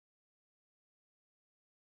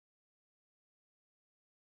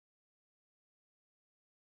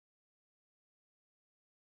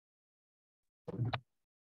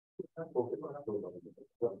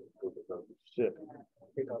Shit.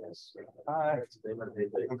 Hi.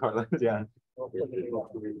 I'm Carlos. Yeah. Oh, yeah,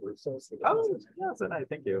 so nice.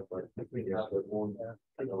 Thank you. Nice to meet you.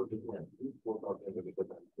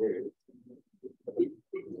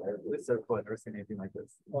 It's so cool. I've never seen anything like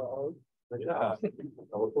this. Yeah. I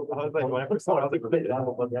was like, when I first saw it, I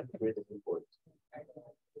was like,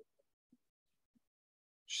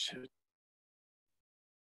 shit.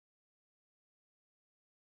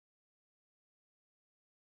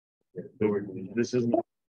 This isn't.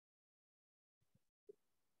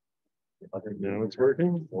 Now it's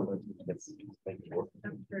working.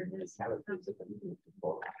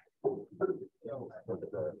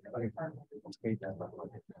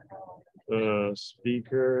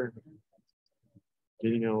 Speaker.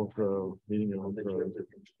 Meeting L Pro. Meeting L Pro.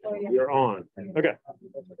 You're on. Okay.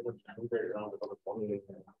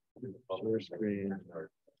 Share screen.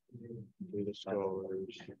 Data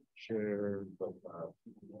scholars. Share.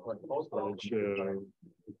 Slideshow.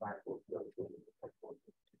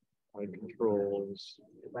 My controls.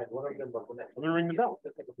 I'm gonna ring the bell.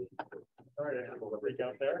 All right, I'm gonna break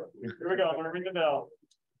out there. Here we go. I'm gonna ring the bell.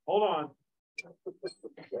 Hold on.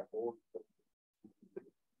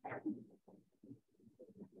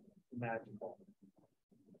 Magical.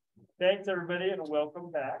 Thanks, everybody, and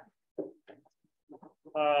welcome back.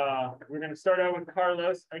 We're going to start out with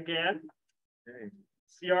Carlos again. Hey.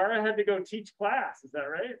 Ciara had to go teach class. Is that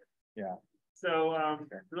right? Yeah. So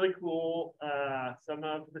really cool. Some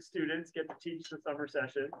of the students get to teach the summer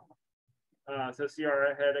session. So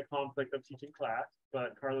Ciara had a conflict of teaching class,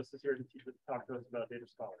 but Carlos is here to talk to us about data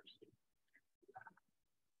scholars.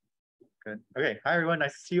 Good. Okay. Hi, everyone.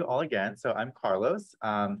 Nice to see you all again. So I'm Carlos.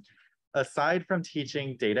 Aside from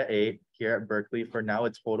teaching Data 8 here at Berkeley for now a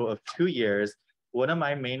total of 2 years, one of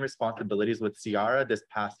my main responsibilities with Ciara this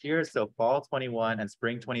past year, so fall 21 and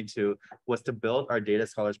spring 22, was to build our Data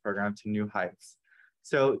Scholars program to new heights.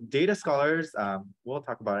 So Data Scholars, we'll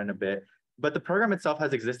talk about it in a bit, but the program itself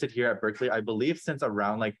has existed here at Berkeley, I believe, since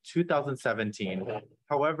around like 2017.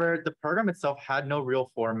 However, the program itself had no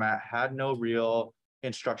real format, had no real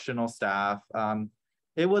instructional staff.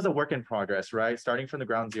 It was a work in progress, right? Starting from the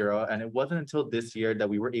ground zero. And it wasn't until this year that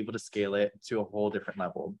we were able to scale it to a whole different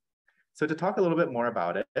level. So to talk a little bit more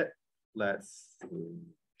about it, let's.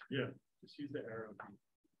 Yeah, just use the arrow.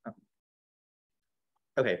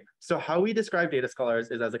 Okay, so how we describe Data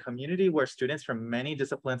Scholars is as a community where students from many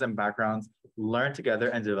disciplines and backgrounds learn together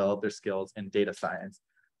and develop their skills in data science.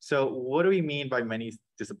 So what do we mean by many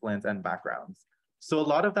disciplines and backgrounds? So a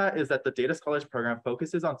lot of that is that the Data Scholars program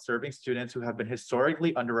focuses on serving students who have been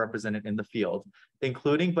historically underrepresented in the field,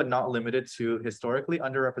 including but not limited to historically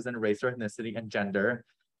underrepresented race or ethnicity and gender,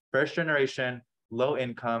 first generation, low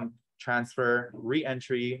income, transfer,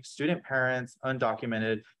 re-entry, student parents,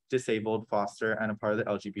 undocumented, disabled, foster, and a part of the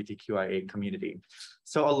LGBTQIA community.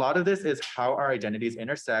 So a lot of this is how our identities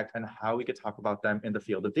intersect and how we could talk about them in the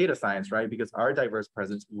field of data science, right? Because our diverse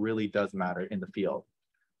presence really does matter in the field.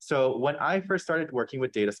 So when I first started working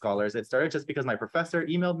with Data Scholars, it started just because my professor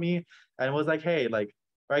emailed me and was like, hey, like,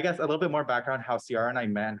 or I guess a little bit more background how Ciara and I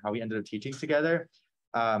met and how we ended up teaching together.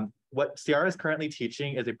 What Ciara is currently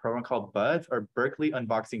teaching is a program called BUDS, or Berkeley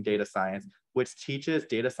Unboxing Data Science, which teaches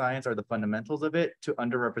data science or the fundamentals of it to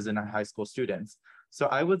underrepresented high school students. So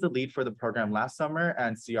I was the lead for the program last summer,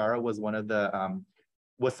 and Ciara was one of the,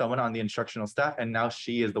 was someone on the instructional staff, and now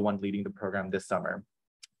she is the one leading the program this summer.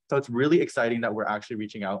 So it's really exciting that we're actually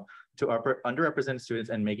reaching out to our underrepresented students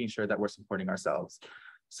and making sure that we're supporting ourselves.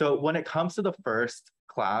 So when it comes to the first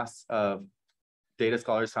class of Data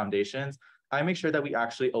Scholars Foundations, I make sure that we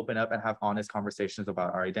actually open up and have honest conversations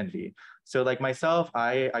about our identity. So like myself,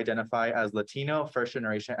 I identify as Latino, first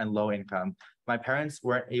generation, and low income. My parents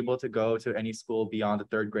weren't able to go to any school beyond the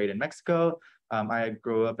 3rd grade in Mexico. I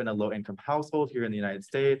grew up in a low income household here in the United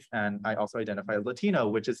States. And I also identify as Latino,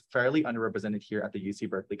 which is fairly underrepresented here at the UC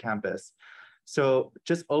Berkeley campus. So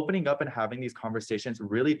just opening up and having these conversations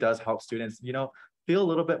really does help students, you know, feel a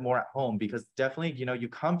little bit more at home, because definitely, you know, you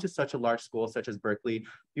come to such a large school such as Berkeley,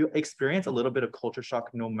 you experience a little bit of culture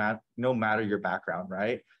shock no matter your background,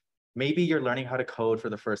 right? Maybe you're learning how to code for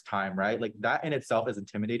the first time, right? Like that in itself is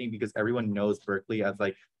intimidating because everyone knows Berkeley as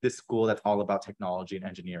like this school that's all about technology and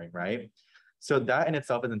engineering, right? So that in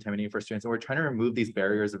itself is intimidating for students. And we're trying to remove these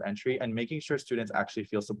barriers of entry and making sure students actually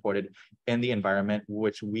feel supported in the environment,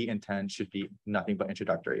 which we intend should be nothing but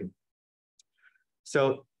introductory.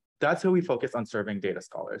 So that's who we focus on serving Data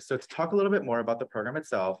Scholars. So to talk a little bit more about the program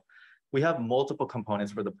itself, we have multiple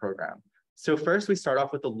components for the program. So first, we start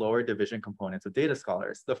off with the lower division components of Data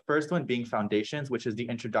Scholars. The first one being Foundations, which is the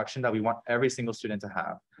introduction that we want every single student to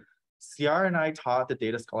have. Ciara and I taught the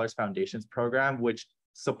Data Scholars Foundations program, which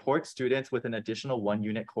supports students with an additional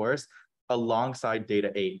 1-unit course alongside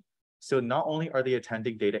Data 8. So not only are they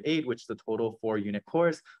attending Data 8, which is a total 4-unit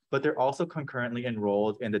course, but they're also concurrently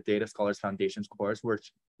enrolled in the Data Scholars Foundations course,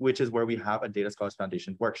 which is where we have a Data Scholars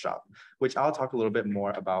Foundation workshop, which I'll talk a little bit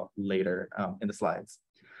more about later in the slides.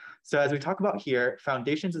 So as we talk about here,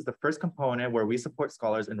 Foundations is the first component where we support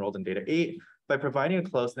scholars enrolled in Data 8 by providing a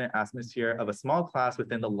close-knit atmosphere of a small class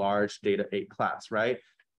within the large Data 8 class, right?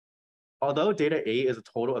 Although Data 8 is a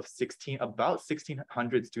total of about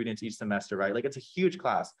 1,600 students each semester, right? Like it's a huge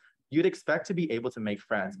class. You'd expect to be able to make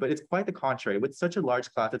friends, but it's quite the contrary. With such a large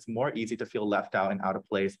class, it's more easy to feel left out and out of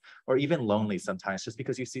place, or even lonely sometimes, just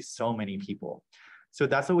because you see so many people. So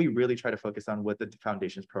that's what we really try to focus on with the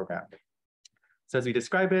Foundations program. So as we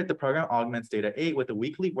describe it, the program augments Data 8 with a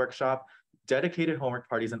weekly workshop, dedicated homework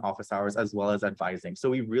parties and office hours, as well as advising. So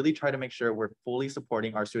we really try to make sure we're fully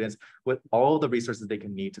supporting our students with all the resources they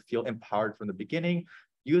can need to feel empowered from the beginning,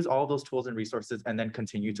 use all those tools and resources, and then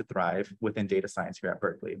continue to thrive within data science here at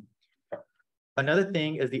Berkeley. Another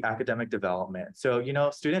thing is the academic development. So, you know,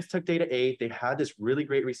 students took Data 8, they had this really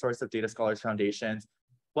great resource of Data Scholars Foundations.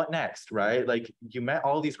 What next, right? Like you met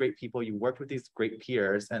all these great people, you worked with these great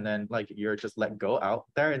peers, and then like you're just let go out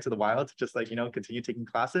there into the wild to just like, you know, continue taking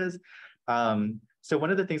classes. So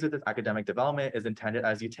one of the things with this academic development is intended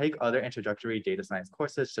as you take other introductory data science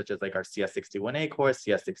courses, such as like our CS61A course,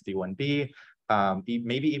 CS61B,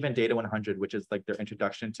 maybe even Data 100, which is like their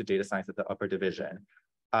introduction to data science at the upper division.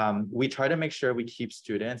 We try to make sure we keep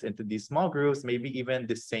students into these small groups, maybe even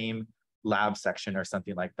the same lab section or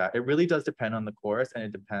something like that. It really does depend on the course, and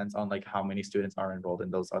it depends on like how many students are enrolled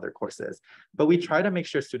in those other courses. But we try to make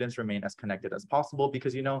sure students remain as connected as possible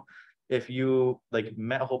because, you know, if you like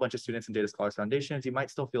met a whole bunch of students in Data Scholars Foundations, you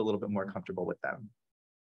might still feel a little bit more comfortable with them.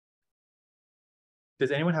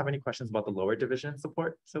 Does anyone have any questions about the lower division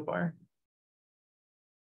support so far?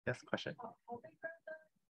 Yes, question. How big are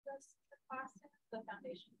the classes, the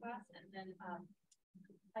foundation class, and then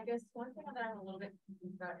I guess one thing that I'm a little bit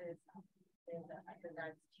confused about is the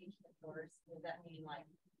undergrads teach the course. Does that mean like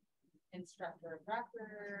instructor of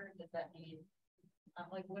record? Does that mean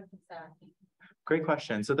like what does that mean? Great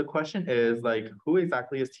question. So the question is like, who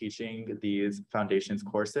exactly is teaching these foundations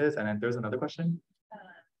courses? And then there's another question.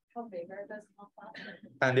 How big are the small classes?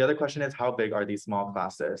 And the other question is, how big are these small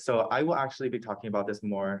classes? So I will actually be talking about this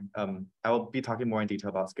more. I will be talking more in detail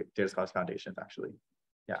about Data Scholars Foundations, actually.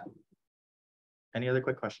 Yeah. Any other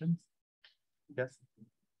quick questions? Yes.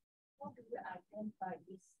 How do you identify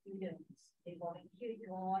these students? They volunteer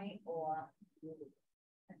join or?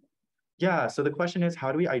 Yeah, so the question is,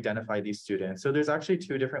 how do we identify these students? So there's actually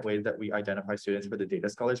two different ways that we identify students for the Data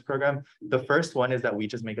Scholars program. The first one is that we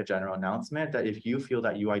just make a general announcement that if you feel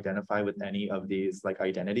that you identify with any of these like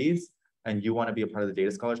identities and you want to be a part of the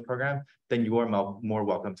Data Scholars program, then you are more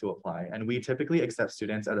welcome to apply. And we typically accept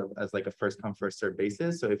students as like a first come, first served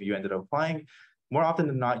basis. So if you ended up applying, more often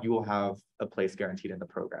than not, you will have a place guaranteed in the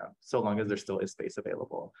program, so long as there still is space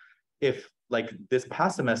available. If like this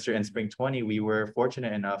past semester in spring 20, we were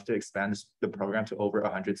fortunate enough to expand the program to over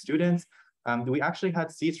 100 students, we actually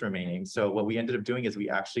had seats remaining. So what we ended up doing is we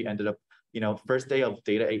actually ended up, you know, first day of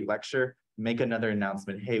Data 8 lecture, make another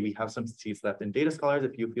announcement. Hey, we have some seats left in Data Scholars.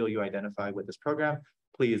 If you feel you identify with this program,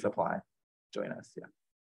 please apply, join us. Yeah, does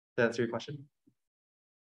that answer your question?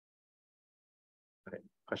 Okay,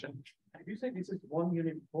 question? Did you say this is 1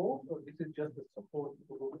 unit course or this is just a support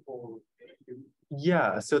for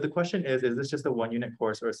Yeah, so the question is this just a 1 unit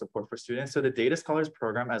course or a support for students? So the Data Scholars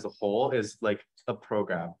program as a whole is like a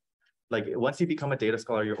program. Like once you become a data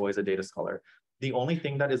scholar, you're always a data scholar. The only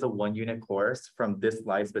thing that is a 1 unit course from this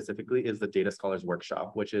slide specifically is the Data Scholars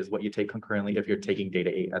Workshop, which is what you take concurrently if you're taking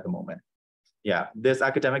Data 8 at the moment. Yeah, this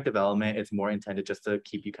academic development, it's more intended just to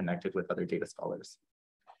keep you connected with other data scholars.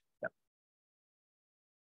 Yeah.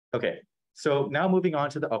 Okay. So now moving on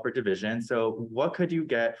to the upper division. So what could you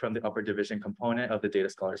get from the upper division component of the Data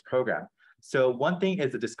Scholars program? So one thing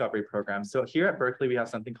is the discovery program. So here at Berkeley, we have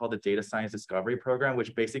something called the Data Science Discovery Program,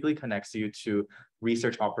 which basically connects you to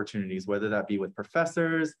research opportunities, whether that be with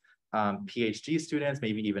professors, PhD students,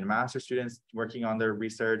 maybe even master students working on their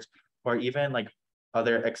research, or even like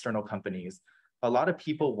other external companies. A lot of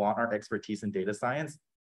people want our expertise in data science.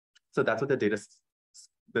 So that's what the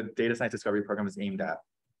Data Science Discovery Program is aimed at.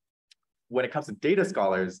 When it comes to data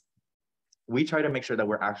scholars, we try to make sure that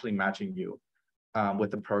we're actually matching you with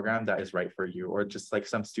the program that is right for you, or just like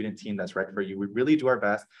some student team that's right for you. We really do our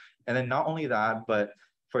best. And then not only that, but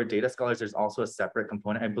for data scholars, there's also a separate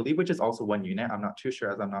component, I believe, which is also 1 unit. I'm not too sure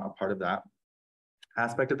as I'm not a part of that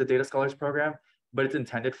aspect of the Data Scholars program. but it's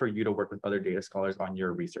intended for you to work with other data scholars on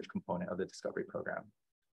your research component of the Discovery program.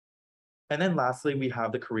 And then lastly, we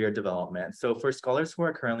have the career development. So for scholars who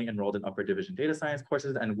are currently enrolled in upper division data science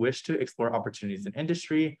courses and wish to explore opportunities in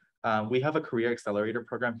industry, we have a career accelerator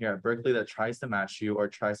program here at Berkeley that tries to match you or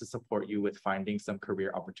tries to support you with finding some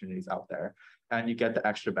career opportunities out there. And you get the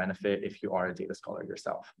extra benefit if you are a data scholar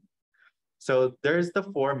yourself. So there's the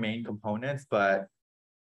 4 main components, but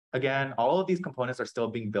again, all of these components are still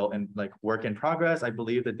being built in like work in progress. I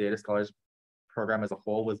believe the Data Scholars program as a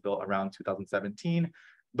whole was built around 2017,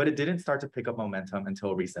 but it didn't start to pick up momentum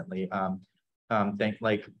until recently.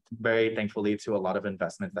 Very thankfully to a lot of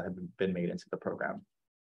investments that have been made into the program.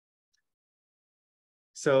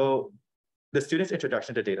 So the student's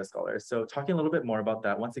introduction to data scholars. So talking a little bit more about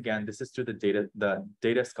that, once again, this is through the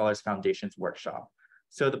Data Scholars Foundations workshop.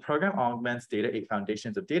 So the program augments Data 8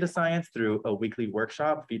 Foundations of Data Science through a weekly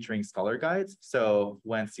workshop featuring scholar guides. So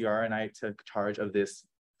when Ciara and I took charge of this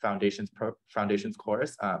Foundations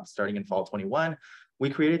course, starting in fall 21, we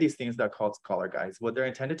created these things that are called scholar guides. What they're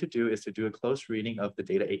intended to do is to do a close reading of the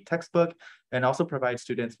Data 8 textbook and also provide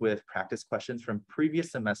students with practice questions from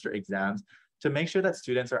previous semester exams to make sure that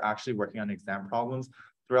students are actually working on exam problems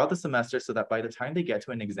throughout the semester so that by the time they get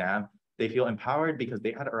to an exam, they feel empowered because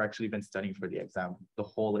they had actually been studying for the exam the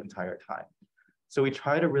whole entire time. So we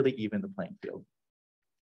try to really even the playing field.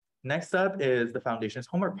 Next up is the Foundation's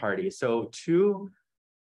homework party. So 2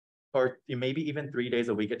 or maybe even 3 days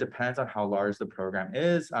a week, it depends on how large the program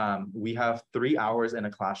is. We have 3 hours in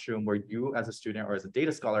a classroom where you as a student or as a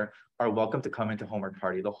data scholar are welcome to come into homework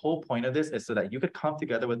party. The whole point of this is so that you could come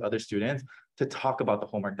together with other students to talk about the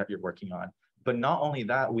homework that you're working on. But not only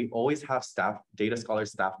that, we always have data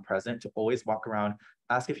scholars staff present to always walk around,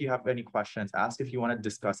 ask if you have any questions, ask if you want to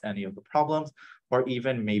discuss any of the problems, or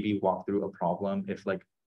even maybe walk through a problem if like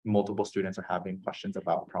multiple students are having questions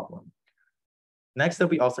about a problem. Next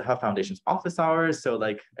up, we also have Foundations office hours. So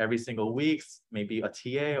like every single week, maybe a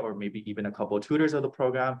TA or maybe even a couple of tutors of the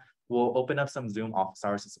program will open up some Zoom office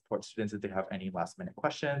hours to support students if they have any last minute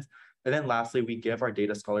questions. And then lastly, we give our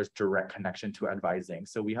data scholars direct connection to advising.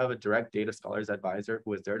 So we have a direct data scholars advisor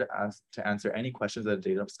who is there to answer any questions that a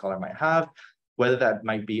data scholar might have, whether that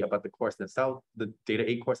might be about the course itself, the Data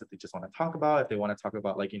 8 course that they just want to talk about, if they want to talk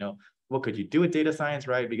about like, what could you do with data science,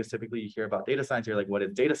 right? Because typically you hear about data science, you're like, what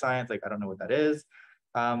is data science? Like, I don't know what that is.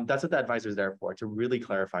 That's what the advisor is there for, to really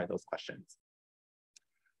clarify those questions.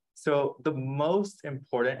 So the most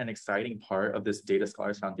important and exciting part of this Data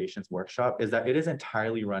Scholars Foundations workshop is that it is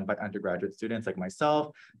entirely run by undergraduate students like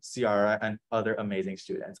myself, Ciara, and other amazing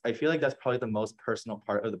students. I feel like that's probably the most personal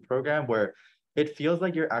part of the program where it feels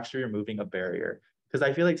like you're actually removing a barrier. Because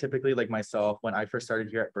I feel like typically like myself, when I first started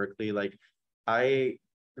here at Berkeley, like I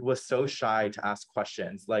was so shy to ask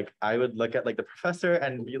questions. Like I would look at like the professor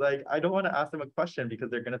and be like, I don't want to ask them a question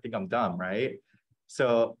because they're going to think I'm dumb, right?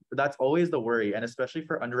 So that's always the worry. And especially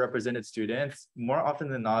for underrepresented students, more often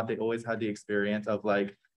than not, they always had the experience of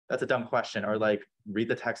like, that's a dumb question, or like read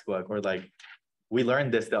the textbook, or like, we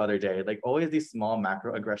learned this the other day. Like always these small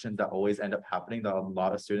macro aggressions that always end up happening that a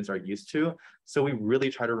lot of students are used to. So we really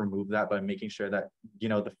try to remove that by making sure that,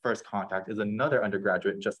 the first contact is another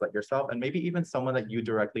undergraduate just like yourself, and maybe even someone that you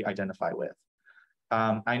directly identify with.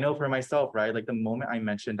 I know for myself, right? Like the moment I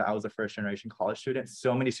mentioned that I was a first generation college student,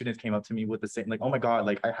 so many students came up to me with the same, like, oh my God,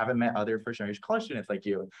 like I haven't met other first generation college students like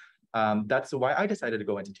you. That's why I decided to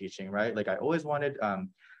go into teaching, right? Like I always wanted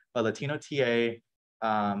a Latino TA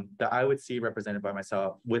that I would see represented by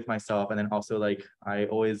with myself. And then also like, I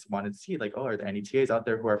always wanted to see like, oh, are there any TAs out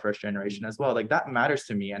there who are first generation as well? Like that matters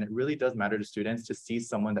to me. And it really does matter to students to see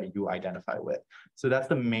someone that you identify with. So that's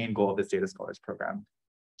the main goal of this Data Scholars program.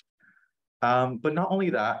 But not only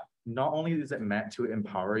that, not only is it meant to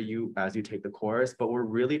empower you as you take the course, but we're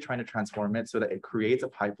really trying to transform it so that it creates a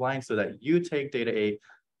pipeline so that you take Data 8,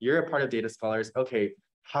 you're a part of Data Scholars. Okay,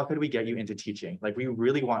 how could we get you into teaching? Like we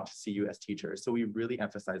really want to see you as teachers. So we really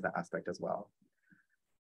emphasize that aspect as well.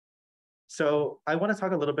 So I want to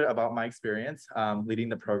talk a little bit about my experience leading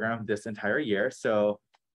the program this entire year. So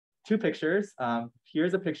 2 pictures.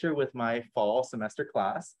 Here's a picture with my fall semester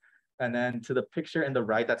class. And then to the picture in the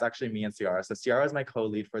right, that's actually me and Ciara. So Ciara is my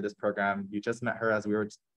co-lead for this program. You just met her as we were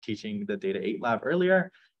teaching the Data 8 lab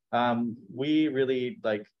earlier. We really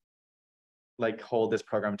like hold this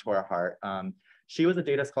program to our heart. She was a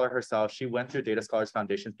data scholar herself. She went through Data Scholars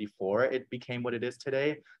Foundations before it became what it is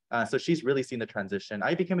today. So she's really seen the transition.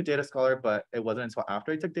 I became a data scholar, but it wasn't until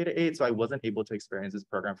after I took Data 8, so I wasn't able to experience this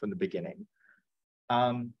program from the beginning.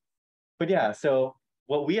 But yeah, so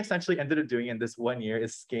what we essentially ended up doing in this 1 year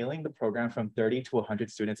is scaling the program from 30 to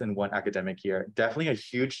 100 students in one academic year. Definitely a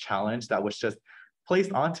huge challenge that was just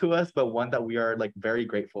placed onto us, but one that we are like very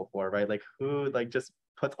grateful for, right? Like who like just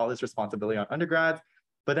puts all this responsibility on undergrads,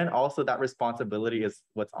 but then also that responsibility is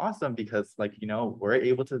what's awesome because like, you know, we're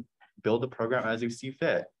able to build the program as you see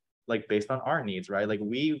fit, like based on our needs, right? Like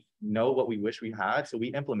we know what we wish we had, so we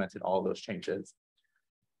implemented all those changes.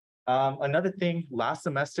 Another thing, last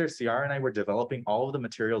semester, Ciara and I were developing all of the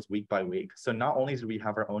materials week by week. So not only do we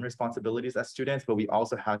have our own responsibilities as students, but we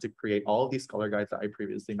also had to create all of these scholar guides that I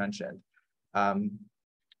previously mentioned.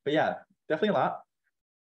 But yeah, definitely a lot.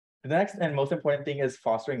 The next and most important thing is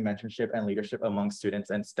fostering mentorship and leadership among students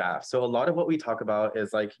and staff. So a lot of what we talk about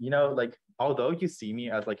is like, you know, like, although you see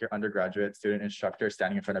me as like your undergraduate student instructor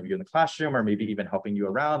standing in front of you in the classroom, or maybe even helping you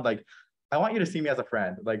around, like, I want you to see me as a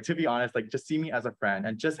friend. Like, to be honest, like just see me as a friend,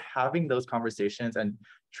 and just having those conversations and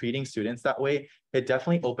treating students that way, it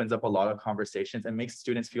definitely opens up a lot of conversations and makes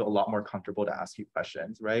students feel a lot more comfortable to ask you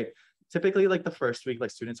questions, right? Typically, like the first week,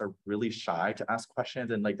 like students are really shy to ask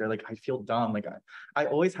questions, and like they're like, I feel dumb. Like I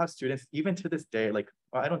always have students, even to this day, like,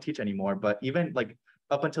 well, I don't teach anymore, but even like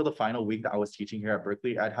up until the final week that I was teaching here at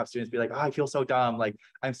Berkeley, I'd have students be like, oh, I feel so dumb. Like,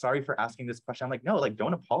 I'm sorry for asking this question. I'm like, no, like,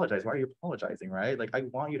 don't apologize. Why are you apologizing, right? Like, I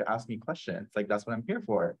want you to ask me questions. Like, that's what I'm here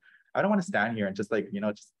for. I don't want to stand here and just like, you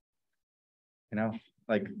know,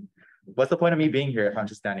 like, what's the point of me being here if I'm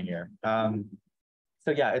just standing here? So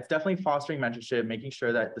yeah, it's definitely fostering mentorship, making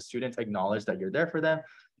sure that the students acknowledge that you're there for them.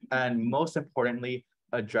 And most importantly,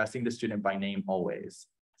 addressing the student by name always.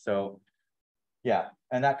 So yeah,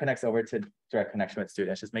 and that connects over to direct connection with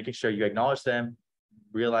students, just making sure you acknowledge them,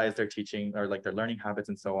 realize their teaching or like their learning habits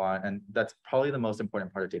and so on. And that's probably the most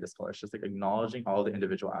important part of Data Scholar, just like acknowledging all the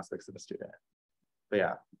individual aspects of the student. But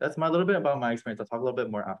yeah, that's my little bit about my experience. I'll talk a little bit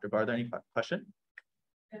more after, but are there any questions?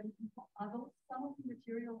 And are those some of the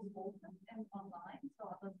materials open and online? So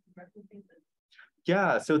are those replicated?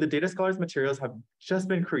 Yeah, so the Data Scholars materials have just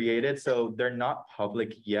been created, so they're not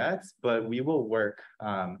public yet, but we will work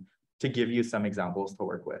to give you some examples to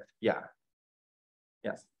work with. Yeah.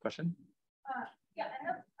 Yes, question? Yeah, I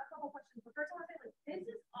have a couple questions. The first one is like,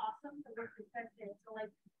 this is awesome, the work you guys did. So like,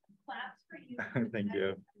 claps for you. Thank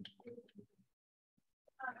you.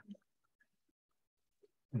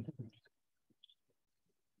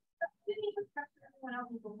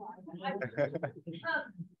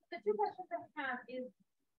 The two questions I have is,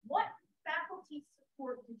 what faculty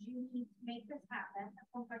support did you need to make this happen? That's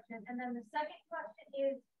one question. And then the second question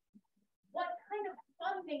is, what kind of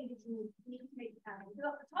funding did you need to make this happen? Because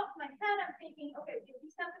off the top of my head, I'm thinking, okay, we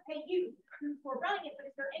have to pay you for running it, but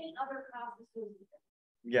is there any other costs associated?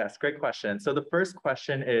 Yes, great question. So the first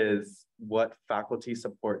question is, what faculty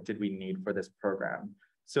support did we need for this program?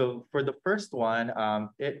 So for the first one,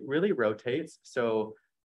 it really rotates. So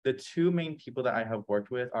the two main people that I have worked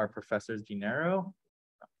with are Professors Dinero,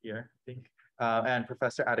 here, I think, and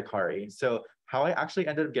Professor Adhikari. So how I actually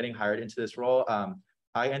ended up getting hired into this role,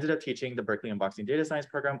 I ended up teaching the Berkeley Unboxing Data Science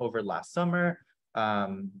program over last summer.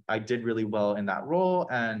 I did really well in that role,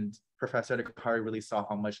 and Professor Adhikari really saw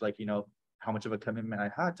how much, like, you know, how much of a commitment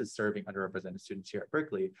I had to serving underrepresented students here at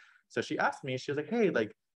Berkeley. So she asked me, she was like, hey,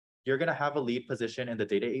 like, you're gonna have a lead position in the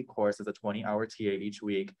Data 8 course as a 20-hour TA each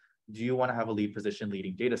week. Do you wanna have a lead position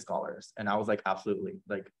leading Data Scholars? And I was like, absolutely,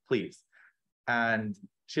 like, please. And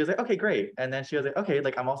she was like, okay, great. And then she was like, okay,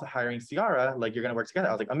 like, I'm also hiring Ciara, like, you're gonna work together.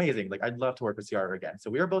 I was like, amazing, like, I'd love to work with Ciara again.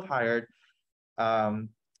 So we were both hired.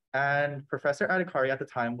 And Professor Adhikari at the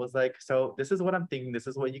time was like, so this is what I'm thinking, this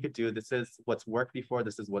is what you could do, this is what's worked before,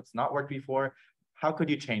 this is what's not worked before. How could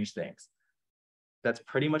you change things? That's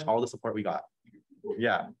pretty much all the support we got.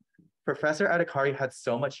 Yeah. Professor Adhikari had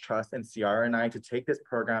so much trust in Ciara and I to take this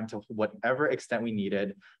program to whatever extent we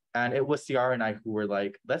needed. And it was Ciara and I who were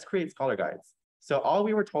like, let's create scholar guides. So all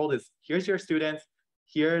we were told is, here's your students,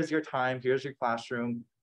 here's your time, here's your classroom.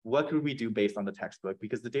 What could we do based on the textbook?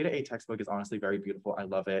 Because the Data 8 textbook is honestly very beautiful. I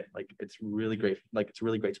love it. Like, it's really great. Like, it's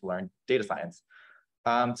really great to learn data science.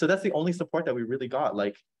 So that's the only support that we really got.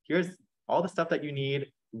 Like, here's all the stuff that you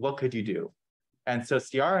need. What could you do? And so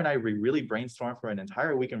Ciara and I, we really brainstormed for an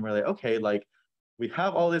entire week, and we're like, okay, like, we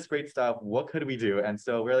have all this great stuff. What could we do? And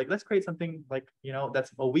so we're like, let's create something like, you know,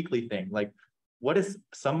 that's a weekly thing. Like, what is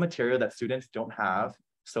some material that students don't have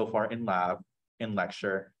so far in lab, in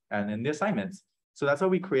lecture, and in the assignments? So that's why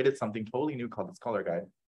we created something totally new called the Scholar Guide.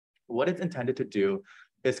 What it's intended to do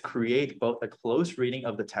is create both a close reading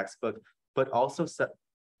of the textbook, but also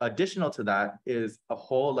additional to that is a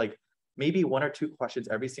whole, like, maybe 1 or 2 questions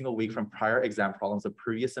every single week from prior exam problems of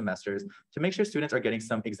previous semesters to make sure students are getting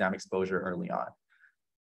some exam exposure early on.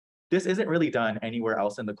 This isn't really done anywhere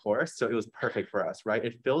else in the course, so it was perfect for us, right?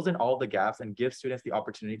 It fills in all the gaps and gives students the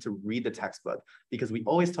opportunity to read the textbook, because we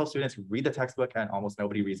always tell students, read the textbook, and almost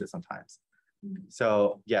nobody reads it sometimes.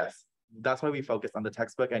 So yes, that's why we focus on the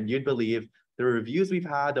textbook. And you'd believe the reviews we've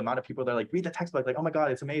had, the amount of people that are like, read the textbook, like, oh my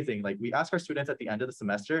God, it's amazing. Like we ask our students at the end of the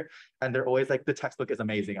semester and they're always like, the textbook is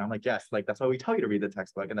amazing. I'm like, yes, like that's why we tell you to read the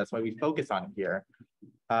textbook and that's why we focus on it here.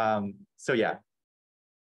 So yeah.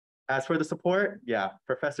 As for the support, yeah,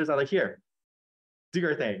 professors are like, here, do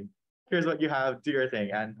your thing. Here's what you have, do your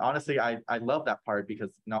thing. And honestly, I love that part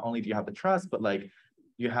because not only do you have the trust, but like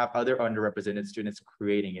you have other underrepresented students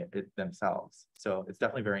creating it themselves. So it's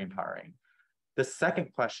definitely very empowering. The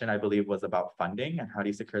second question, I believe, was about funding and how do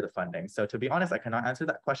you secure the funding? So to be honest, I cannot answer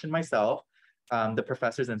that question myself. The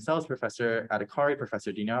professors themselves, Professor Adhikari,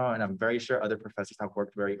 Professor Dino, and I'm very sure other professors have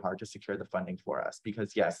worked very hard to secure the funding for us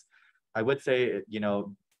because yes, I would say, you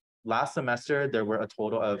know, last semester, there were a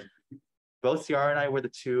total of both Ciara and I were the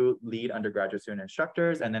two lead undergraduate student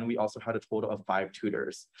instructors, and then we also had a total of 5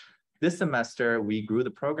 tutors. This semester, we grew the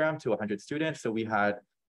program to 100 students, so we had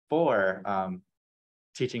 4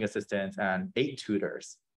 teaching assistants and 8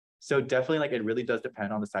 tutors. So definitely, like, it really does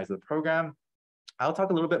depend on the size of the program. I'll talk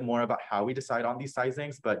a little bit more about how we decide on these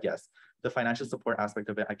sizings, but yes, the financial support aspect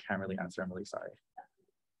of it, I can't really answer. I'm really sorry.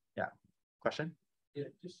 Yeah, question? Yeah,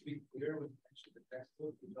 just to be clear, when you mentioned the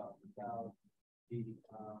textbook, you talked about the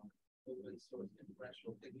open source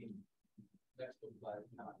differential thinking textbook by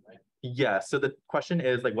not, right? Yeah, so the question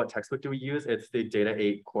is like, what textbook do we use? It's the Data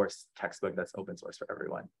 8 course textbook that's open source for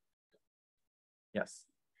everyone. Yes.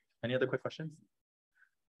 Any other quick questions?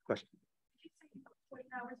 Question. 40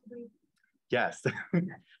 hours a week. Yes.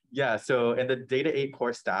 Yeah, so in the Data 8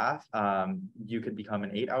 core staff, you could become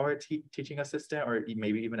an 8-hour teaching assistant or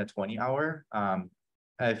maybe even a 20-hour.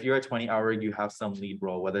 If you're a 20-hour, you have some lead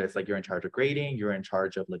role, whether it's like you're in charge of grading, you're in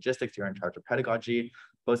charge of logistics, you're in charge of pedagogy.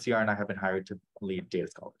 Both CR and I have been hired to lead data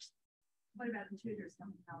scholars. What about the tutors? How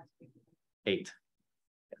many hours a week? 8.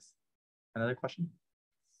 Yes. Another question?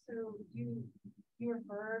 So you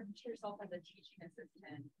refer to yourself as a teaching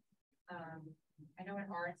assistant. I know in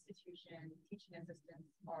our institution, teaching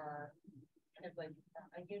assistants are kind of like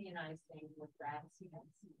a unionized thing with grad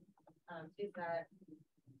students. Is that,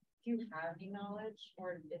 do you have any knowledge,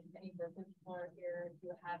 or if any Berkeley people are here, do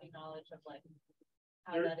you have any knowledge of like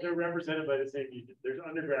how they're represented by the same union? There's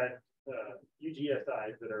undergrad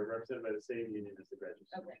UGSIs that are represented by the same union as the graduate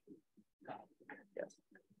students. Okay. Got it. Yes.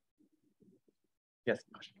 Yes.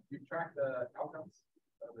 You track the outcomes.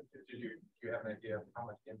 Do you have an idea of how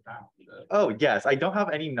much impact? Oh, yes. I don't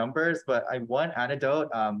have any numbers, but one anecdote.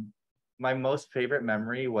 My most favorite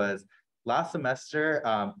memory was last semester,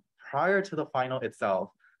 prior to the final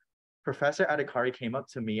itself, Professor Adhikari came up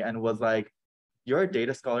to me and was like, your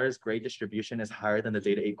data scholars grade distribution is higher than the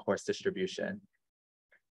Data 8 course distribution.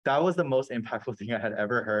 That was the most impactful thing I had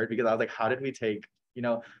ever heard because I was like, how did we take, you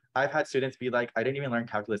know, I've had students be like, I didn't even learn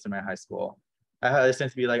calculus in my high school. I had other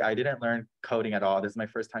students be like, I didn't learn coding at all. This is my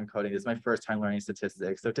first time coding. This is my first time learning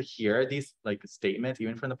statistics. So to hear these like statements,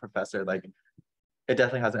 even from the professor, like it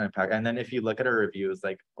definitely has an impact. And then if you look at our reviews,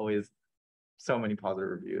 like always so many positive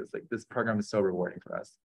reviews, like this program is so rewarding for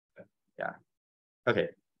us. Yeah. Okay.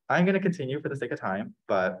 I'm going to continue for the sake of time,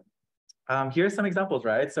 but here's some examples,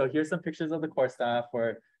 right? So here's some pictures of the core staff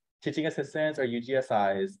for teaching assistants or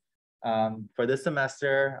UGSIs. For this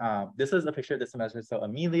semester, this is a picture of this semester. So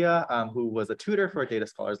Amelia, who was a tutor for data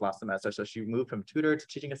scholars last semester. So she moved from tutor to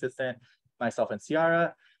teaching assistant, myself and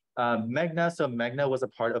Ciara. Megna, so Megna was a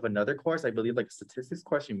part of another course, I believe like a statistics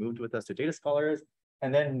course. She moved with us to data scholars.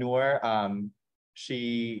 And then Noor,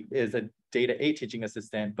 she is a Data 8 teaching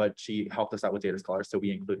assistant, but she helped us out with data scholars. So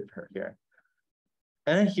we included her here.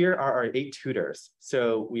 And then here are our 8 tutors.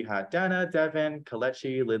 So we had Dana, Devin,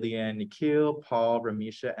 Kalechi, Lillian, Nikhil, Paul,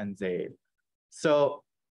 Ramisha, and Zaid. So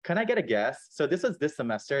can I get a guess? So this was this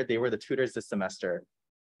semester. They were the tutors this semester.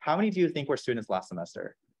 How many do you think were students last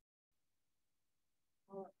semester?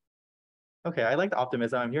 Okay, I like the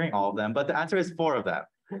optimism. I'm hearing all of them, but the answer is 4 of them.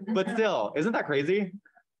 But still, isn't that crazy?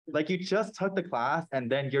 Like you just took the class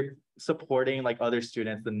and then you're supporting like other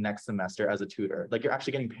students the next semester as a tutor. Like you're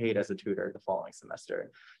actually getting paid as a tutor the following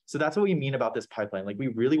semester. So that's what we mean about this pipeline. Like we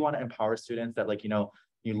really want to empower students that like, you know,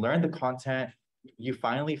 you learn the content, you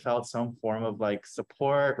finally felt some form of like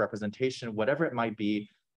support, representation, whatever it might be.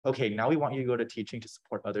 Okay, now we want you to go to teaching to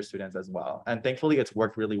support other students as well. And thankfully it's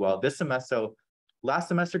worked really well. This semester, so last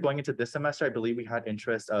semester going into this semester, I believe we had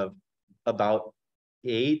interest of about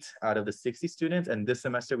 8 out of the 60 students. And this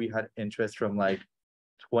semester we had interest from like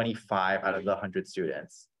 25 out of the 100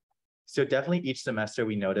 students. So definitely each semester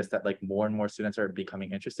we noticed that like more and more students are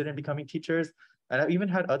becoming interested in becoming teachers. And I've even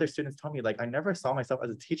had other students tell me like, I never saw myself as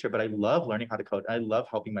a teacher, but I love learning how to code. I love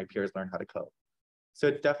helping my peers learn how to code. So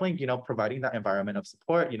it's definitely, you know, providing that environment of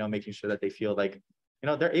support, you know, making sure that they feel like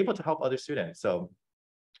they're able to help other students. So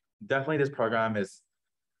definitely this program is,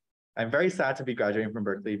 I'm very sad to be graduating from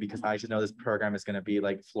Berkeley because I just know this program is going to be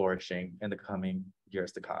like flourishing in the coming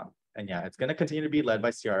years to come. And yeah, it's going to continue to be led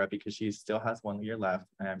by Ciara because she still has 1 year left,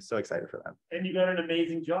 and I'm so excited for them. And you got an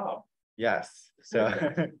amazing job. Yes. So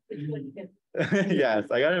yes,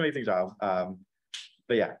 I got an amazing job.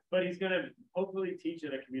 But yeah. But he's going to hopefully teach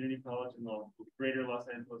at a community college in the greater Los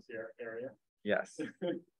Angeles area. Yes.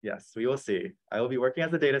 Yes, we will see. I will be working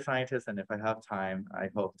as a data scientist, and if I have time, I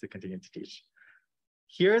hope to continue to teach.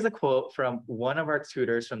 Here's a quote from one of our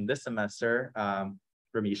tutors from this semester,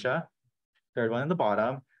 Ramisha, third one in the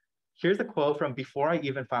bottom. Here's a quote from before I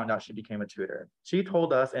even found out she became a tutor. She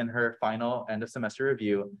told us in her final end of semester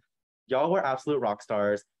review, "Y'all were absolute rock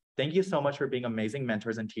stars. Thank you so much for being amazing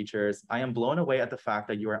mentors and teachers. I am blown away at the fact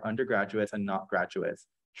that you are undergraduates and not graduates.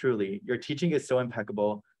 Truly, your teaching is so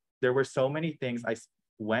impeccable. There were so many things I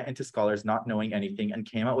went into Scholars not knowing anything and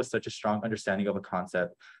came out with such a strong understanding of a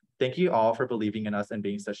concept. Thank you all for believing in us and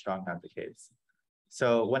being such strong advocates."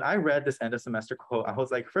 So when I read this end of semester quote, I was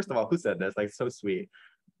like, first of all, who said this? Like, so sweet.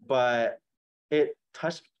 But it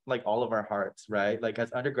touched like all of our hearts, right? Like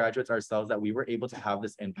as undergraduates ourselves, that we were able to have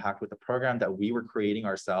this impact with the program that we were creating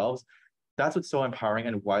ourselves. That's what's so empowering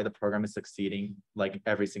and why the program is succeeding like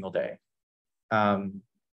every single day.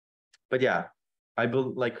 But yeah,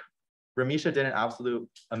 like Ramisha did an absolute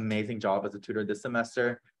amazing job as a tutor this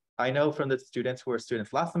semester. I know from the students who were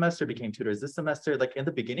students last semester became tutors this semester, like in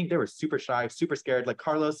the beginning, they were super shy, super scared, like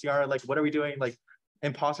Carlos, Ciara, like, what are we doing? Like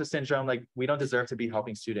imposter syndrome, like we don't deserve to be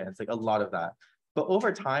helping students, like a lot of that. But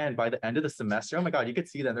over time, and by the end of the semester, oh my God, you could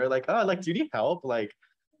see them. They're like, oh, like, do you need help? Like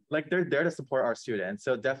they're there to support our students.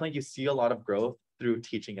 So definitely you see a lot of growth through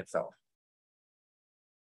teaching itself.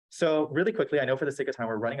 So really quickly, I know for the sake of time,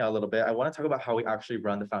 we're running out a little bit. I want to talk about how we actually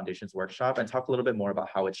run the Foundations workshop and talk a little bit more about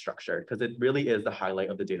how it's structured, because it really is the highlight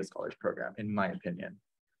of the Data Scholars program, in my opinion.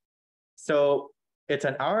 So it's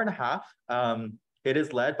an hour and a half. It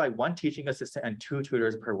is led by one teaching assistant and 2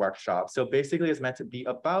 tutors per workshop. So basically it's meant to be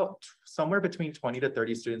about somewhere between 20 to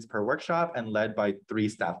 30 students per workshop and led by 3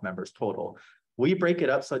 staff members total. We break it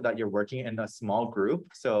up so that you're working in a small group.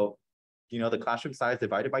 So the classroom size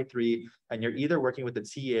divided by 3, and you're either working with the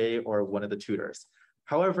TA or one of the tutors.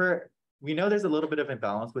 However, we know there's a little bit of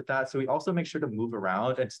imbalance with that. So we also make sure to move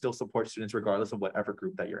around and still support students regardless of whatever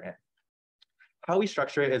group that you're in. How we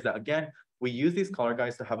structure it is that, again, we use these Scholar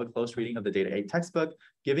Guides to have a close reading of the Data 8 textbook,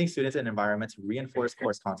 giving students an environment to reinforce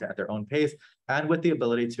course content at their own pace, and with the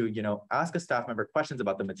ability to, ask a staff member questions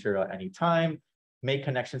about the material at any time, make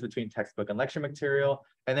connections between textbook and lecture material,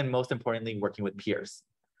 and then most importantly, working with peers.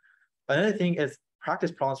 Another thing is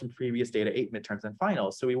practice problems from previous Data 8 midterms and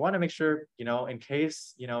finals. So we want to make sure, in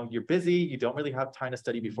case, you're busy, you don't really have time to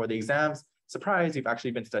study before the exams, surprise, you've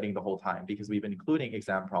actually been studying the whole time because we've been including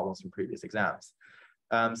exam problems from previous exams.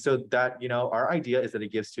 So that, our idea is that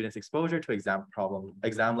it gives students exposure to exam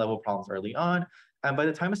level problems early on. And by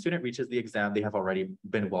the time a student reaches the exam, they have already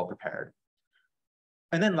been well prepared.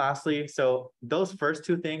 And then lastly, so those first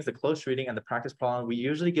 2 things, the close reading and the practice problem, we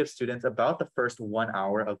usually give students about the first 1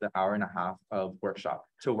 hour of the hour and a half of workshop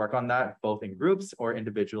to work on that, both in groups or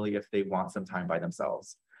individually if they want some time by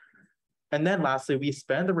themselves. And then lastly, we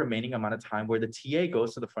spend the remaining amount of time where the TA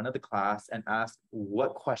goes to the front of the class and asks,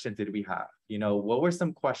 what questions did we have? What were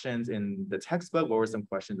some questions in the textbook? What were some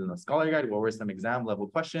questions in the Scholar Guide? What were some exam level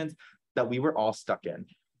questions that we were all stuck in?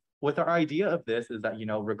 With our idea of this is that,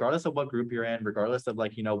 regardless of what group you're in, regardless of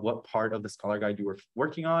what part of the Scholar Guide you were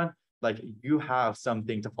working on, you have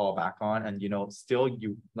something to fall back on, and, still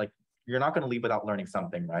you're not going to leave without learning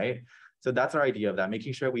something, right? So that's our idea of that,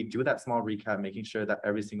 making sure we do that small recap, making sure that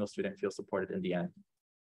every single student feels supported in the end.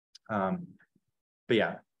 But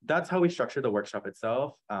yeah, that's how we structure the workshop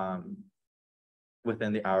itself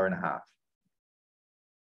within the hour and a half.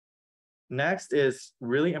 Next is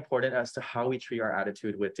really important as to how we treat our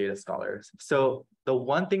attitude with data scholars. So the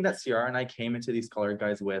one thing that Ciara and I came into these Scholar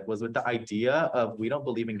Guides with was with the idea of we don't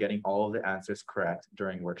believe in getting all of the answers correct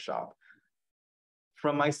during workshop.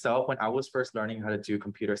 From myself, when I was first learning how to do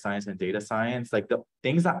computer science and data science, like the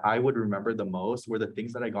things that I would remember the most were the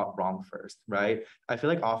things that I got wrong first, right? I feel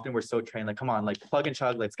like often we're so trained, like, come on, like plug and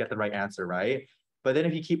chug, let's get the right answer, right? But then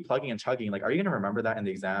if you keep plugging and chugging, like, are you going to remember that in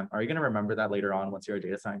the exam? Are you going to remember that later on once you're a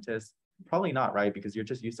data scientist? Probably not, right? Because you're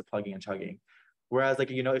just used to plugging and chugging. Whereas,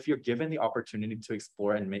 like, if you're given the opportunity to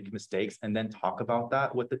explore and make mistakes and then talk about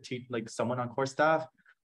that with someone on course staff,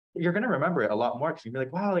 you're going to remember it a lot more, because you'll be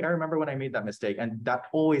like, wow, like I remember when I made that mistake. And that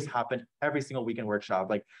always happened every single weekend workshop.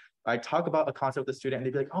 Like I talk about a concept with the student and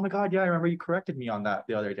they'd be like, oh my God, yeah, I remember you corrected me on that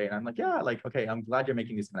the other day. And I'm like, yeah, like, okay, I'm glad you're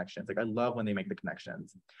making these connections. Like, I love when they make the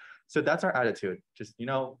connections. So that's our attitude. Just, you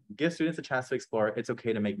know, give students a chance to explore. It's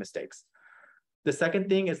okay to make mistakes. The second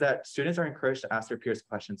thing is that students are encouraged to ask their peers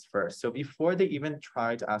questions first. So before they even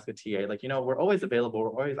try to ask a TA, like, you know, we're always available. We're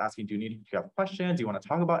always asking, do you have questions? Do you want to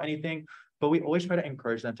talk about anything? But we always try to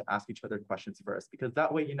encourage them to ask each other questions first, because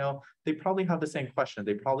that way, you know, they probably have the same question.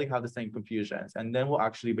 They probably have the same confusions, and then we'll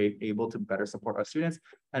actually be able to better support our students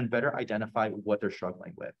and better identify what they're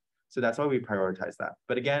struggling with. So that's why we prioritize that.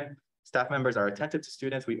 But again, staff members are attentive to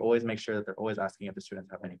students. We always make sure that they're always asking if the students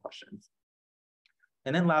have any questions.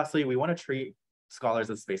 And then lastly, we want to treat scholars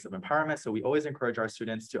as a space of empowerment. So we always encourage our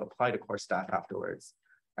students to apply to core staff afterwards.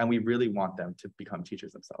 And we really want them to become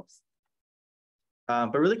teachers themselves.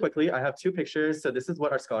 But really quickly, I have two pictures. So this is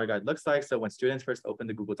what our Scholar Guide looks like. So when students first open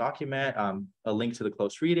the Google document, a link to the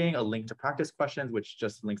close reading, a link to practice questions, which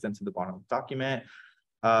just links them to the bottom of the document.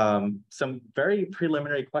 Some very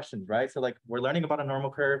preliminary questions, right? So like we're learning about a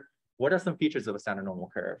normal curve. What are some features of a standard normal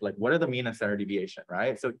curve? Like what are the mean and standard deviation,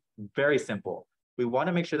 right? So very simple. We want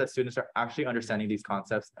to make sure that students are actually understanding these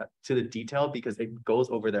concepts to the detail, because it goes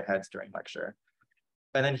over their heads during lecture.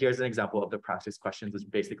 And then here's an example of the practice questions, which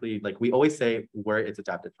basically, like we always say where it's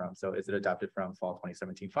adapted from. So is it adapted from fall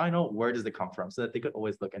 2017 final? Where does it come from? So that they could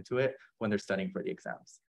always look into it when they're studying for the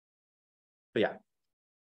exams. But yeah,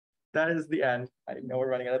 that is the end. I know we're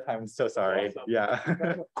running out of time. I'm so sorry. Awesome. Yeah.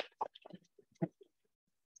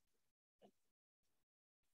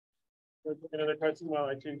 Another question while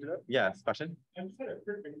I change it up? Yes, question? I'm just a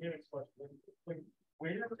quick mechanics question. Like,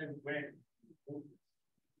 where and when?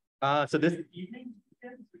 So this evening?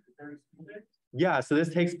 Yeah, so this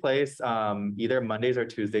takes place either Mondays or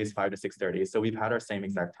Tuesdays, 5 to 6:30. So we've had our same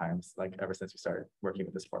exact times like ever since we started working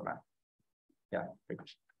with this format. Yeah, great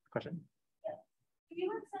question. Yeah. Do you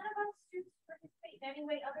incentivize students to participate in any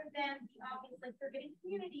way other than the obvious, like they're getting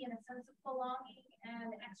community and a sense of belonging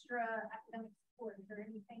and extra academic support? Is there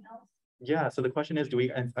anything else? Yeah, so the question is, do we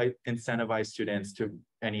incentivize students to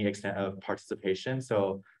any extent of participation?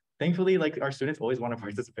 So thankfully, like our students always want to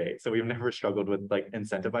participate. So we've never struggled with like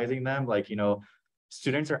incentivizing them. Like, you know,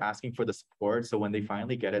 students are asking for the support. So when they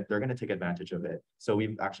finally get it, they're going to take advantage of it. So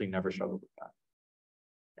we've actually never struggled with that.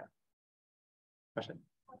 Yeah. Question?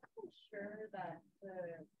 I'm sure that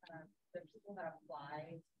the people that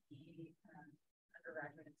apply to be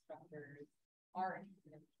undergraduate instructors are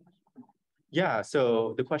interested in teaching. Yeah,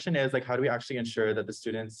 so the question is like, how do we actually ensure that the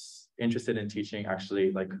students interested in teaching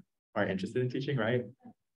actually like are interested in teaching, right?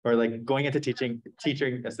 Or like going into teaching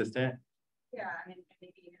assistant. Yeah, I mean,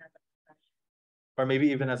 maybe even as a profession. Or maybe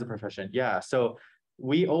even as a profession. Yeah, so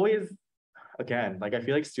we always, again, like I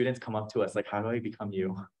feel like students come up to us like, how do I become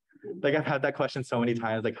you? Like I've had that question so many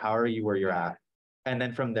times, like, how are you where you're at? And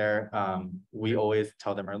then from there, we always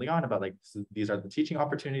tell them early on about like, these are the teaching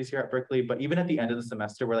opportunities here at Berkeley. But even at the end of the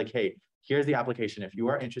semester, we're like, hey, here's the application. If you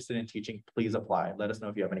are interested in teaching, please apply. Let us know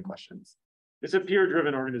if you have any questions. It's a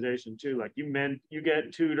peer-driven organization too. Like you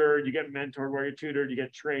get tutored, you get mentored where you're tutored, you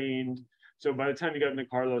get trained. So by the time you got into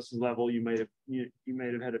Carlos's level, you might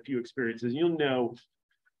have had a few experiences. You'll know,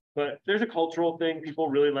 but there's a cultural thing. People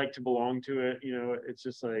really like to belong to it. You know, it's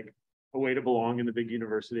just like a way to belong in the big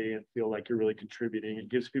university and feel like you're really contributing. It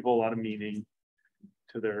gives people a lot of meaning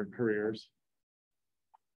to their careers.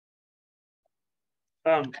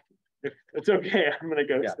 If it's okay, I'm gonna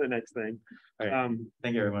go to the next thing. Right.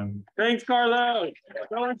 Thank you, everyone. Thanks, Carlos.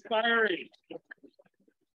 So inspiring.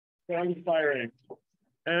 So inspiring.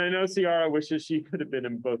 And I know Ciara wishes she could have been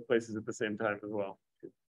in both places at the same time as well.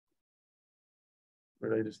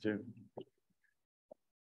 Related to.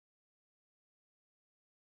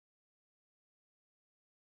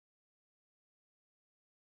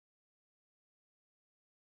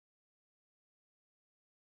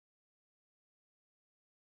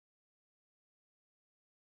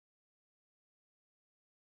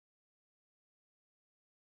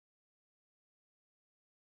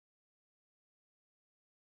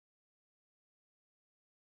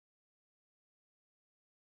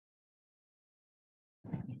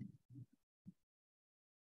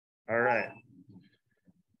 All right.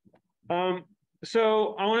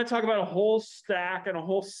 So I want to talk about a whole stack and a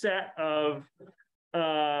whole set of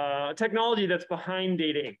technology that's behind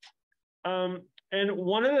Data Inc. And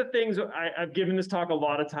one of the things I've given this talk a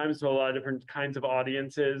lot of times to a lot of different kinds of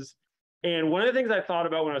audiences. And one of the things I thought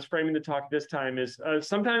about when I was framing the talk this time is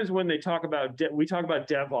sometimes when they talk about, we talk about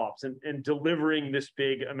DevOps and delivering this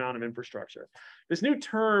big amount of infrastructure. This new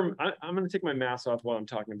term, I'm going to take my mask off while I'm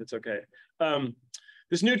talking, if it's okay.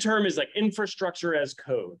 this new term is like infrastructure as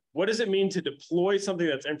code. What does it mean to deploy something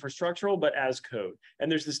that's infrastructural, but as code?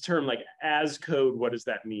 And there's this term like as code, what does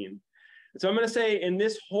that mean? So I'm going to say in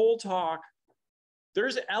this whole talk,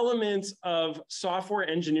 there's elements of software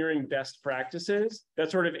engineering best practices that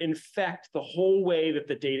sort of infect the whole way that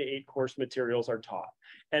the Data 8 course materials are taught,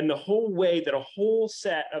 and the whole way that a whole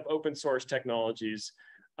set of open source technologies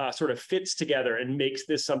sort of fits together and makes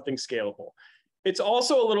this something scalable. It's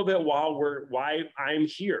also a little bit why I'm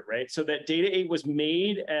here, right? So that Data 8 was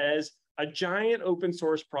made as a giant open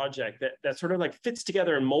source project that sort of like fits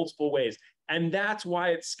together in multiple ways. And that's why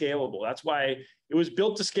it's scalable. That's why it was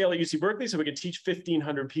built to scale at UC Berkeley, so we could teach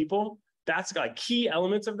 1,500 people. That's like key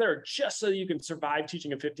elements of there, just so you can survive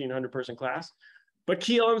teaching a 1,500 person class. But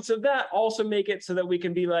key elements of that also make it so that we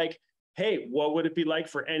can be like, hey, what would it be like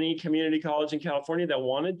for any community college in California that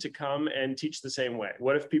wanted to come and teach the same way?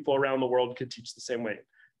 What if people around the world could teach the same way?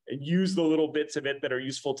 And use the little bits of it that are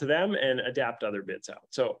useful to them and adapt other bits out.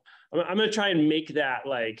 So I'm going to try and make that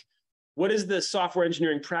like, what is the software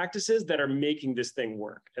engineering practices that are making this thing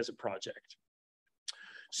work as a project?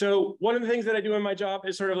 So one of the things that I do in my job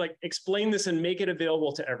is sort of like explain this and make it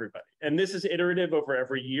available to everybody. And this is iterative over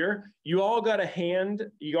every year. You all got a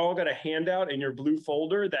handout in your blue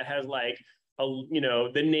folder that has like,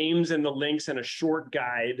 the names and the links and a short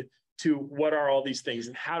guide to what are all these things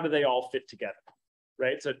and how do they all fit together,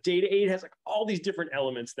 right? So Data 8 has like all these different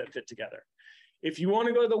elements that fit together. If you want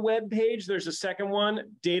to go to the web page, there's a second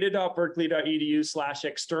one,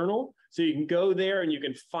 data.berkeley.edu/external. So you can go there and you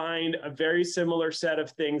can find a very similar set of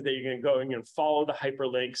things that you can go and follow the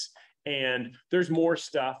hyperlinks. And there's more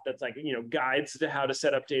stuff that's like, guides to how to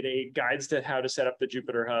set up Data 8, guides to how to set up the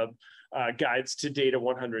Jupyter Hub, guides to Data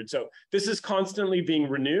 100. So this is constantly being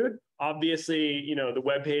renewed. Obviously, the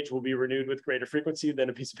web page will be renewed with greater frequency than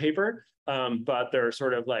a piece of paper, but there are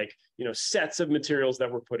sort of like, sets of materials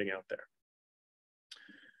that we're putting out there.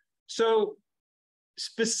 So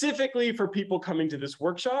specifically for people coming to this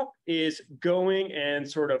workshop is going and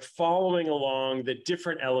sort of following along the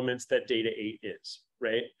different elements that Data 8 is,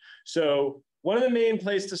 right? So one of the main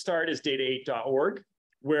places to start is data8.org,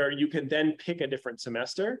 where you can then pick a different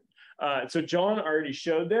semester. So John already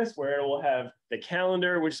showed this, where it will have the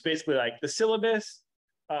calendar, which is basically like the syllabus,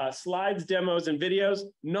 slides, demos, and videos.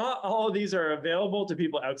 Not all of these are available to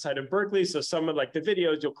people outside of Berkeley. So some of like the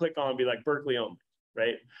videos you'll click on and be like Berkeley only,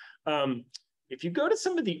 right? If you go to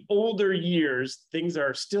some of the older years, things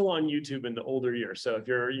are still on YouTube in the older years. So if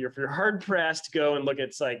you're hard pressed to go and look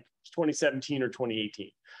at like 2017 or 2018.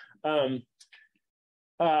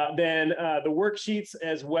 Then the worksheets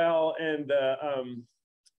as well, and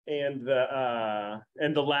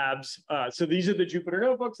the labs. So these are the Jupyter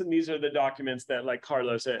notebooks, and these are the documents that like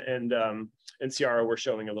Carlos and Ciara were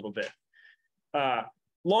showing a little bit.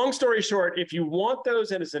 Long story short, if you want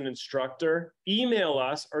those as an instructor, email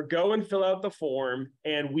us or go and fill out the form,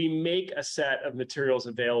 and we make a set of materials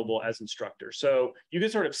available as instructors. So you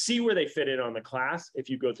can sort of see where they fit in on the class if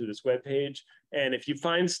you go through this webpage. And if you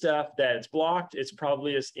find stuff that's blocked, it's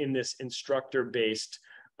probably in this instructor-based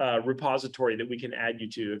repository that we can add you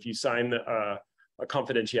to if you sign a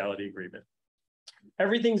confidentiality agreement.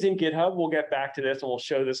 Everything's in GitHub. We'll get back to this and we'll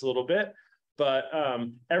show this a little bit. But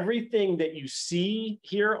everything that you see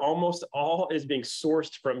here, almost all is being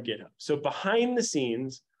sourced from GitHub. So behind the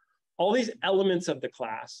scenes, all these elements of the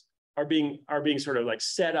class are being sort of like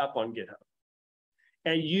set up on GitHub.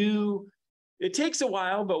 And it takes a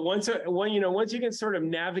while, but once you can sort of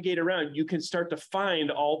navigate around, you can start to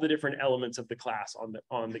find all the different elements of the class on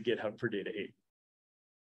the GitHub for Data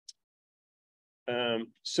 8.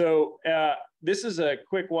 This is a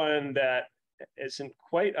quick one that isn't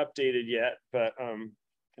quite updated yet, but can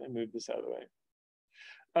I move this out of the way?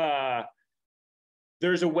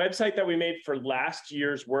 There's a website that we made for last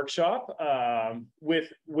year's workshop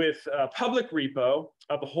with a public repo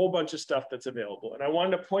of a whole bunch of stuff that's available. And I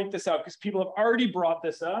wanted to point this out because people have already brought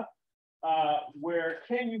this up, where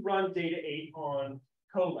can you run Data 8 on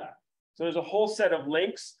Colab? So there's a whole set of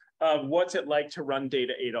links of what's it like to run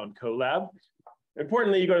Data 8 on Colab.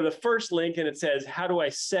 Importantly, you go to the first link and it says, how do I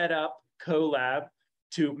set up Colab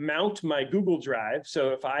to mount my Google Drive? So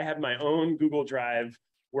if I have my own Google Drive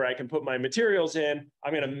where I can put my materials in,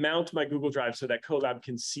 I'm going to mount my Google Drive so that Colab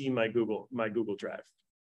can see my Google Drive.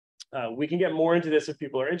 We can get more into this if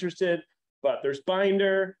people are interested, but there's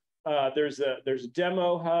Binder, there's a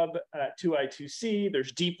demo hub at 2i2c,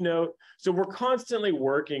 there's DeepNote. So we're constantly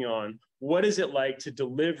working on what is it like to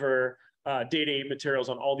deliver Data 8 materials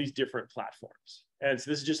on all these different platforms. And so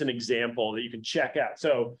this is just an example that you can check out.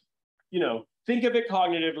 So think of it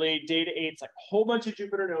cognitively. Data 8's like a whole bunch of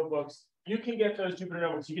Jupyter notebooks you can get those Jupyter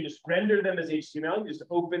notebooks. You can just render them as HTML, just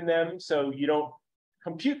open them so you don't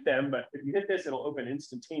compute them, but if you hit this, it'll open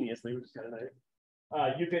instantaneously, which is kind of nice.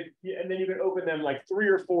 And then you can open them like 3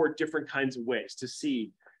 or 4 different kinds of ways to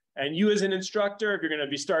see. And you as an instructor, if you're going to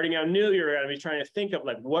be starting out new, you're going to be trying to think of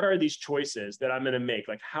like, what are these choices that I'm going to make?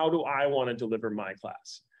 Like, how do I want to deliver my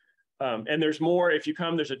class? And there's more. If you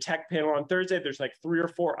come, there's a tech panel on Thursday. There's like 3 or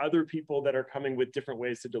 4 other people that are coming with different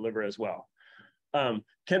ways to deliver as well.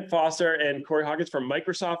 Kent Foster and Corey Hawkins from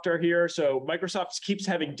Microsoft are here. So Microsoft keeps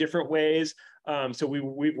having different ways. So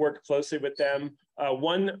we've worked closely with them.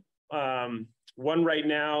 One right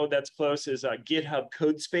now that's close is GitHub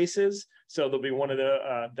Codespaces. So there'll be one of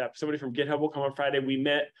somebody from GitHub will come on Friday. We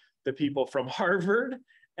met the people from Harvard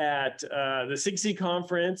at the SIGSI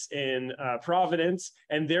conference in Providence,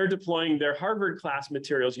 and they're deploying their Harvard class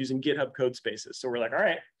materials using GitHub Codespaces. So we're like, all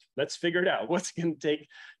right, let's figure it out. What's it going to take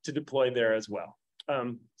to deploy there as well?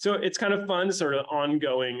 So it's kind of fun, sort of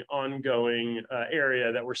ongoing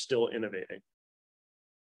area that we're still innovating.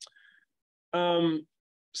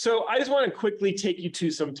 So I just want to quickly take you to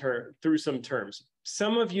through some terms.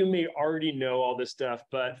 Some of you may already know all this stuff,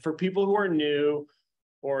 but for people who are new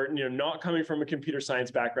or not coming from a computer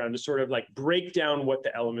science background, to sort of like break down what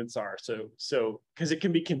the elements are. So because it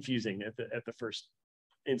can be confusing at the first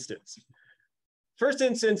instance. First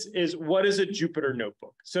instance is, what is a Jupyter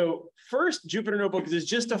Notebook? So first, Jupyter Notebook is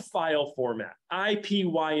just a file format,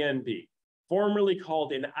 IPYNB, formerly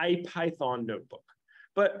called an IPython notebook.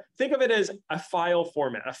 But think of it as a file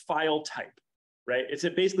format, a file type, right? It's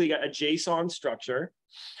basically got a JSON structure.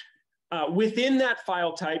 Within that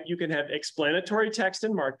file type, you can have explanatory text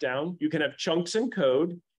and markdown. You can have chunks and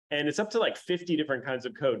code, and it's up to like 50 different kinds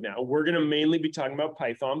of code now. We're going to mainly be talking about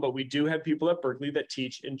Python, but we do have people at Berkeley that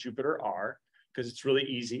teach in Jupyter R because it's really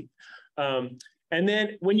easy. And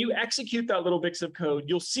then when you execute that little bits of code,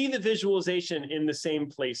 you'll see the visualization in the same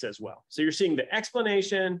place as well. So you're seeing the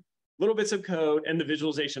explanation, little bits of code, and the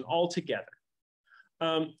visualization all together.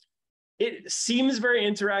 It seems very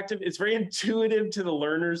interactive. It's very intuitive to the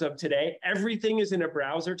learners of today. Everything is in a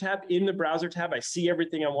browser tab. In the browser tab, I see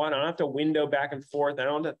everything I want. I don't have to window back and forth. I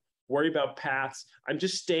don't have to worry about paths. I'm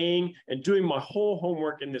just staying and doing my whole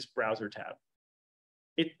homework in this browser tab.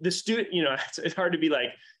 The student, it's hard to be like,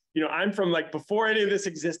 I'm from like before any of this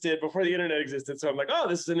existed, before the internet existed. So I'm like, oh,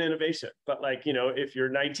 this is an innovation. But like, if you're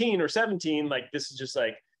 19 or 17, like this is just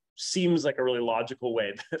like, seems like a really logical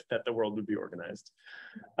way that the world would be organized.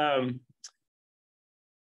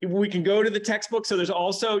 We can go to the textbook. So there's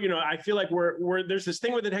also, I feel like there's this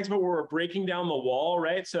thing with the textbook where we're breaking down the wall,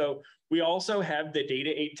 right? So we also have the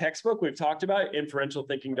Data 8 textbook we've talked about,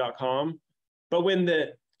 inferentialthinking.com. But when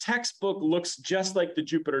the textbook looks just like the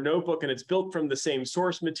Jupyter Notebook and it's built from the same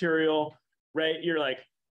source material, right? You're like,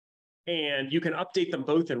 and you can update them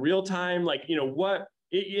both in real time. Like,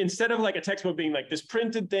 instead of like a textbook being like this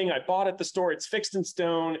printed thing I bought at the store, it's fixed in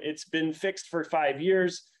stone, it's been fixed for 5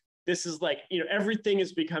 years. This is like, everything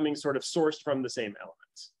is becoming sort of sourced from the same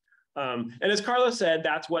elements. And as Carlos said,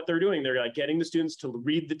 that's what they're doing. They're like getting the students to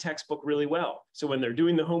read the textbook really well. So when they're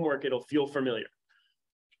doing the homework, it'll feel familiar.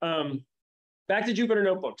 Back to Jupyter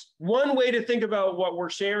Notebooks. One way to think about what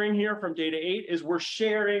we're sharing here from Data 8 is we're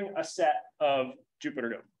sharing a set of Jupyter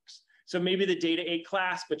Notebooks. So maybe the Data 8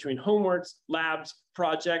 class, between homeworks, labs,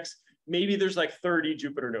 projects, maybe there's like 30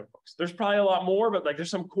 Jupyter Notebooks. There's probably a lot more, but like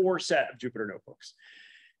there's some core set of Jupyter Notebooks.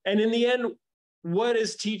 And in the end, what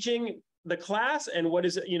is teaching the class and what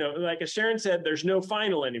is, like as Sharon said, there's no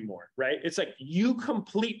final anymore, right? It's like you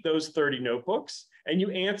complete those 30 notebooks and you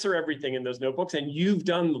answer everything in those notebooks and you've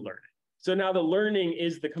done the learning. So now the learning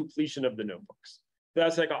is the completion of the notebooks.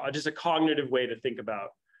 That's like just a cognitive way to think about,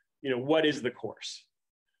 what is the course?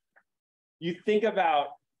 You think about,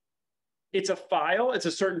 it's a file, it's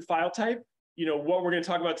a certain file type. What we're going to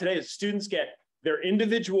talk about today is students get their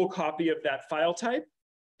individual copy of that file type.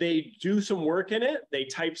 They do some work in it. They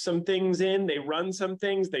type some things in, they run some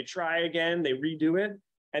things, they try again, they redo it,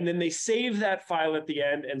 and then they save that file at the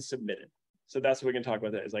end and submit it. So that's what we can talk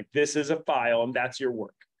about today. It's like, this is a file and that's your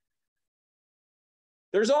work.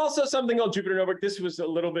 There's also something called Jupyter Notebook. This was a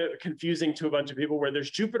little bit confusing to a bunch of people, where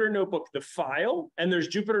there's Jupyter Notebook, the file, and there's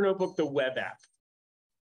Jupyter Notebook, the web app.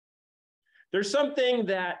 There's something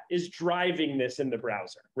that is driving this in the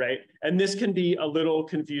browser, right? And this can be a little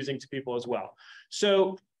confusing to people as well.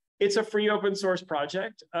 So it's a free open source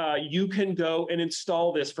project. You can go and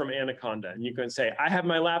install this from Anaconda, and you can say, I have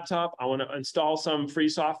my laptop, I want to install some free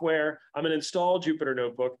software, I'm going to install Jupyter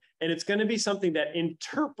Notebook, and it's going to be something that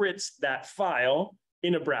interprets that file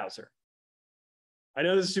in a browser. I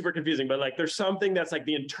know this is super confusing, but like there's something that's like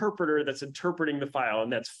the interpreter that's interpreting the file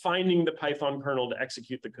and that's finding the Python kernel to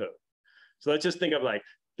execute the code. So let's just think of like,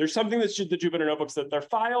 there's something that's the Jupyter Notebooks that they're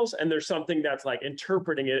files, and there's something that's like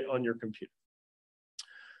interpreting it on your computer.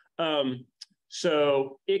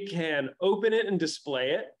 So it can open it and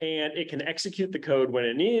display it, and it can execute the code when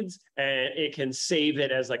it needs, and it can save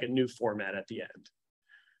it as like a new format at the end.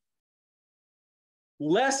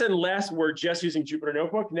 Less and less, we're just using Jupyter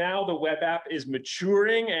Notebook. Now the web app is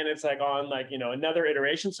maturing, and it's like on like, you know, another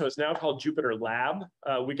iteration. So it's now called Jupyter Lab.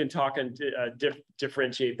 We can talk and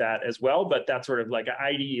differentiate that as well, but that's sort of like an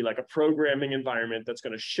IDE, like a programming environment that's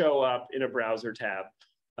going to show up in a browser tab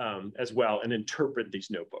as well and interpret these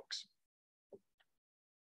notebooks.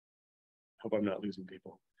 Hope I'm not losing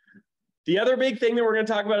people. The other big thing that we're going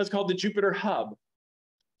to talk about is called the Jupyter Hub.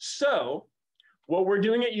 So what we're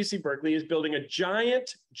doing at UC Berkeley is building a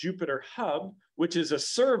giant Jupyter Hub, which is a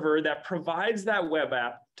server that provides that web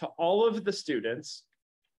app to all of the students.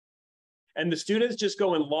 And the students just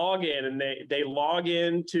go and log in, and they log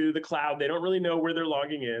into the cloud. They don't really know where they're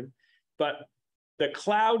logging in, but the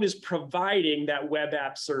cloud is providing that web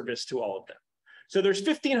app service to all of them. So there's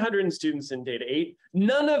 1,500 students in Data 8.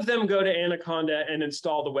 None of them go to Anaconda and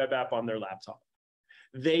install the web app on their laptop.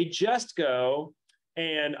 They just go,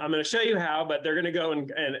 and I'm going to show you how, but they're going to go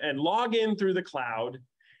and log in through the cloud,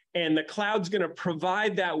 and the cloud's going to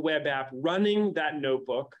provide that web app running that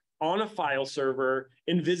notebook on a file server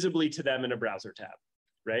invisibly to them in a browser tab,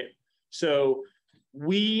 right? So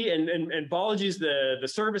we, and Balaji's the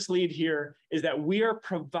service lead here, is that we are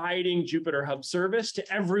providing Jupyter Hub service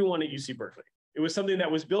to everyone at UC Berkeley. It was something that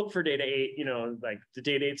was built for Data 8, you know, like the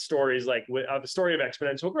Data 8 stories, like the story of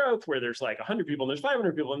exponential growth, where there's like 100 people, and there's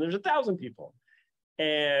 500 people, and there's 1,000 people.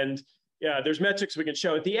 And yeah, there's metrics we can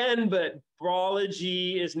show at the end, but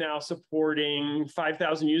Balaji is now supporting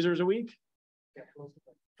 5,000 users a week.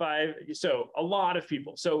 So a lot of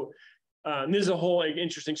people. So this is a whole like,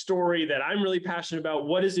 interesting story that I'm really passionate about.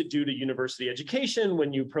 What does it do to university education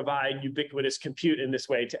when you provide ubiquitous compute in this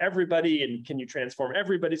way to everybody? And can you transform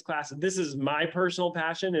everybody's class? And this is my personal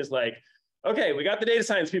passion, is like, okay, we got the data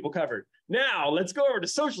science people covered. Now let's go over to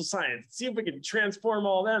social science, see if we can transform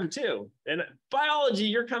all them too. And biology,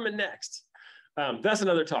 you're coming next. That's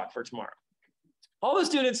another talk for tomorrow. All the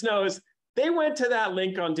students know is they went to that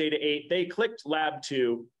link on Data 8, they clicked Lab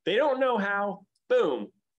 2, they don't know how, boom,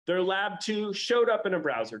 their Lab 2 showed up in a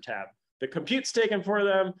browser tab. The compute's taken for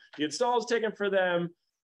them, the install is taken for them.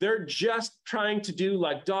 They're just trying to do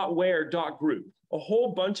like .where, .group, a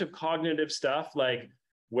whole bunch of cognitive stuff like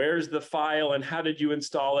where's the file and how did you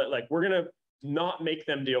install it? Like we're gonna not make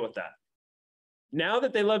them deal with that. Now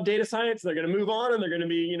that they love data science, they're gonna move on, and they're gonna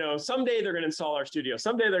be, you know, someday they're gonna install RStudio,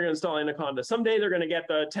 someday they're gonna install Anaconda, someday they're gonna get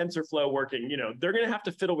the TensorFlow working, you know, they're gonna have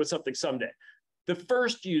to fiddle with something someday. The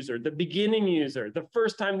first user, the beginning user, the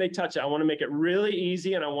first time they touch it, I wanna make it really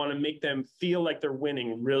easy, and I wanna make them feel like they're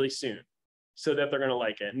winning really soon so that they're gonna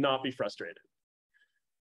like it and not be frustrated.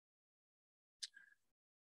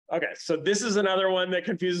 Okay, so this is another one that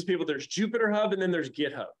confuses people. There's Jupyter Hub, and then there's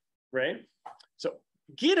GitHub, right? So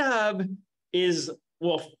GitHub is,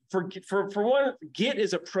 well, for one, Git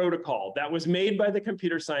is a protocol that was made by the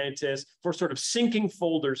computer scientists for sort of syncing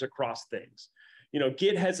folders across things. You know,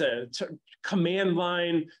 Git has a command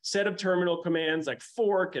line set of terminal commands like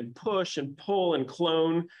fork and push and pull and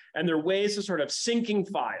clone, and they're ways of sort of syncing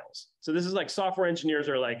files. So this is like software engineers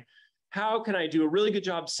are like, how can I do a really good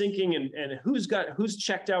job syncing, and who's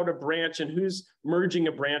checked out a branch and who's merging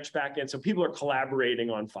a branch back in, so people are collaborating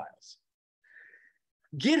on files.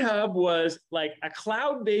 GitHub was like a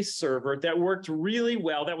cloud-based server that worked really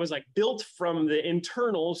well, that was like built from the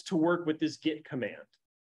internals to work with this Git command.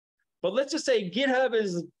 But let's just say GitHub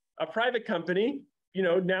is a private company, you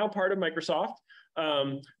know, now part of Microsoft,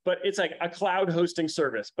 but it's like a cloud hosting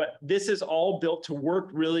service. But this is all built to work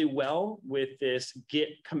really well with this Git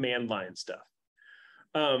command line stuff.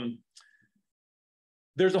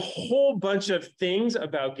 There's a whole bunch of things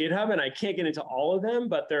about GitHub, and I can't get into all of them,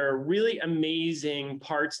 but there are really amazing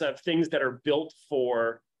parts of things that are built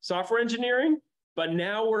for software engineering, but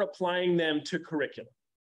now we're applying them to curriculum,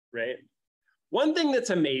 right? One thing that's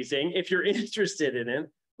amazing, if you're interested in it,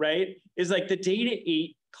 right, is like the Data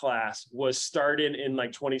 8 class was started in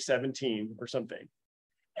like 2017 or something.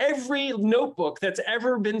 Every notebook that's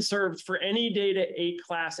ever been served for any Data 8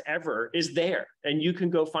 class ever is there, and you can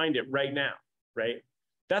go find it right now, right?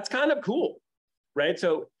 That's kind of cool, right?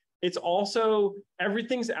 So it's also,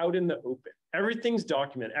 everything's out in the open. Everything's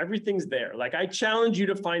documented, everything's there. Like I challenge you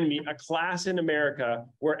to find me a class in America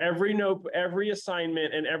where every note, every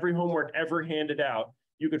assignment, and every homework ever handed out,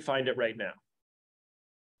 you could find it right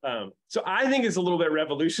now. So I think it's a little bit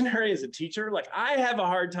revolutionary as a teacher. Like I have a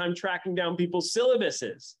hard time tracking down people's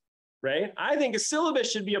syllabuses. right? I think a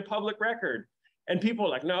syllabus should be a public record. And people are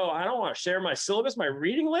like, no, I don't want to share my syllabus, my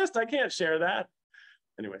reading list. I can't share that.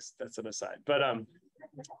 Anyways, that's an aside. But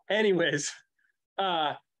anyways,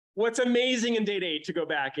 what's amazing in Data 8, to go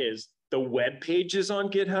back, is the web page is on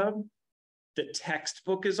GitHub, the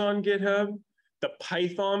textbook is on GitHub, the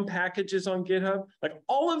Python package is on GitHub. Like,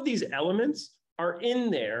 all of these elements are in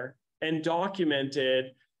there and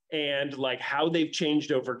documented, and like how they've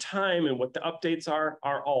changed over time and what the updates are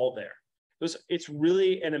all there. It's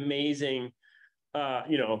really an amazing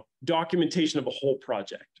documentation of a whole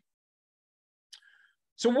project.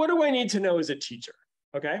 So what do I need to know as a teacher?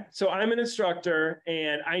 Okay, so I'm an instructor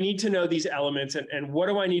and I need to know these elements, and what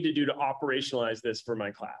do I need to do to operationalize this for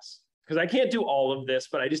my class? Because I can't do all of this,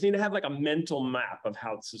 but I just need to have like a mental map of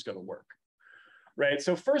how this is going to work. Right,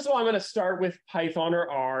 so first of all, I'm going to start with Python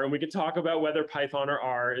or R, and we can talk about whether Python or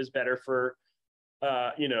R is better for,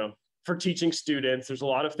 for teaching students. There's a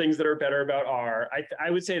lot of things that are better about R.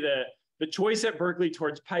 I would say that the choice at Berkeley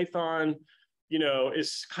towards Python,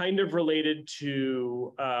 is kind of related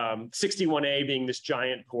to 61A being this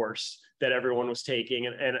giant course that everyone was taking,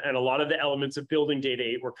 and a lot of the elements of building Data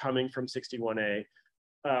 8 were coming from 61A.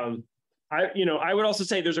 I would also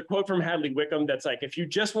say there's a quote from Hadley Wickham that's like, if you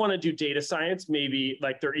just want to do data science, maybe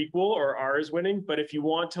like they're equal or R is winning. But if you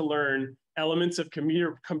want to learn elements of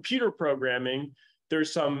computer programming,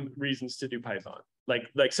 there's some reasons to do Python,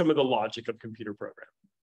 like some of the logic of computer programming.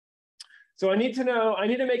 So I need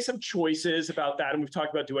to make some choices about that. And we've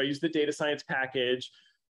talked about, do I use the data science package?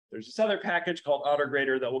 There's this other package called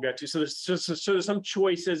AutoGrader that we'll get to. So there's some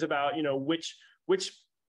choices about,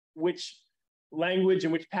 which language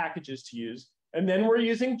and which packages to use. And then we're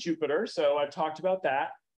using Jupyter. So I've talked about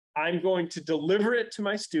that. I'm going to deliver it to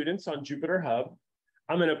my students on Jupyter Hub.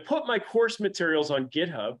 I'm going to put my course materials on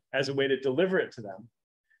GitHub as a way to deliver it to them.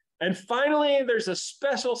 And finally, there's a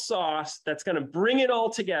special sauce that's going to bring it all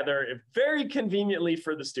together very conveniently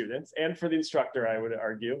for the students and for the instructor, I would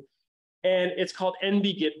argue. And it's called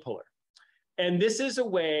NB-Gitpuller. And this is a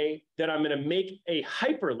way that I'm going to make a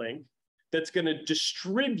hyperlink that's going to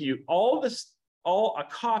distribute a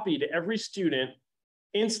copy to every student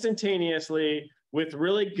instantaneously with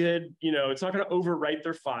really good, it's not going to overwrite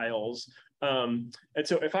their files. And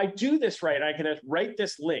so if I do this right, I can write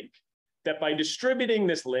this link that by distributing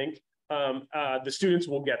this link, the students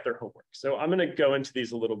will get their homework. So I'm going to go into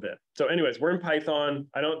these a little bit. So anyways, we're in Python.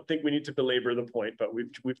 I don't think we need to belabor the point, but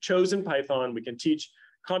we've chosen Python. We can teach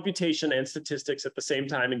computation and statistics at the same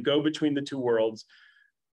time and go between the two worlds.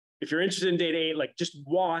 If you're interested in Data 8, like, just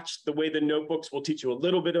watch the way the notebooks will teach you a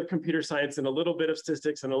little bit of computer science and a little bit of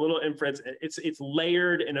statistics and a little inference. It's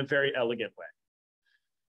layered in a very elegant way.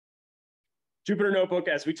 Jupyter Notebook,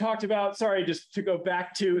 as we talked about, sorry, just to go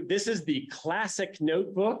back to, this is the classic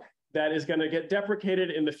notebook that is going to get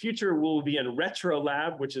deprecated in the future. We'll be in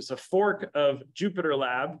RetroLab, which is a fork of Jupyter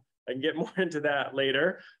Lab. I can get more into that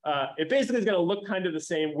later. It basically is going to look kind of the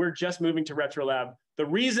same. We're just moving to RetroLab. The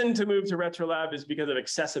reason to move to RetroLab is because of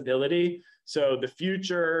accessibility. So the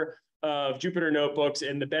future of Jupyter Notebooks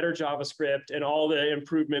and the better JavaScript and all the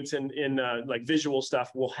improvements in like visual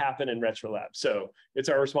stuff will happen in RetroLab. So it's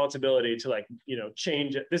our responsibility to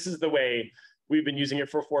change it. This is the way we've been using it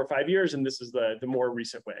for 4 or 5 years, and this is the more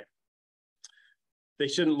recent way. They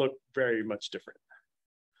shouldn't look very much different.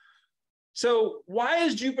 So why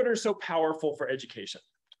is Jupyter so powerful for education?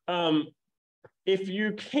 If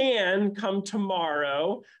you can come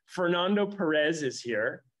tomorrow, Fernando Perez is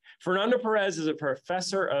here. Fernando Perez is a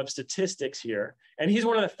professor of statistics here, and he's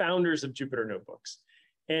one of the founders of Jupyter Notebooks.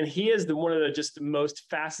 And he is one of the most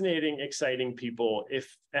fascinating, exciting people.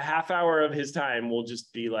 If a half hour of his time will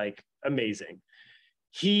just be like amazing.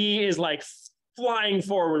 He is like flying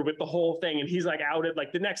forward with the whole thing, and he's like out at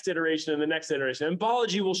like the next iteration and the next iteration. And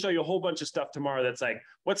Balaji will show you a whole bunch of stuff tomorrow that's like,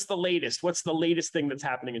 what's the latest thing that's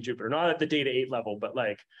happening in Jupyter? Not at the Data 8 level, but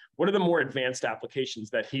like, what are the more advanced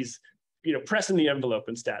applications that he's pressing the envelope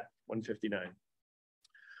in Stat 159.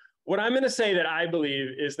 What I'm going to say that I believe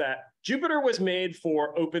is that Jupyter was made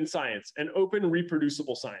for open science and open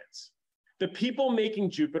reproducible science. The people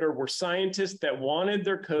making Jupyter were scientists that wanted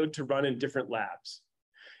their code to run in different labs.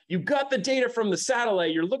 You got the data from the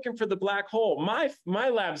satellite, you're looking for the black hole. My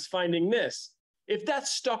lab's finding this. If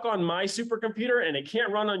that's stuck on my supercomputer and it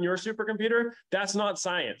can't run on your supercomputer, that's not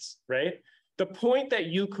science, right? The point that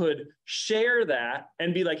you could share that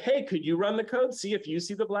and be like, hey, could you run the code? See if you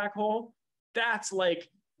see the black hole? That's like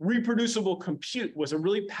reproducible compute was a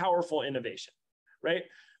really powerful innovation, right?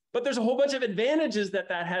 But there's a whole bunch of advantages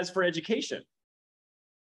that has for education.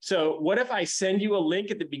 So what if I send you a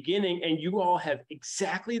link at the beginning and you all have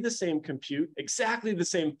exactly the same compute, exactly the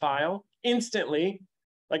same file instantly,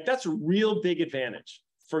 Like that's a real big advantage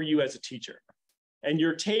for you as a teacher. And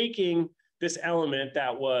you're taking this element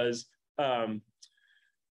that was,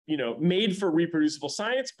 you know, made for reproducible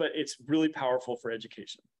science, but it's really powerful for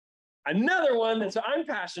education. Another one that I'm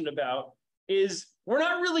passionate about is we're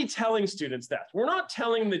not really telling students that. We're not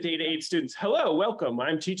telling the Data 8 students, hello, welcome,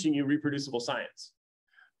 I'm teaching you reproducible science.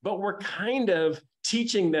 But we're kind of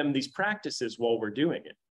teaching them these practices while we're doing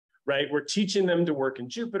it, right? We're teaching them to work in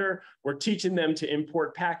Jupyter. We're teaching them to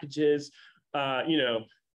import packages. You know,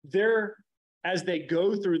 as they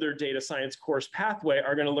go through their data science course pathway,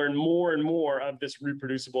 are going to learn more and more of this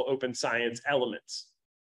reproducible open science elements.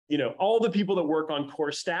 You know, all the people that work on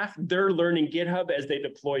course staff, they're learning GitHub as they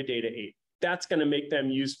deploy Data 8. That's going to make them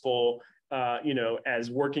useful, you know,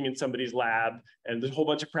 as working in somebody's lab. And there's a whole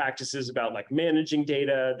bunch of practices about like managing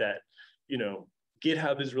data that, you know,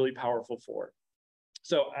 GitHub is really powerful for.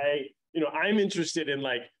 So I'm interested in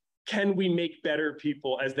like, can we make better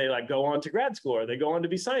people as they like go on to grad school or they go on to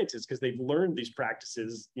be scientists because they've learned these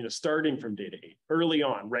practices, you know, starting from Data 8 early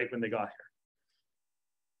on, right when they got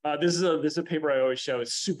here. This is a paper I always show.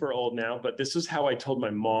 It's super old now, but this is how I told my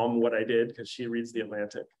mom what I did because she reads The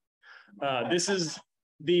Atlantic. This is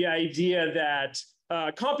the idea that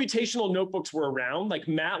computational notebooks were around, like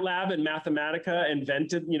MATLAB and Mathematica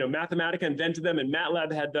invented, you know, Mathematica invented them and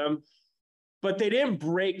MATLAB had them, but they didn't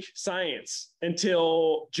break science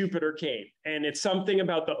until Jupyter came. And it's something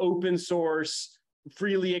about the open source,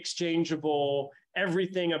 freely exchangeable,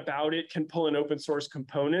 everything about it can pull in open source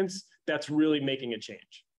components that's really making a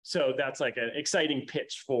change. So that's like an exciting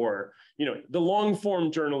pitch for, you know, the long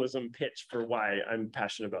form journalism pitch for why I'm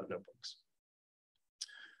passionate about notebooks.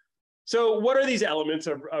 So what are these elements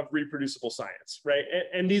of reproducible science, right?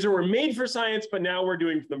 And these were made for science, but now we're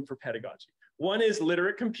doing them for pedagogy. One is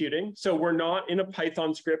literate computing. So we're not in a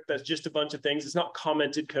Python script that's just a bunch of things. It's not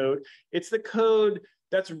commented code. It's the code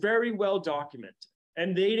that's very well documented.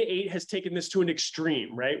 And Data 8 has taken this to an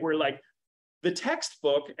extreme, right? Where like the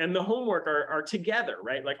textbook and the homework are together,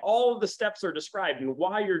 right? Like all of the steps are described and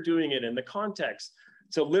why you're doing it and the context.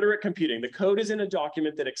 So literate computing, the code is in a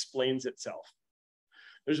document that explains itself.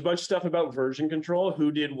 There's a bunch of stuff about version control,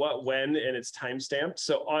 who did what, when, and it's timestamped.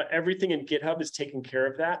 So everything in GitHub is taking care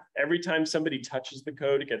of that. Every time somebody touches the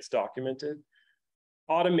code, it gets documented.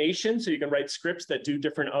 Automation, so you can write scripts that do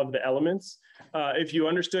different of the elements. If you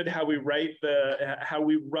understood how we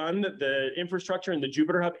run the infrastructure in the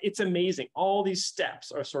Jupyter Hub, it's amazing. All these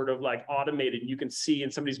steps are sort of like automated. You can see,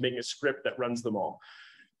 and somebody's making a script that runs them all.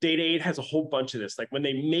 Data 8 has a whole bunch of this. Like when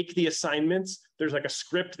they make the assignments, there's like a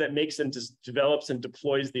script that makes and develops and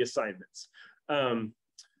deploys the assignments.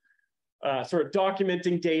 Sort of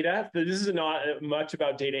documenting data. This is not much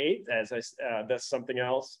about Data 8, as that's something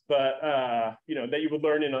else, but you know, that you would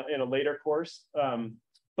learn in a later course.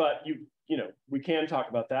 But you know, we can talk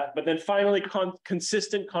about that. But then finally,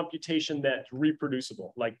 consistent computation that's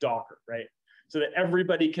reproducible, like Docker, right? So that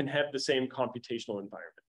everybody can have the same computational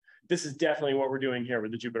environment. This is definitely what we're doing here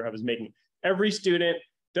with the Jupyter Hub, is making every student,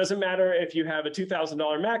 doesn't matter if you have a $2,000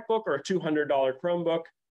 MacBook or a $200 Chromebook,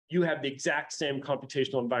 you have the exact same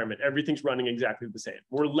computational environment. Everything's running exactly the same.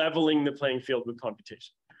 We're leveling the playing field with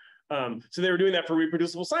computation. So they were doing that for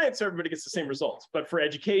reproducible science, so everybody gets the same results. But for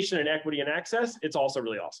education and equity and access, it's also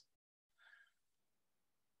really awesome.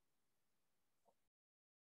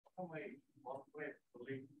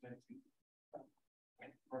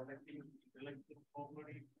 Protecting intellectual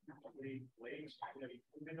property, ways,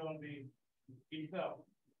 you can only keep up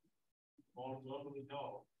all over the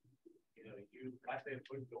door. You know, you got to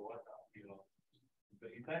put the water out, you know. But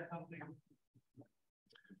is that something?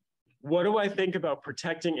 What do I think about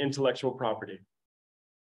protecting intellectual property?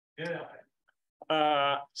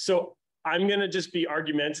 Yeah. So I'm going to just be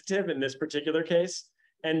argumentative in this particular case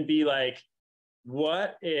and be like,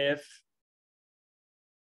 what if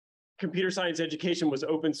computer science education was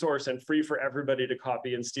open source and free for everybody to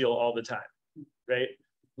copy and steal all the time, right?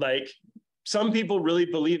 Like some people really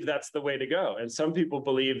believe that's the way to go. And some people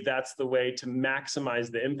believe that's the way to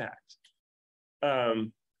maximize the impact. I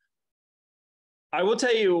will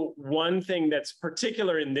tell you one thing that's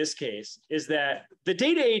particular in this case is that the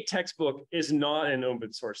Data 8 textbook is not an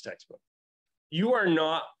open source textbook. You are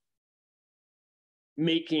not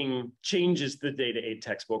making changes to the Data 8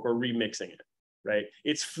 textbook or remixing it. Right?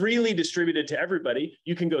 It's freely distributed to everybody.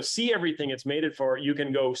 You can go see everything it's made it for. You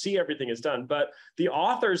can go see everything it's done. But the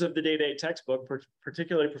authors of the Data 8 textbook,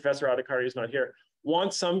 particularly Professor Adhikari, who's not here,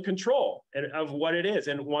 want some control of what it is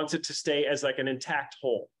and wants it to stay as like an intact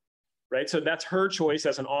whole, right? So that's her choice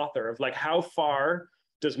as an author of like, how far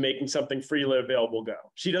does making something freely available go?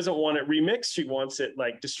 She doesn't want it remixed. She wants it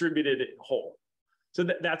like distributed whole. So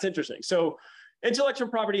that's interesting. So Intellectual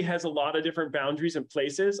property has a lot of different boundaries and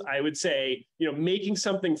places. I would say, making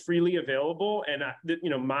something freely available, and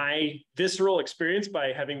my visceral experience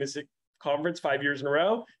by having this conference 5 years in a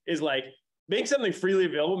row is like, making something freely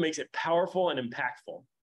available makes it powerful and impactful,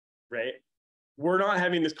 right? We're not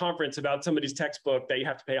having this conference about somebody's textbook that you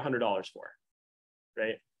have to pay $100 for,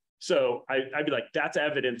 right? So I'd be like, that's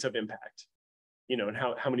evidence of impact, and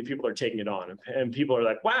how many people are taking it on. And people are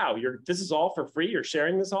like, wow, this is all for free. You're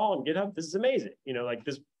sharing this all on GitHub. This is amazing. Like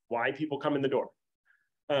this is why people come in the door.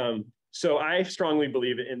 So I strongly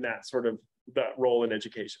believe in that sort of that role in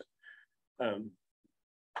education. I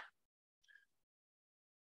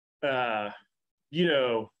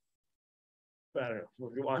don't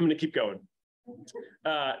know, I'm gonna keep going.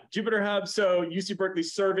 Jupyter Hub, so UC Berkeley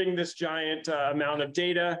serving this giant amount of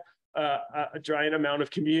data, a giant amount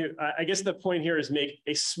of compute. I guess the point here is make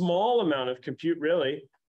a small amount of compute really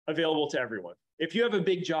available to everyone. If you have a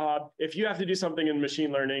big job, if you have to do something in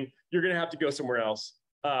machine learning, you're gonna have to go somewhere else.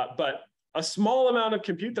 But a small amount of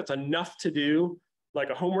compute that's enough to do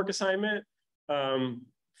like a homework assignment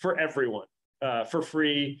for everyone, for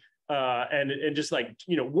free. And just like,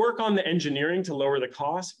 work on the engineering to lower the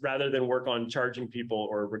cost rather than work on charging people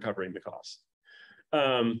or recovering the cost.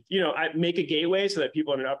 I make a gateway so that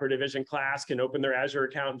people in an upper division class can open their Azure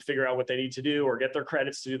account and figure out what they need to do or get their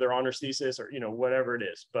credits to do their honors thesis or, whatever it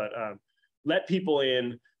is. But let people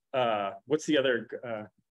in, what's the other,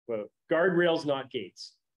 guardrails, not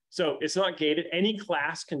gates. So it's not gated. Any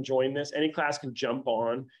class can join this. Any class can jump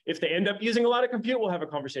on. If they end up using a lot of compute, we'll have a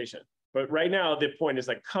conversation. But right now, the point is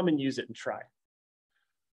like, come and use it and try.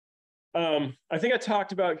 I think I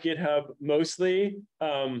talked about GitHub mostly.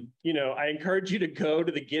 I encourage you to go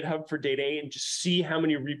to the GitHub for Data 8 and just see how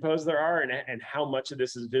many repos there are and how much of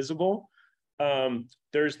this is visible.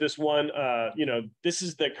 There's this one, this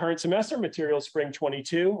is the current semester, materials spring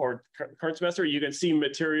 22, or current semester. You can see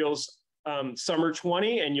materials summer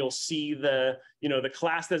 20, and you'll see the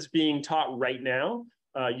class that's being taught right now.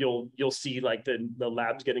 You'll see like the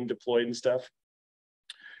labs getting deployed and stuff.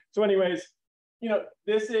 So anyways,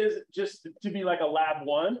 this is just to be like a lab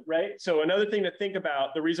one, right? So another thing to think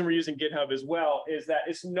about, the reason we're using GitHub as well is that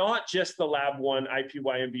it's not just the lab one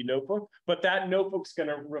IPYMB notebook, but that notebook's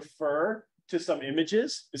gonna refer to some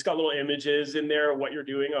images. It's got little images in there of what you're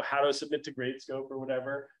doing or how to submit to Gradescope or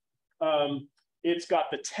whatever. It's got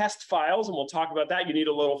the test files, and we'll talk about that. You need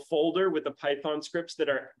a little folder with the Python scripts that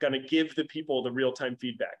are going to give the people the real-time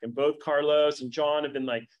feedback. And both Carlos and John have been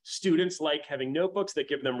like, students like having notebooks that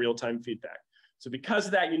give them real-time feedback. So because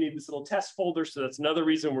of that, you need this little test folder. So that's another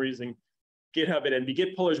reason we're using GitHub and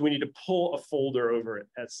NB-Git pullers. We need to pull a folder over it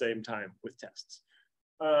at the same time with tests.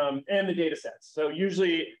 And the data sets. So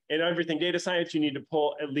usually in everything data science, you need to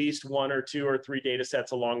pull at least 1 or 2 or 3 data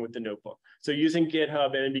sets along with the notebook. So using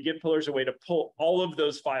GitHub and NB-Git puller is a way to pull all of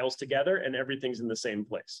those files together and everything's in the same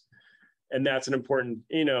place. And that's an important,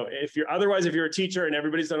 if you're a teacher and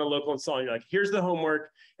everybody's done a local install, and you're like, here's the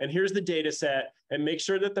homework and here's the data set, and make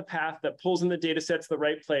sure that the path that pulls in the data set's the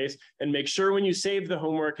right place, and make sure when you save the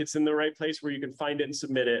homework, it's in the right place where you can find it and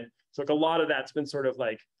submit it. So like a lot of that's been sort of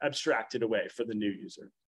like abstracted away for the new user.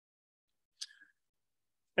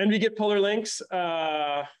 NB-Git puller links.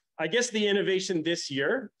 I guess the innovation this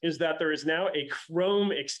year is that there is now a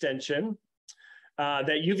Chrome extension that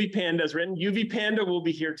UVPanda has written. UVPanda will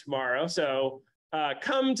be here tomorrow. So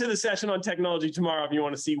come to the session on technology tomorrow if you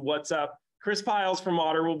want to see what's up. Chris Piles from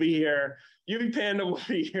Otter will be here. UVPanda will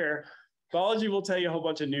be here. Biology will tell you a whole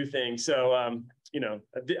bunch of new things. So,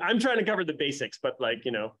 I'm trying to cover the basics, but like,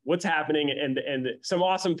 what's happening, and some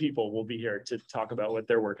awesome people will be here to talk about what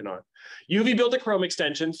they're working on. UV built a Chrome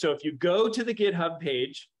extension. So if you go to the GitHub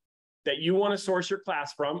page that you want to source your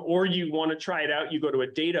class from, or you want to try it out, you go to a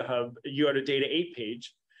Data Hub, you go to Data 8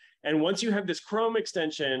 page. And once you have this Chrome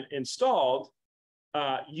extension installed,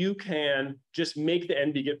 you can just make the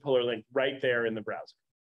NB-Git puller link right there in the browser.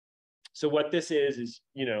 So what this is,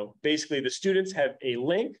 basically the students have a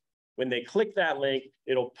link. When they click that link,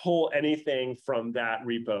 it'll pull anything from that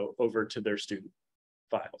repo over to their student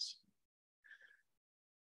files.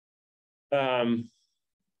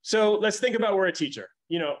 So let's think about we're a teacher.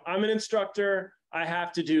 I'm an instructor. I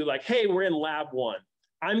have to do like, hey, we're in lab 1.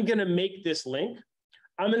 I'm going to make this link.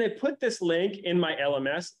 I'm going to put this link in my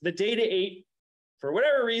LMS. The Data 8, for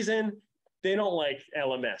whatever reason, they don't like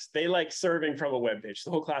LMS. They like serving from a web page. The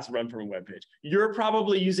whole class run from a web page. You're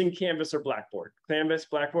probably using Canvas or Blackboard. Canvas,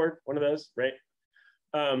 Blackboard, one of those, right?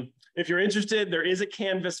 If you're interested, there is a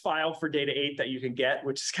Canvas file for Data 8 that you can get,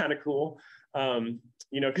 which is kind of cool.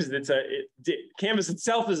 Because Canvas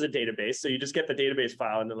itself is a database. So you just get the database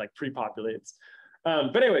file and it like pre-populates.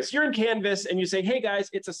 But anyways, you're in Canvas and you say, hey guys,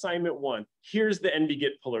 it's assignment 1. Here's the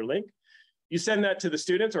NVGit puller link. You send that to the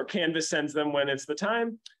students, or Canvas sends them when it's the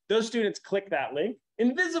time. Those students click that link.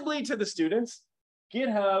 Invisibly to the students,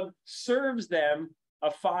 GitHub serves them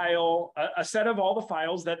a file, a set of all the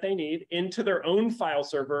files that they need into their own file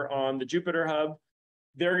server on the Jupyter Hub.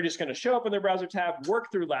 They're just going to show up in their browser tab,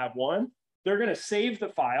 work through lab 1. They're going to save the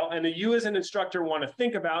file. And then you as an instructor want to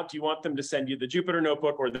think about, do you want them to send you the Jupyter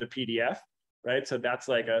Notebook or the PDF, right? So that's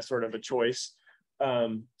like a sort of a choice.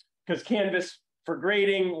 Because Canvas for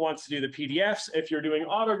grading wants to do the PDFs. If you're doing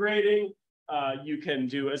auto grading, you can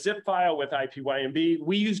do a zip file with IPYNB.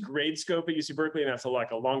 We use Gradescope at UC Berkeley, and that's like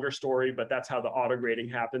a longer story, but that's how the auto grading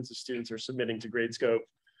happens. The students are submitting to Gradescope.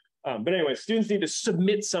 But anyway, students need to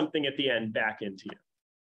submit something at the end back into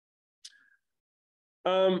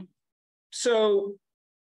you. So,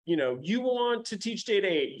 you know, you want to teach Data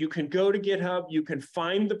 8, you can go to GitHub, you can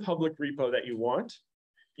find the public repo that you want,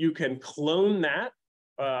 you can clone that,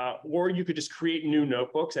 or you could just create new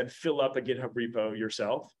notebooks and fill up a GitHub repo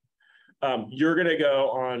yourself. You're going to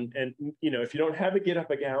go on and, you know, if you don't have a GitHub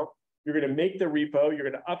account, you're going to make the repo, you're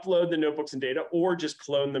going to upload the notebooks and data, or just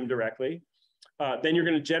clone them directly. Then you're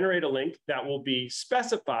going to generate a link that will be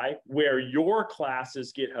specify where your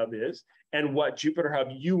class's GitHub is and what Jupyter Hub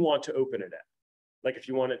you want to open it at. Like if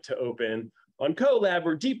you want it to open on Colab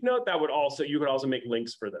or DeepNote, that would also, you could also make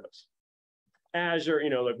links for those. Azure, you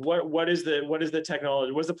know, like what is the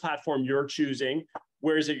technology, what's the platform you're choosing?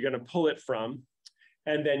 Where is it you're going to pull it from?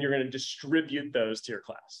 And then you're going to distribute those to your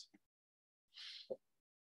class.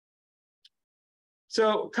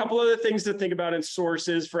 So a couple other things to think about in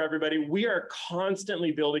sources for everybody. We are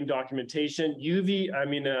constantly building documentation.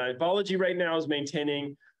 Vology right now is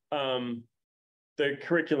maintaining the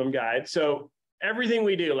curriculum guide. So everything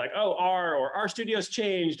we do, like, oh, our studio's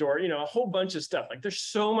changed, or, you know, a whole bunch of stuff. Like there's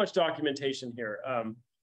so much documentation here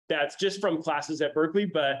that's just from classes at Berkeley,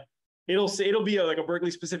 but it'll be like a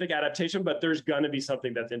Berkeley specific adaptation, but there's gonna be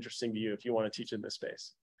something that's interesting to you if you want to teach in this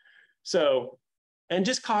space. So, and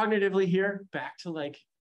just cognitively here, back to like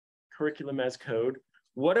curriculum as code.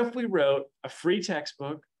 What if we wrote a free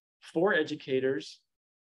textbook for educators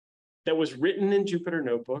that was written in Jupyter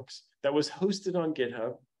Notebooks, that was hosted on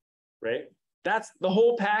GitHub, right? That's the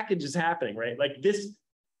whole package is happening, right? Like this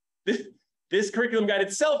curriculum guide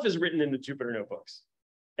itself is written in the Jupyter Notebooks,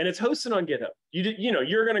 and it's hosted on GitHub. You know,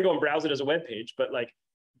 you're going to go and browse it as a web page, but like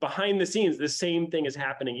behind the scenes, the same thing is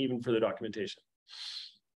happening even for the documentation.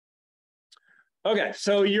 Okay,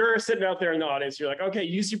 so you're sitting out there in the audience. You're like, okay,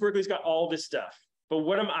 UC Berkeley's got all this stuff, but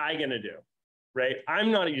what am I going to do, right?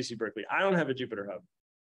 I'm not at UC Berkeley. I don't have a Jupyter Hub.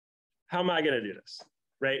 How am I going to do this,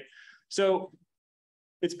 right? So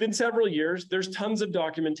it's been several years. There's tons of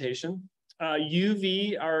documentation.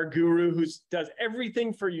 UV, our guru who does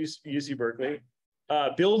everything for UC Berkeley,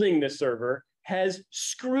 building this server, has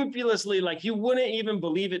scrupulously, like you wouldn't even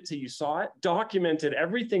believe it till you saw it, documented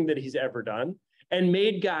everything that he's ever done and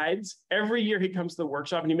made guides. Every year he comes to the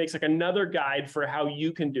workshop and he makes like another guide for how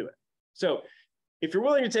you can do it. So if you're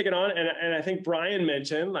willing to take it on, and I think Brian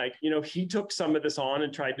mentioned, like, you know, he took some of this on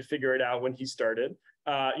and tried to figure it out when he started.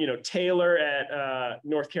 You know, Taylor at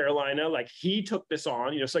North Carolina, like he took this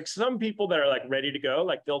on, you know, it's like some people that are like ready to go,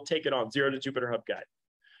 like they'll take it on, Zero to Jupyter Hub guide.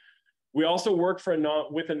 We also work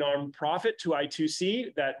with a nonprofit,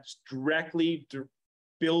 2I2C, that's directly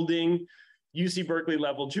building UC Berkeley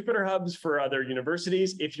level Jupyter Hubs for other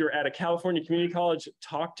universities. If you're at a California community college,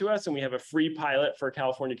 talk to us, and we have a free pilot for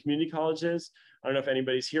California community colleges. I don't know if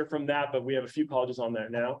anybody's here from that, but we have a few colleges on there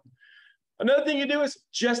now. Another thing you do is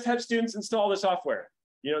just have students install the software.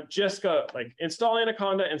 You know, just go like install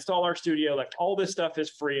Anaconda, install RStudio, like all this stuff is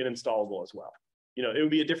free and installable as well. You know, it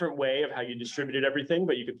would be a different way of how you distributed everything,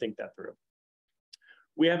 but you could think that through.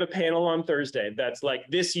 We have a panel on Thursday that's like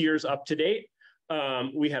this year's up to date.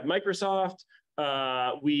 We have Microsoft,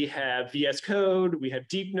 we have VS Code, we have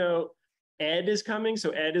DeepNote. Ed is coming. So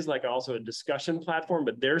Ed is like also a discussion platform,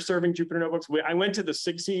 but they're serving Jupyter Notebooks. I went to the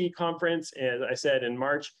SIGSI conference, as I said, in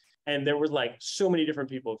March, and there was like so many different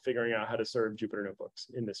people figuring out how to serve Jupyter Notebooks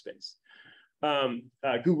in this space.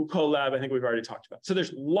 Google Colab, I think we've already talked about. So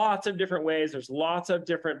there's lots of different ways. There's lots of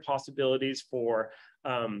different possibilities for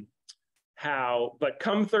but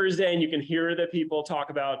come Thursday and you can hear the people talk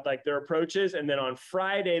about like their approaches. And then on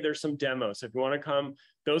Friday, there's some demos. So if you want to come,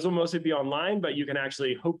 those will mostly be online, but you can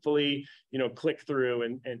actually hopefully, you know, click through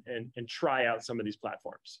and try out some of these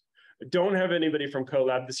platforms. I don't have anybody from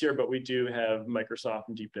Colab this year, but we do have Microsoft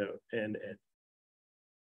and DeepNote and Ed.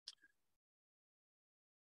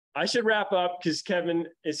 I should wrap up because Kevin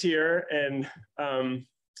is here and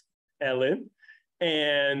Ellen.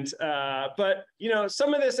 And, but, you know,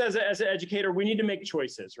 some of this as an educator, we need to make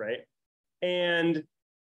choices, right? And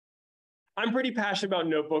I'm pretty passionate about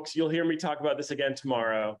notebooks. You'll hear me talk about this again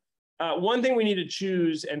tomorrow. One thing we need to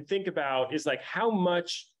choose and think about is like, how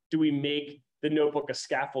much do we make the notebook a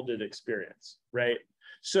scaffolded experience, right?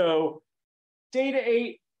 So Data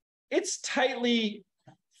 8, it's tightly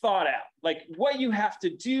thought out. Like what you have to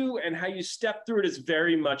do and how you step through it is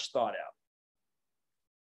very much thought out.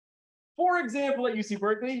 For example, at UC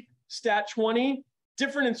Berkeley, Stat 20,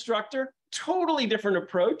 different instructor, totally different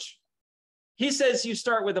approach. He says you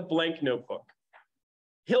start with a blank notebook.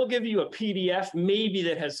 He'll give you a PDF, maybe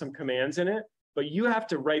that has some commands in it, but you have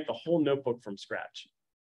to write the whole notebook from scratch.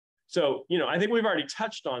 So, you know, I think we've already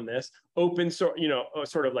touched on this,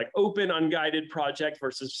 sort of like open unguided project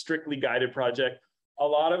versus strictly guided project. A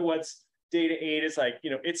lot of what's Data 8 is like,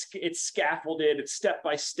 you know, it's scaffolded, it's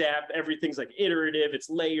step-by-step, everything's like iterative, it's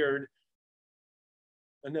layered.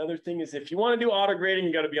 Another thing is if you want to do auto grading,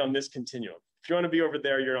 you got to be on this continuum. If you want to be over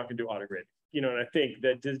there, you're not going to do auto grading. You know, and I think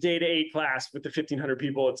that the Data 8 class with the 1,500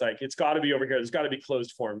 people, it's like, it's got to be over here. There's got to be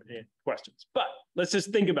closed form questions. But let's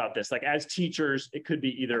just think about this. Like as teachers, it could be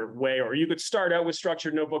either way, or you could start out with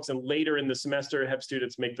structured notebooks and later in the semester have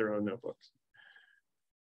students make their own notebooks.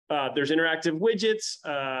 There's interactive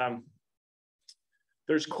widgets.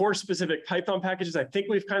 There's course-specific Python packages. I think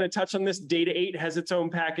we've kind of touched on this. Data 8 has its own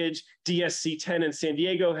package. DSC 10 in San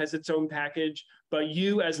Diego has its own package, but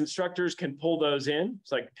you as instructors can pull those in.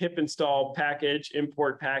 It's like pip install package,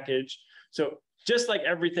 import package. So just like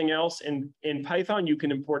everything else in Python, you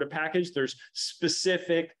can import a package. There's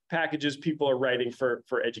specific packages people are writing for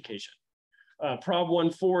education. Prob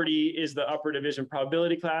 140 is the upper division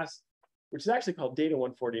probability class, which is actually called Data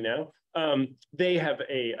 140 now. They have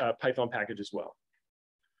a Python package as well.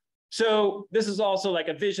 So this is also like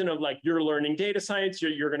a vision of like you're learning data science,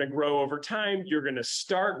 you're going to grow over time. You're going to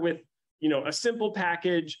start with, you know, a simple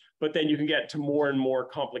package, but then you can get to more and more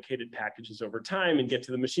complicated packages over time and get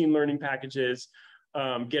to the machine learning packages,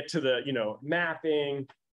 get to the, you know, mapping,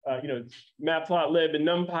 you know, Matplotlib and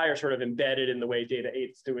NumPy are sort of embedded in the way Data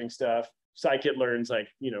 8's doing stuff. Scikit-learn's like,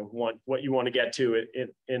 you know, what you want to get to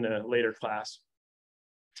in a later class.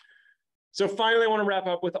 So finally, I want to wrap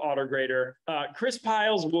up with AutoGrader. Chris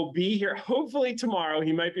Piles will be here hopefully tomorrow.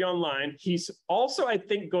 He might be online. He's also, I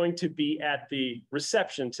think, going to be at the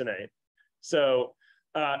reception tonight. So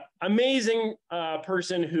amazing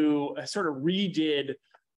person who sort of redid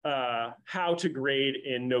how to grade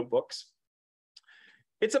in notebooks.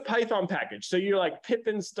 It's a Python package. So you're like pip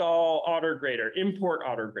install AutoGrader, import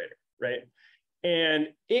AutoGrader, right? And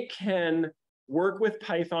it can work with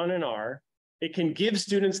Python and R. It can give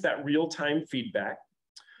students that real-time feedback.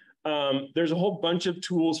 There's a whole bunch of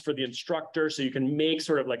tools for the instructor. So you can make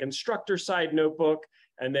sort of like instructor side notebook.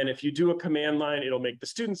 And then if you do a command line, it'll make the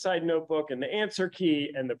student side notebook and the answer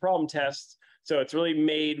key and the problem tests. So it's really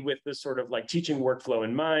made with this sort of like teaching workflow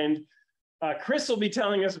in mind. Chris will be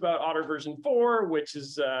telling us about Otter version 4, which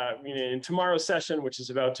is in tomorrow's session, which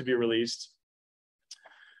is about to be released.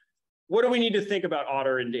 What do we need to think about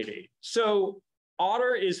Otter in Data 8? So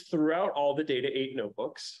Otter is throughout all the Data 8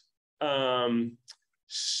 notebooks.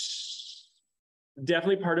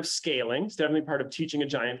 Definitely part of scaling. It's definitely part of teaching a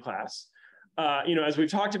giant class. As we've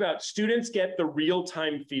talked about, students get the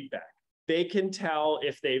real-time feedback. They can tell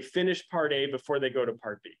if they've finished part A before they go to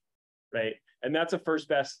part B, right? And that's a first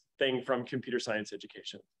best thing from computer science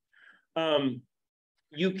education.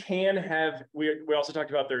 You can have, we also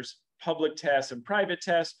talked about there's public tests and private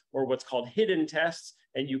tests, or what's called hidden tests,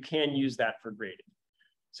 and you can use that for grading.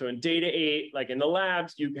 So in Data 8, like in the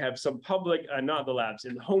labs, you have some public, not the labs,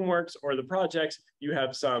 in the homeworks or the projects, you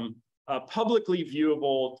have some publicly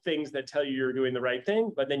viewable things that tell you you're doing the right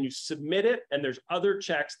thing, but then you submit it, and there's other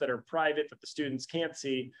checks that are private that the students can't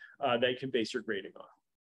see that you can base your grading on.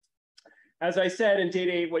 As I said, in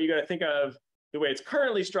Data 8, what you got to think of, the way it's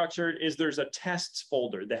currently structured is there's a tests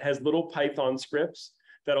folder that has little Python scripts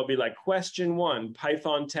that'll be like question 1,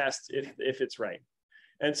 Python test if it's right.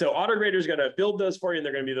 And so AutoGrader is going to build those for you, and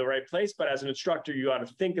they're going to be the right place. But as an instructor, you got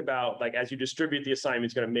to think about, like, as you distribute the assignment,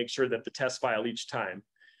 it's going to make sure that the test file each time.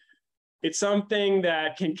 It's something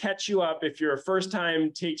that can catch you up if you're a first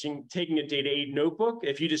time taking a Data 8 notebook.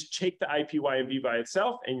 If you just take the IPYMV by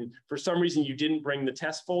itself, and for some reason you didn't bring the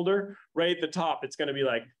test folder, right at the top, it's going to be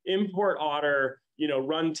like import Otter,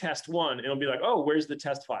 run test 1. And it'll be like, oh, where's the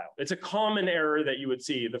test file? It's a common error that you would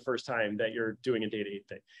see the first time that you're doing a Data 8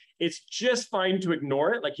 thing. It's just fine to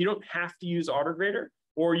ignore it. Like, you don't have to use AutoGrader,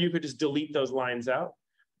 or you could just delete those lines out.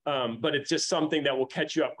 But it's just something that will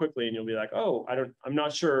catch you up quickly, and you'll be like, oh, I'm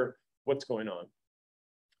not sure what's going on.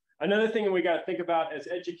 Another thing that we got to think about as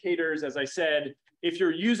educators, as I said, if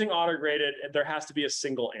you're using auto-graded, there has to be a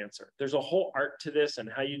single answer. There's a whole art to this and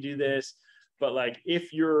how you do this. But like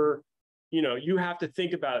if you're, you have to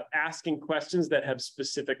think about asking questions that have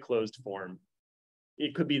specific closed form.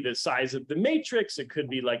 It could be the size of the matrix. It could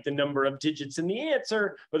be like the number of digits in the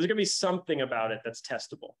answer, but there's gonna be something about it that's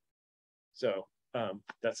testable. So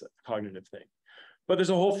that's a cognitive thing. But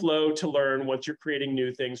there's a whole flow to learn once you're creating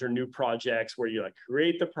new things or new projects where you like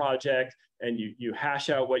create the project and you hash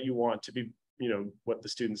out what you want to be, what the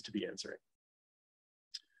students to be answering.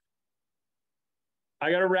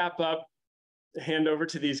 I gotta wrap up, hand over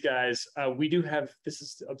to these guys. We do have, this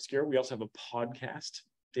is obscure, we also have a podcast,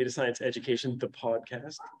 Data Science Education, the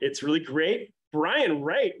podcast. It's really great. Brian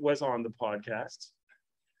Wright was on the podcast.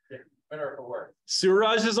 Yeah, better for work.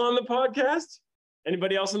 Suraj is on the podcast.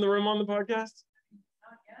 Anybody else in the room on the podcast?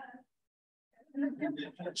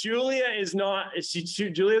 Julia is not,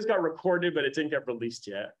 Julia's got recorded, but it didn't get released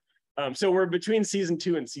yet. So we're between season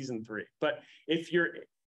 2 and season 3. But if you're,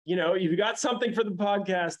 if you got something for the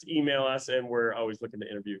podcast, email us and we're always looking to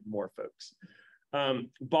interview more folks.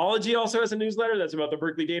 Bology also has a newsletter that's about the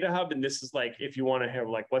Berkeley Data Hub. And this is like, if you want to have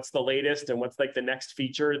like, what's the latest and what's like the next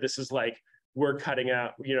feature, this is like, we're cutting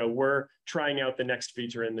out, we're trying out the next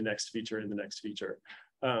feature and the next feature and the next feature.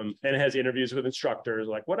 And it has interviews with instructors,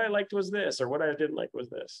 like what I liked was this, or what I didn't like was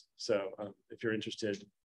this. So if you're interested,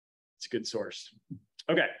 it's a good source.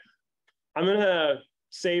 Okay, I'm gonna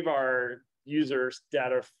save our users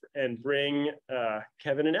data and bring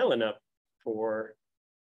Kevin and Ellen up for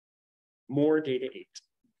more Data 8.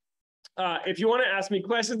 If you wanna ask me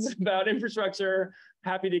questions about infrastructure,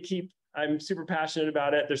 happy to keep, I'm super passionate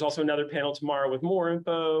about it. There's also another panel tomorrow with more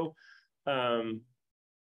info.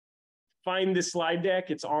 Find this slide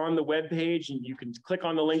deck, it's on the webpage and you can click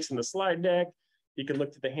on the links in the slide deck. You can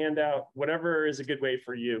look to the handout, whatever is a good way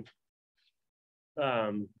for you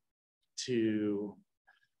to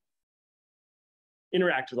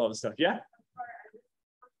interact with all this stuff. Yeah?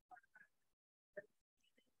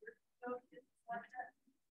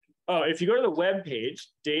 Oh, if you go to the webpage,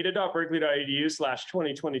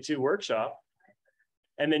 data.berkeley.edu/2022 workshop,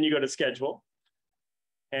 and then you go to schedule.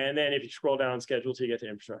 And then if you scroll down schedule till you get to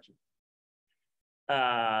infrastructure.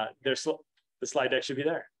 The slide deck should be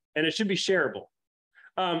there and it should be shareable.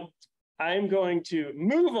 I'm going to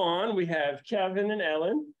move on. We have Kevin and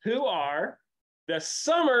Ellen, who are the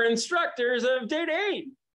summer instructors of Data 8.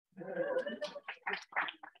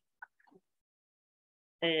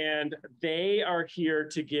 And they are here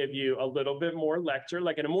to give you a little bit more lecture,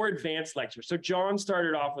 like in a more advanced lecture. So John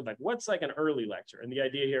started off with like, what's like an early lecture? And the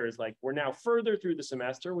idea here is like, we're now further through the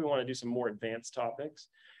semester. We want to do some more advanced topics.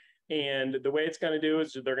 And the way it's going to do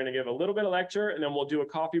is they're going to give a little bit of lecture and then we'll do a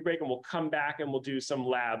coffee break and we'll come back and we'll do some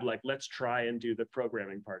lab, like let's try and do the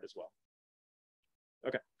programming part as well.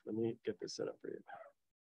 Okay, let me get this set up for you.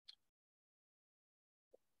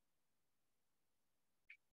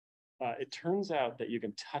 It turns out that you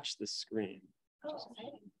can touch the screen.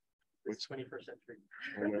 Which 21st century.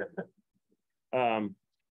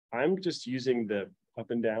 I'm just using the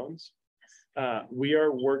up and downs. We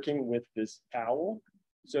are working with this owl.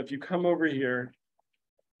 So if you come over here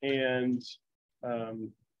and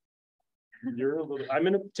you're a little, I'm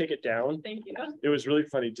going to take it down. Thank you. It was really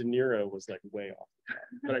funny. De Niro was like way off,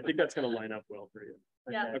 but I think that's going to line up well for you.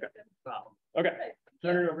 Yeah. Okay. Wow. Okay.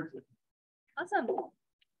 Turn it over to you. Awesome.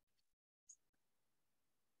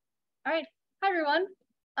 All right. Hi, everyone.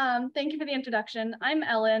 Thank you for the introduction. I'm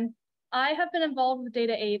Ellen. I have been involved with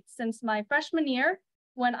Data 8 since my freshman year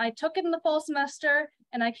when I took it in the fall semester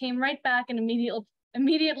and I came right back and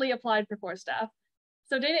immediately applied for core staff.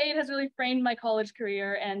 So Data 8 has really framed my college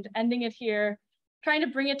career, and ending it here, trying to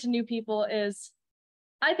bring it to new people is,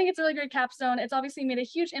 I think it's a really great capstone. It's obviously made a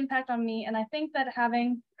huge impact on me, and I think that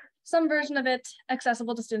having some version of it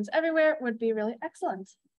accessible to students everywhere would be really excellent.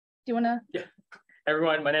 Do you want to? Yeah.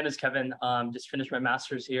 Everyone, my name is Kevin. Just finished my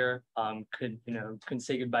master's here. Couldn't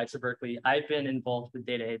say goodbye to Berkeley. I've been involved with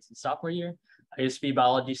Data 8 since sophomore year. I used to be a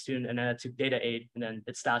biology student, and then I took Data 8, and then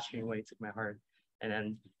it started chewing away, took my heart. And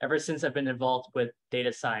then ever since I've been involved with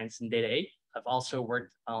data science and Data 8, I've also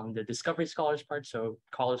worked on the Discovery Scholars part. So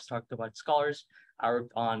Carlos talked about scholars. I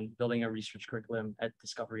worked on building a research curriculum at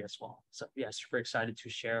Discovery as well. So yeah, super excited to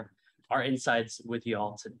share our insights with you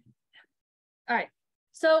all today. All right.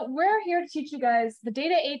 So we're here to teach you guys the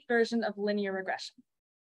Data 8 version of linear regression.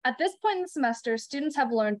 At this point in the semester, students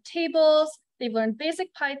have learned tables, they've learned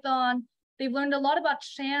basic Python, they've learned a lot about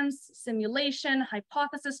chance, simulation,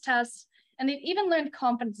 hypothesis tests, and they've even learned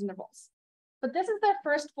confidence intervals. But this is their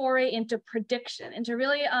first foray into prediction, into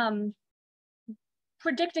really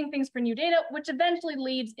predicting things for new data, which eventually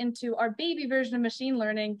leads into our baby version of machine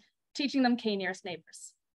learning, teaching them k-nearest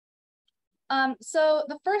neighbors. So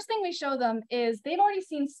the first thing we show them is they've already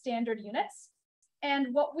seen standard units.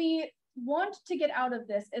 And what we want to get out of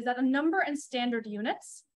this is that a number in standard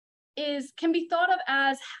units can be thought of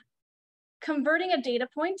as converting a data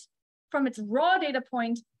point from its raw data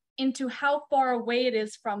point into how far away it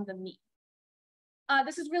is from the mean.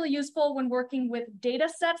 This is really useful when working with data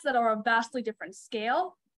sets that are a vastly different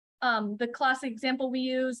scale. The classic example we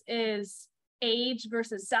use is age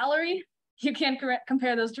versus salary. You can't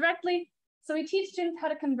compare those directly. So we teach students how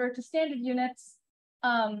to convert to standard units,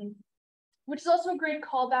 which is also a great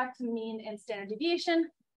callback to mean and standard deviation,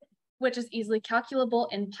 which is easily calculable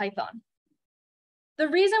in Python. The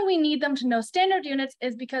reason we need them to know standard units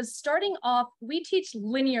is because starting off, we teach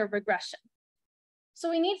linear regression. So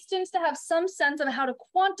we need students to have some sense of how to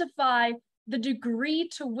quantify the degree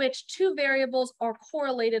to which two variables are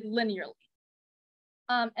correlated linearly.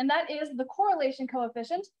 And that is the correlation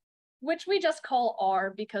coefficient, which we just call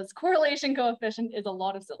R because correlation coefficient is a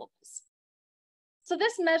lot of syllables. So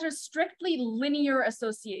this measures strictly linear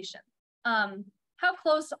association. How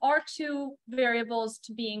close are two variables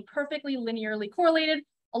to being perfectly linearly correlated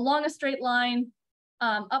along a straight line,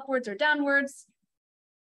 upwards or downwards.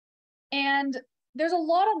 And there's a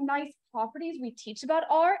lot of nice properties we teach about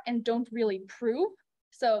R and don't really prove.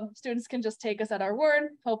 So students can just take us at our word.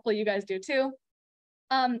 Hopefully you guys do too.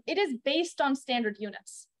 It is based on standard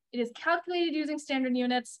units. It is calculated using standard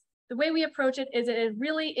units. The way we approach it is it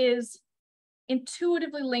really is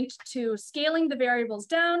intuitively linked to scaling the variables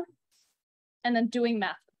down and then doing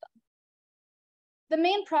math with them. The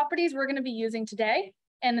main properties we're going to be using today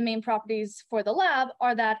and the main properties for the lab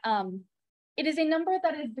are that it is a number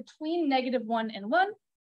that is between -1 and 1.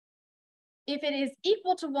 If it is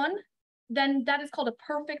equal to 1, then that is called a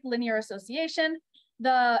perfect linear association.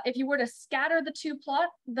 If you were to scatter the two plot,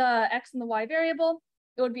 the x and the y variable,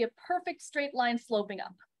 it would be a perfect straight line sloping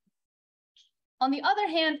up. On the other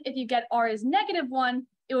hand, if you get R is -1,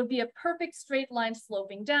 it would be a perfect straight line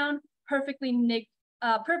sloping down, perfectly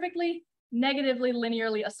negatively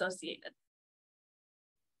linearly associated.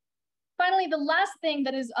 Finally, the last thing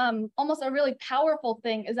that is almost a really powerful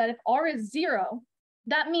thing is that if R is 0,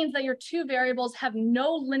 that means that your two variables have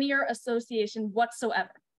no linear association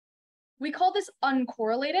whatsoever. We call this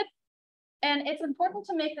uncorrelated, and it's important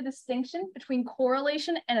to make the distinction between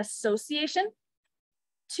correlation and association.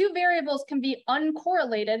 Two variables can be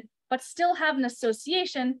uncorrelated, but still have an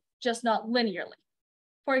association, just not linearly.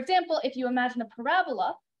 For example, if you imagine a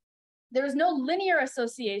parabola, there is no linear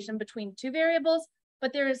association between two variables,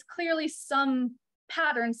 but there is clearly some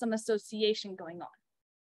pattern, some association going on.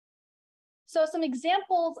 So some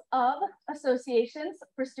examples of associations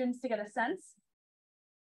for students to get a sense.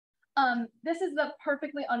 This is the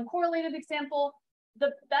perfectly uncorrelated example.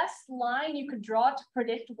 The best line you could draw to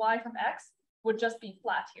predict y from x would just be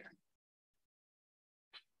flat here.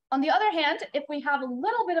 On the other hand, if we have a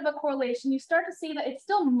little bit of a correlation, you start to see that it's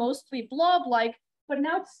still mostly blob-like, but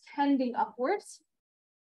now it's tending upwards.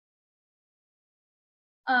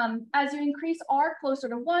 As you increase R closer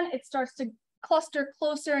to 1, it starts to cluster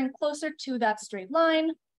closer and closer to that straight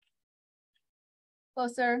line.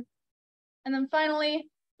 Closer. And then finally,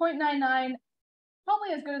 0.99,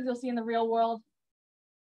 probably as good as you'll see in the real world.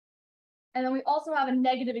 And then we also have a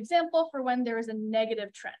negative example for when there is a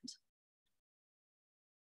negative trend.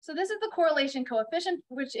 So this is the correlation coefficient,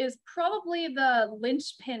 which is probably the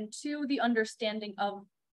linchpin to the understanding of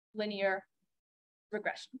linear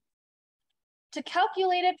regression. To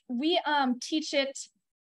calculate it, we teach it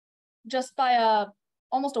just by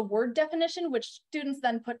almost a word definition, which students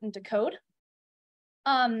then put into code.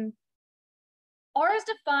 R is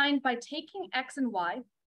defined by taking x and y,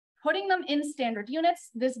 putting them in standard units.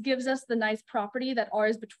 This gives us the nice property that R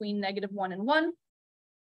is between -1 and 1.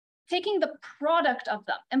 Taking the product of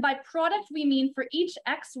them, and by product we mean for each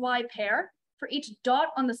x-y pair, for each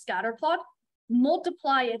dot on the scatter plot,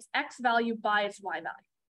 multiply its x value by its y value.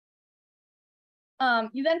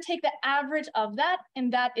 You then take the average of that,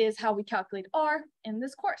 and that is how we calculate R in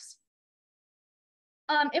this course.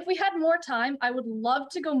 If we had more time, I would love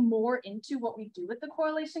to go more into what we do with the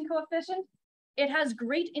correlation coefficient. It has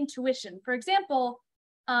great intuition. For example,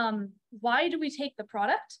 why do we take the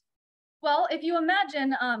product? Well, if you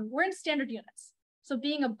imagine, we're in standard units. So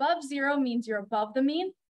being above 0 means you're above the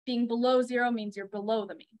mean. Being below 0 means you're below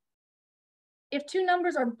the mean. If two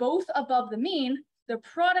numbers are both above the mean, their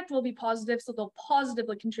product will be positive, so they'll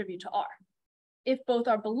positively contribute to R. If both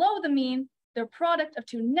are below the mean, their product of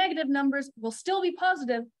two negative numbers will still be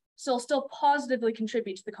positive, so it'll still positively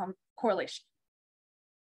contribute to the correlation.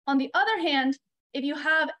 On the other hand, If you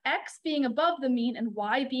have X being above the mean and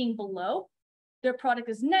Y being below, their product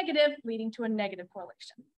is negative, leading to a negative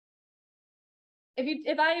correlation.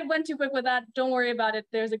 If I went too quick with that, don't worry about it.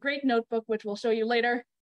 There's a great notebook, which we'll show you later.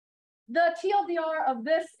 The TLDR of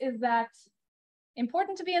this is that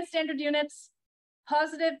important to be in standard units,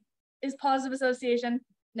 positive is positive association,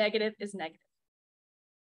 negative is negative.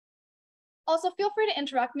 Also, feel free to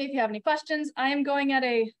interrupt me if you have any questions. I am going at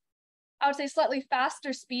a, I would say, slightly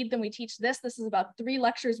faster speed than we teach this. This is about 3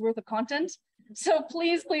 lectures worth of content. So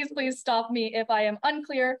please, please, please stop me if I am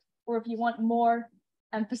unclear or if you want more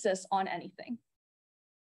emphasis on anything.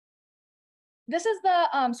 This is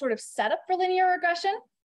the sort of setup for linear regression.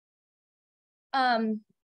 Then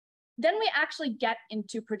we actually get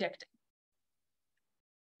into predicting.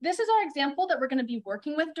 This is our example that we're going to be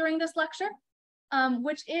working with during this lecture,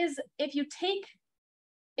 which is if you take,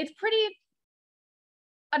 it's pretty,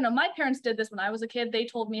 I don't know, my parents did this when I was a kid. They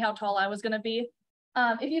told me how tall I was going to be.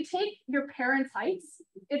 If you take your parents' heights,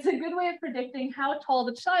 it's a good way of predicting how tall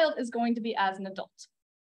the child is going to be as an adult.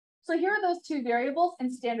 So here are those 2 variables in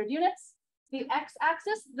standard units. The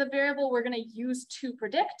x-axis, the variable we're going to use to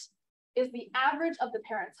predict, is the average of the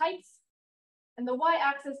parents' heights, and the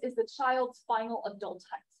y-axis is the child's final adult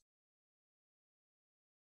height.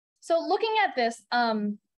 So looking at this,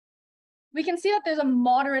 we can see that there's a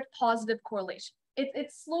moderate positive correlation.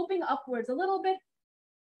 It's sloping upwards a little bit,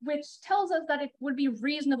 which tells us that it would be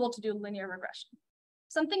reasonable to do linear regression.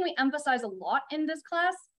 Something we emphasize a lot in this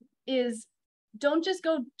class is don't just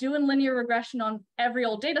go doing linear regression on every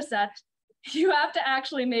old data set. You have to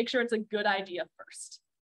actually make sure it's a good idea first.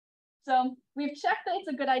 So we've checked that it's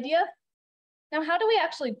a good idea. Now, how do we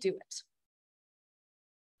actually do it?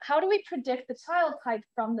 How do we predict the child's height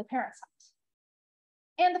from the parent's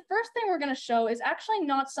height? And the first thing we're going to show is actually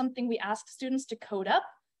not something we ask students to code up,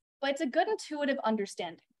 but it's a good intuitive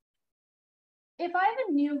understanding. If I have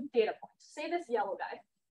a new data point, say this yellow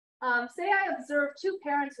guy, say I observe 2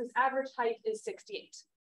 parents whose average height is 68.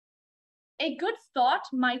 A good thought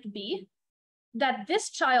might be that this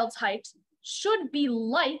child's height should be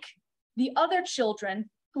like the other children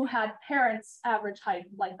who had parents' average height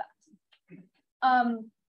like that.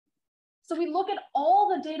 So we look at all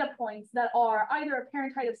the data points that are either a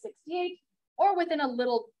parent height of 68 or within a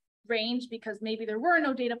little range because maybe there were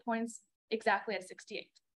no data points exactly at 68.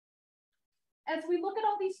 As we look at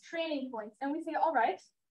all these training points and we say, all right,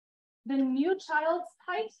 the new child's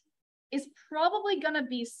height is probably going to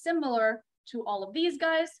be similar to all of these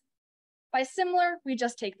guys. By similar, we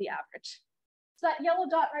just take the average. So that yellow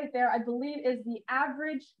dot right there, I believe, is the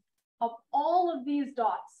average of all of these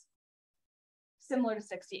dots, similar to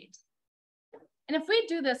 68. And if we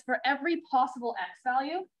do this for every possible x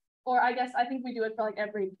value, or I think we do it for like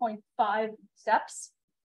every 0.5 steps,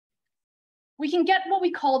 we can get what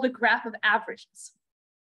we call the graph of averages.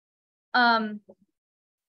 And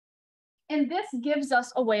this gives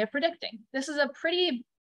us a way of predicting. This is a pretty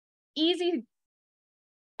easy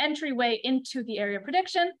entryway into the area of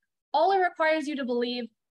prediction. All it requires you to believe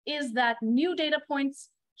is that new data points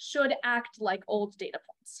should act like old data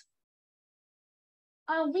points.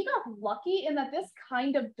 We got lucky in that this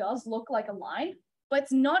kind of does look like a line, but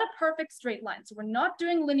it's not a perfect straight line. So we're not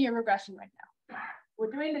doing linear regression right now.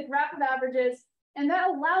 We're doing the graph of averages, and that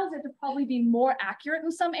allows it to probably be more accurate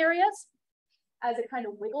in some areas as it kind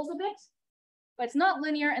of wiggles a bit, but it's not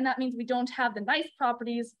linear, and that means we don't have the nice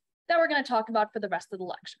properties that we're going to talk about for the rest of the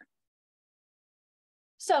lecture.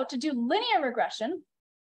 So to do linear regression,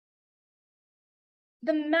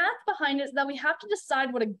 the math behind it is that we have to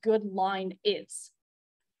decide what a good line is.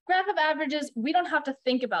 Graph of averages, we don't have to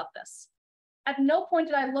think about this. At no point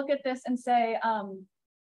did I look at this and say,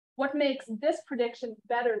 what makes this prediction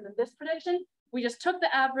better than this prediction? We just took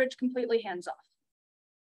the average completely hands off.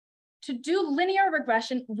 To do linear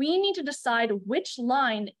regression, we need to decide which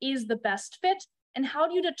line is the best fit and how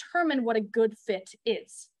do you determine what a good fit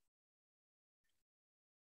is.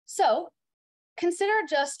 So consider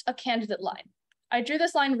just a candidate line. I drew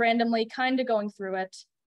this line randomly, kind of going through it.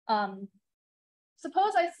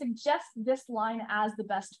 Suppose I suggest this line as the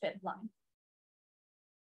best fit line.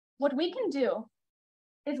 What we can do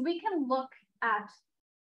is we can look at,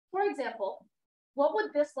 for example, what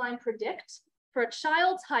would this line predict for a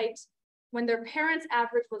child's height when their parents'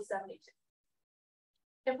 average was 72?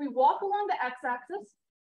 If we walk along the x-axis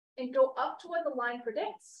and go up to what the line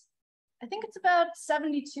predicts, I think it's about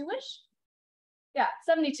 72-ish. Yeah,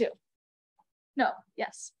 72. No,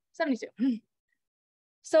 yes, 72.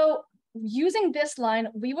 So using this line,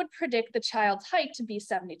 we would predict the child's height to be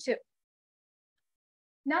 72.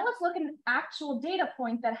 Now let's look at an actual data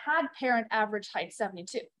point that had parent average height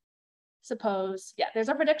 72. Suppose, yeah, there's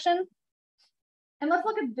our prediction. And let's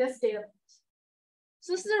look at this data point.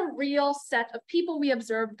 So this is a real set of people we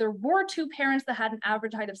observed. There were 2 parents that had an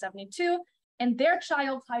average height of 72, and their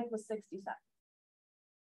child's height was 67.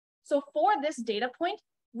 So for this data point,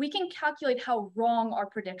 we can calculate how wrong our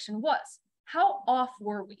prediction was. How off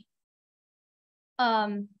were we?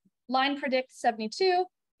 Line predicts 72,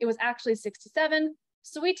 it was actually 67.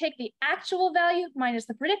 So we take the actual value minus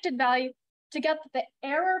the predicted value to get that the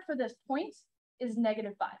error for this point is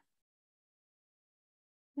 -5.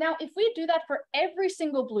 Now, if we do that for every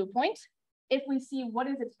single blue point, if we see what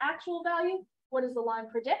is its actual value, what does the line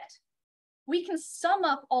predict, we can sum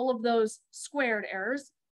up all of those squared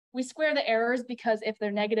errors. We square the errors because if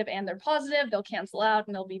they're negative and they're positive, they'll cancel out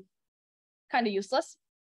and they'll be kind of useless.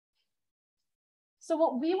 So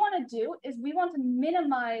what we want to do is we want to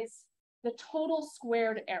minimize the total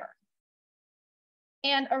squared error.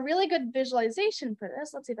 And a really good visualization for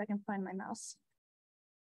this, let's see if I can find my mouse.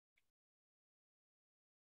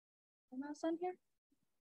 My mouse on here?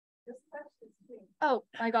 Oh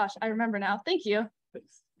my gosh, I remember now. Thank you.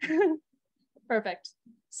 Perfect.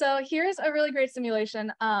 So here's a really great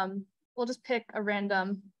simulation. We'll just pick a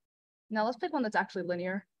random. Now let's pick one that's actually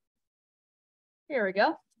linear. Here we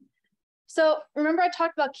go. So remember I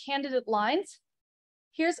talked about candidate lines?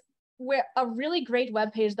 Here's where a really great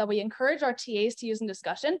web page that we encourage our TAs to use in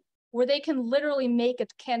discussion, where they can literally make a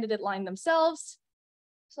candidate line themselves.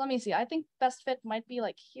 So let me see, I think best fit might be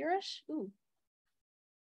like here-ish. Ooh.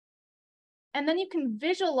 And then you can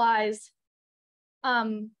visualize,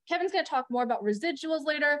 Kevin's gonna talk more about residuals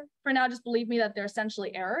later. For now, just believe me that they're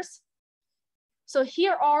essentially errors. So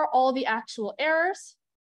here are all the actual errors.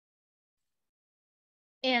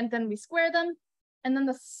 And then we square them. And then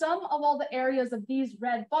the sum of all the areas of these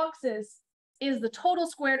red boxes is the total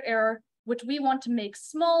squared error, which we want to make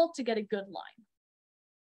small to get a good line.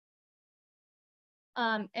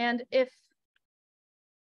 And if,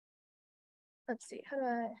 let's see, how do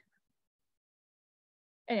I,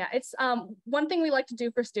 and yeah, it's one thing we like to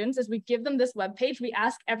do for students is we give them this web page. We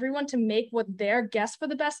ask everyone to make what their guess for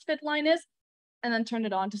the best fit line is, and then turn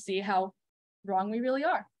it on to see how wrong we really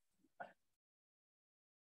are.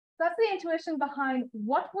 That's the intuition behind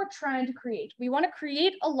what we're trying to create. We want to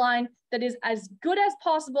create a line that is as good as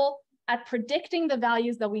possible at predicting the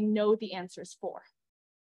values that we know the answers for.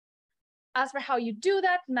 As for how you do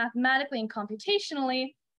that mathematically and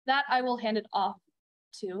computationally, that I will hand it off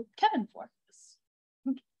to Kevin for.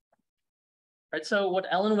 Right, so what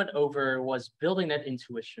Ellen went over was building that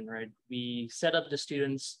intuition, right? We set up the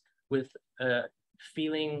students with a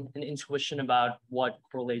feeling and intuition about what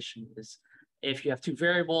correlation is. If you have 2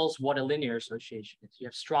 variables, what a linear association is. You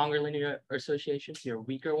have stronger linear associations, you have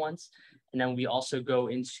weaker ones. And then we also go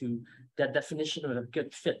into that definition of a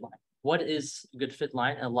good fit line. What is a good fit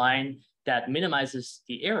line? A line that minimizes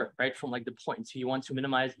the error, right? From like the point. So you want to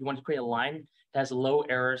minimize, you want to create a line that has low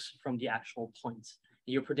errors from the actual points.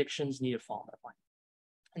 Your predictions need to follow that line.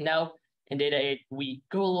 And now in Data 8, we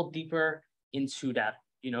go a little deeper into that,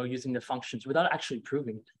 using the functions without actually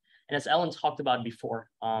proving it. And as Ellen talked about before,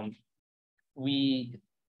 we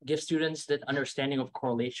give students that understanding of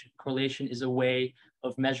correlation. Correlation is a way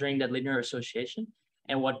of measuring that linear association.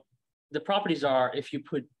 And what the properties are, if you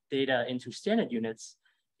put data into standard units,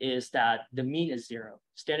 is that the mean is 0.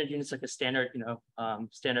 Standard units like a standard,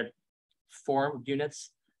 standard form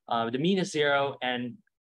units. The mean is 0 and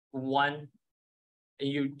 1, and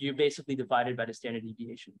you basically divided by the standard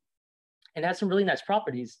deviation. And it has some really nice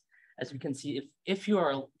properties. As we can see, if you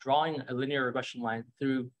are drawing a linear regression line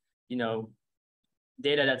through,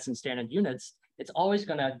 data that's in standard units, it's always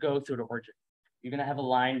gonna go through the origin. You're gonna have a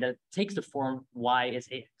line that takes the form y is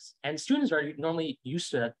ax. And students are normally used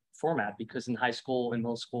to that format because in high school and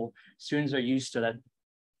middle school, students are used to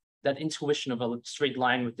that intuition of a straight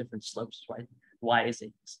line with different slopes, right? Y is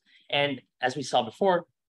ax. And as we saw before,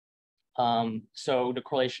 so the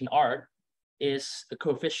correlation R is the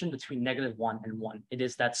coefficient between -1 and 1. It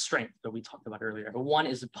is that strength that we talked about earlier. A 1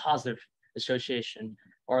 is a positive association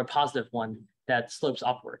or a positive one that slopes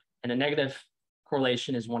upward. And a negative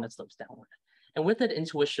correlation is one that slopes downward. And with that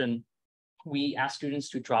intuition, we ask students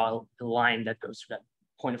to draw a line that goes to that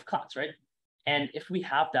point of collapse, right? And if we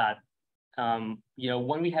have that,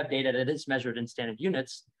 when we have data that is measured in standard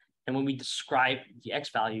units, and when we describe the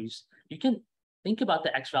X values, you can think about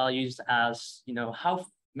the X values as, how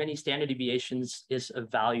many standard deviations is a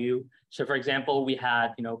value. So for example, we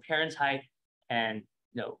had, parents' height and,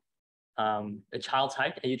 a child's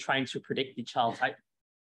height, and you're trying to predict the child's height.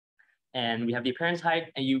 And we have the parent's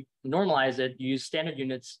height, and you normalize it, you use standard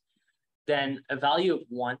units, then a value of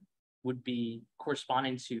 1 would be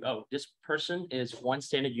corresponding to, oh, this person is 1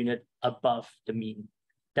 standard unit above the mean.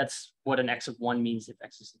 That's what an x of 1 means if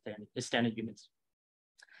x is standard units.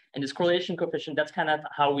 And this correlation coefficient, that's kind of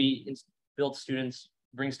how we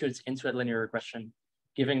bring students into a linear regression,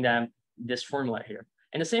 giving them this formula here.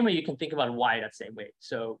 And the same way you can think about y that same way.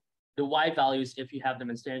 So the y values, if you have them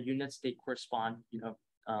in standard units, they correspond,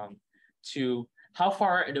 to how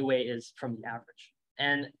far it away is from the average.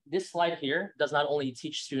 And this slide here does not only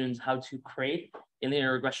teach students how to create a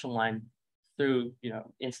linear regression line through,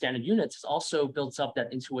 in standard units, it also builds up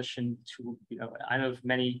that intuition to, I know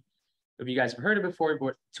many of you guys have heard it before,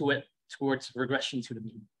 but towards regression to the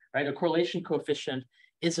mean, right? A correlation coefficient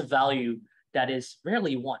is a value that is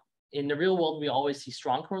rarely 1. In the real world, we always see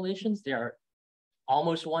strong correlations. They are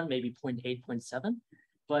almost 1, maybe 0.8, 0.7.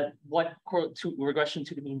 But what regression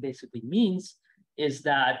to the mean basically means is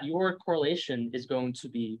that your correlation is going to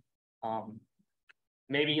be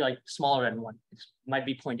maybe like smaller than 1. It might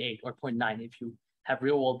be 0.8 or 0.9 if you have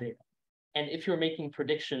real world data. And if you're making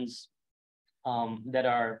predictions that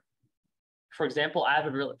are, for example,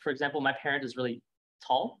 my parent is really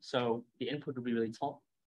tall, so the input would be really tall.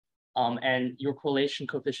 And your correlation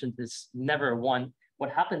coefficient is never 1.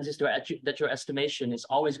 What happens is that your estimation is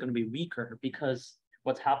always going to be weaker, because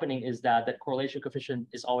what's happening is that correlation coefficient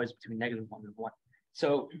is always between -1 and 1.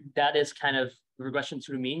 So that is kind of regression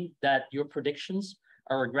to the mean, that your predictions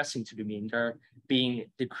are regressing to the mean. They're being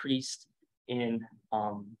decreased in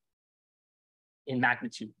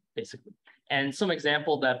magnitude, basically. And some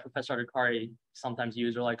example that Professor Adhikari sometimes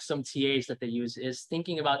use, or like some TAs that they use, is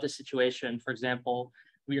thinking about the situation. For example,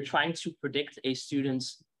 we are trying to predict a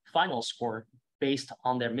student's final score based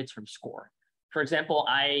on their midterm score. For example,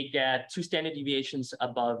 I get 2 standard deviations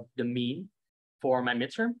above the mean for my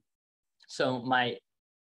midterm. So my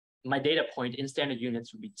data point in standard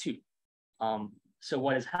units would be 2. So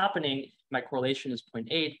what is happening, my correlation is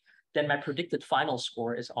 0.8, then my predicted final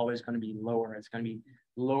score is always going to be lower. It's going to be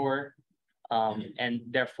lower. And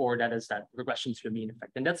therefore, that is that regression to the mean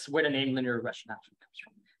effect. And that's where the name linear regression actually comes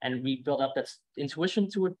from. And we build up that intuition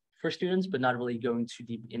to it for students, but not really going too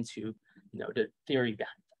deep into the theory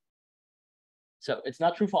behind that. So it's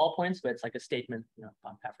not true for all points, but it's like a statement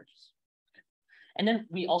on averages. And then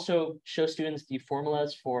we also show students the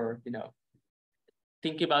formulas for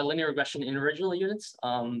thinking about linear regression in original units.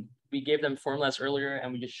 We gave them formulas earlier,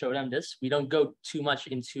 and we just showed them this. We don't go too much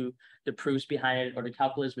into the proofs behind it or the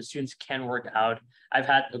calculus, but students can work out. I've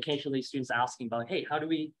had occasionally students asking about, hey, how do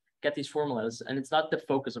we get these formulas? And it's not the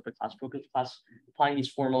focus of the class. Focus of the class, applying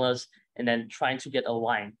these formulas and then trying to get a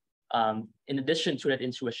line. In addition to that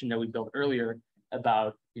intuition that we built earlier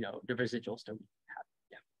about the residuals that we have.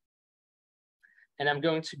 Yeah. And I'm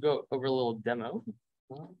going to go over a little demo.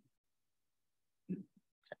 Okay,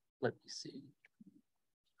 let me see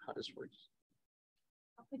how this works.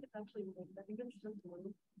 I think it's actually, I think it's just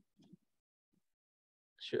one.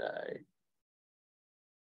 Should I?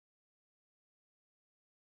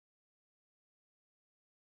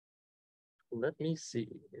 Let me see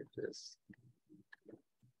if this.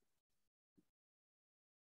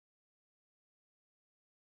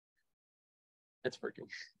 It's working.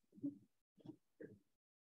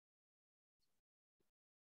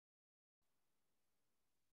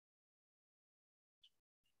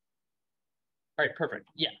 All right, perfect.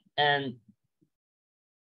 Yeah, and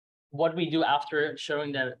what we do after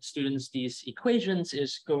showing the students these equations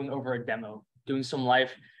is going over a demo, doing some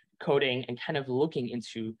live coding and kind of looking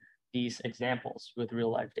into these examples with real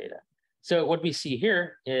life data. So what we see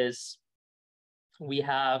here is we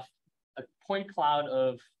have a point cloud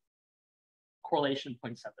of correlation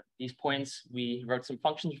 0.7. These points, we wrote some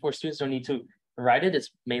functions for students, don't need to write it.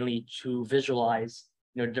 It's mainly to visualize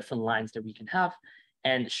different lines that we can have,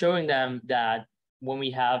 and showing them that when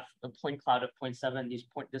we have a point cloud of 0.7,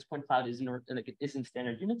 this point cloud is in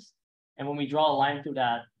standard units. And when we draw a line through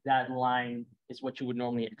that, that line is what you would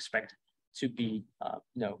normally expect to be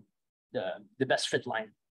the best fit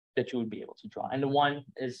line that you would be able to draw. And the 1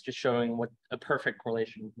 is just showing what a perfect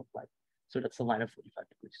correlation would look like. So that's a line of 45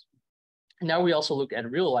 degrees. Now we also look at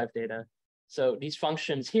real life data. So these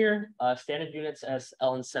functions here, standard units, as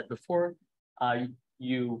Ellen said before,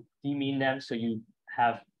 you demean them. So you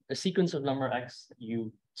have a sequence of number x,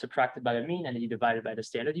 you subtract it by the mean, and then you divide it by the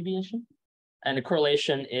standard deviation. And the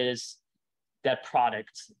correlation is that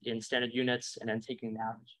product in standard units and then taking the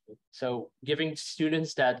average. So giving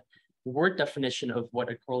students that word definition of what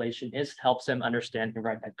a correlation is helps them understand and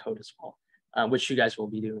write that code as well, which you guys will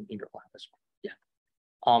be doing in your lab as well.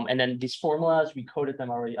 Yeah. And then these formulas, we coded them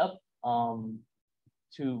already up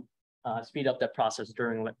to speed up that process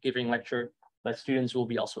during giving lecture, but students will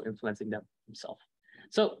be also implementing them themselves.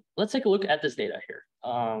 So let's take a look at this data here.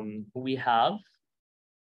 We have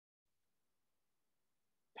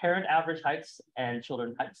parent average heights and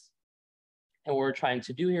children heights. And what we're trying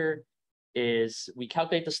to do here is we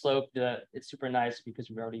calculate the slope. It's super nice because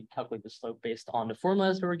we already calculate the slope based on the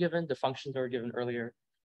formulas that were given, the functions that were given earlier,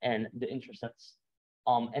 and the intercepts.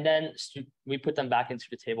 And then we put them back into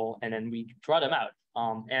the table and then we draw them out.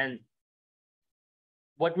 And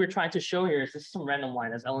what we're trying to show here is this is some random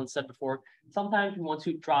line, as Ellen said before. Sometimes we want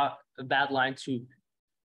to draw a bad line to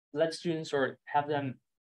let students or have them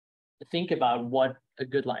think about what a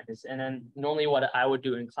good line is. And then normally what I would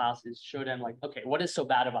do in class is show them like, okay, what is so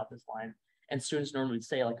bad about this line? And students normally would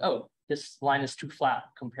say like, oh, this line is too flat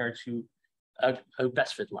compared to a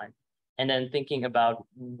best fit line. And then thinking about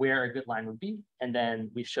where a good line would be. And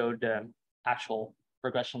then we showed the actual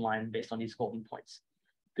regression line based on these golden points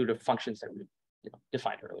through the functions that we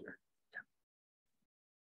defined earlier. Yeah.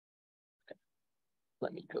 Okay.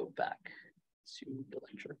 Let me go back to the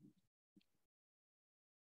lecture.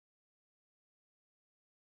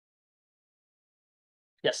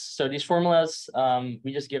 Yes, so these formulas,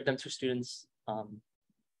 we just give them to students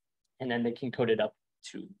and then they can code it up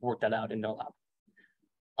to work that out in their lab.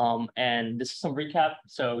 And this is some recap.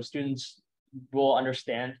 So students will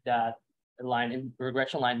understand that the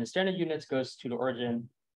regression line in standard units goes to the origin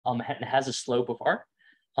and has a slope of R.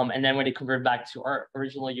 And then when they convert back to our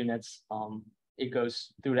original units, it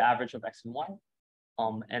goes through the average of X and Y.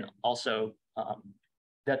 And also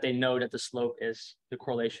that they know that the slope is the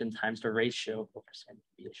correlation times the ratio of standard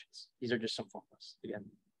deviations. These are just some formulas again.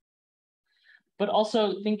 But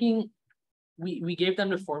also thinking, we gave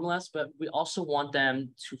them the formulas, but we also want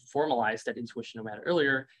them to formalize that intuition no matter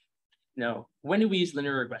earlier. When do we use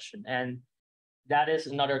linear regression? And that is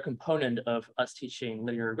another component of us teaching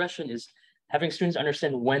linear regression is having students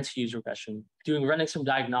understand when to use regression, running some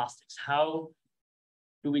diagnostics. How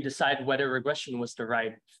do we decide whether regression was the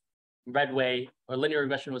right way or linear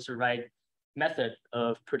regression was the right method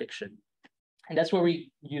of prediction? And that's where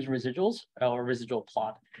we use residuals or residual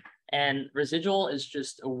plot. And residual is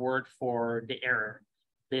just a word for the error.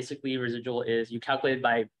 Basically, residual is you calculate it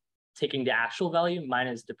by taking the actual value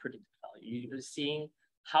minus the predicted value. You're seeing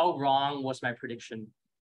how wrong was my prediction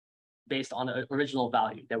based on the original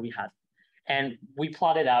value that we had. And we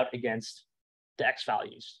plot it out against the X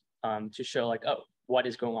values to show like, oh, what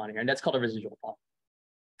is going on here? And that's called a residual plot.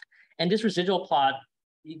 And this residual plot,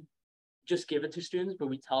 we just give it to students, but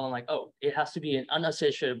we tell them like, oh, it has to be an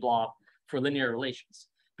unassociated blob for linear relations.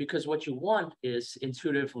 Because what you want is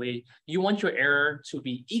intuitively, you want your error to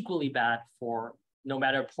be equally bad for no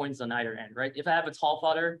matter points on either end, right? If I have a tall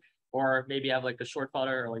father, or maybe I have like a short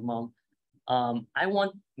father or like mom, I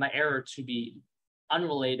want my error to be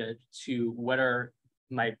unrelated to whether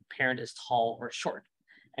my parent is tall or short.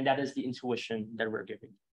 And that is the intuition that we're giving.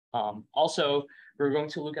 Also, we're going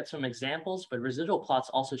to look at some examples, but residual plots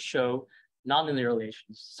also show nonlinear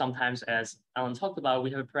relations. Sometimes, as Ellen talked about, we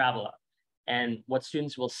have a parabola. And what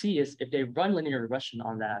students will see is if they run linear regression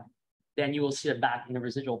on that, then you will see it back in the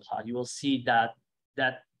residual plot. You will see that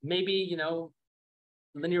maybe,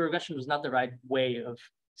 linear regression was not the right way of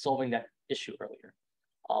solving that issue earlier.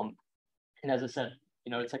 And as I said,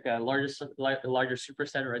 it's like a larger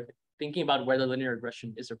superset, right? Thinking about whether linear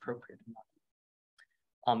regression is appropriate or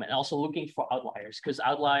not. And also looking for outliers, because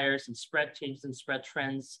outliers and spread changes and spread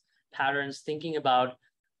trends, patterns, thinking about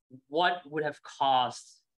what would have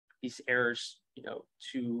caused these errors,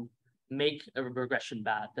 to make a regression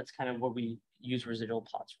bad. That's kind of what we use residual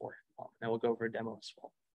plots for. And we'll go over a demo as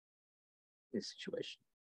well. This situation.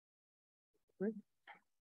 Great.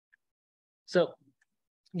 So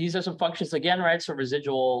these are some functions again, right? So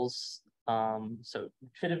residuals. So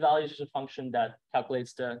fitted values is a function that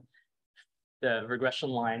calculates the regression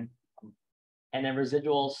line. And then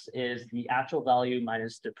residuals is the actual value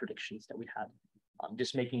minus the predictions that we had.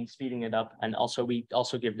 Just speeding it up. And also we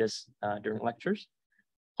also give this during lectures.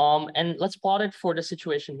 And let's plot it for the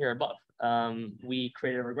situation here above. We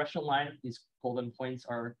create a regression line. These golden points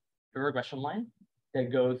are the regression line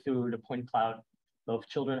that go through the point cloud of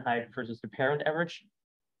children height versus the parent average.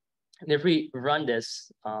 And if we run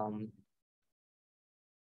this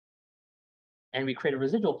and we create a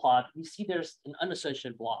residual plot, we see there's an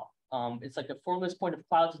unassociated blob. It's like a formless point of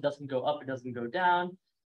clouds. It doesn't go up, it doesn't go down.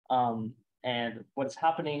 And what's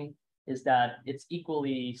happening is that it's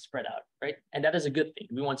equally spread out, right? And that is a good thing.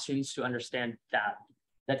 We want students to understand that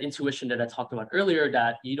intuition that I talked about earlier,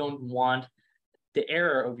 that you don't want the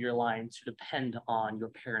error of your line to depend on your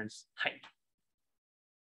parents' height.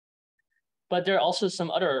 But there are also some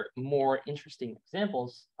other more interesting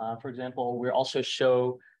examples. For example, we also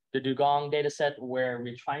show the Dugong data set where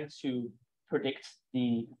we're trying to predict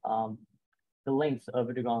the length of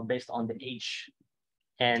a dugong based on the age.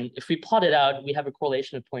 And if we plot it out, we have a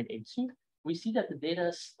correlation of 0.82. We see that the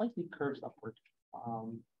data slightly curves upward.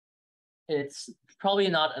 It's probably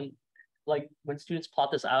not like when students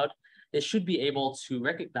plot this out, they should be able to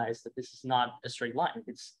recognize that this is not a straight line.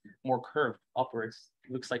 It's more curved upwards.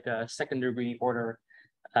 It looks like a second degree order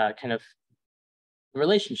kind of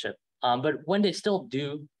relationship. But when they still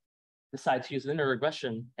do decide to use linear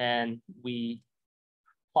regression and we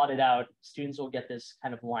plot it out, students will get this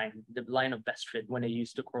kind of line, the line of best fit when they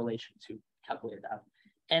use the correlation to calculate it out.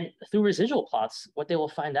 And through residual plots, what they will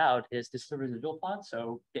find out is this is the residual plot,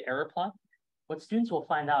 so the error plot. What students will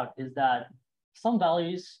find out is that some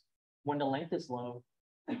values, when the length is low,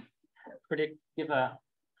 give a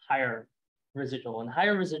higher residual. And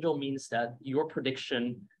higher residual means that your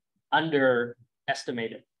prediction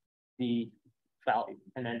underestimated the value.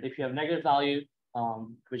 And then if you have negative value,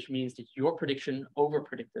 which means that your prediction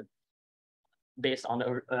overpredicted based on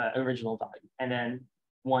the original value. And then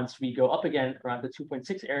once we go up again around the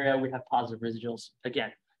 2.6 area, we have positive residuals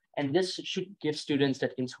again. And this should give students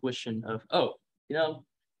that intuition of, oh, you know,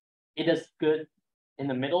 it does good in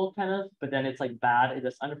the middle kind of, but then it's like bad. It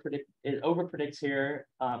does it overpredicts here.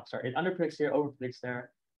 It underpredicts here, overpredicts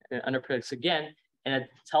there, and it underpredicts again. And it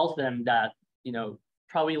tells them that, you know,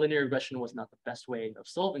 probably linear regression was not the best way of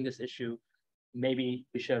solving this issue. Maybe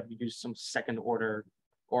we should have used some second order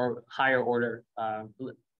or higher order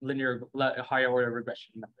higher order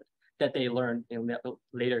regression method that they learned in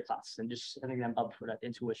later classes, and just setting them up for that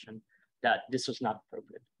intuition that this was not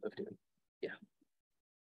appropriate of doing. Yeah.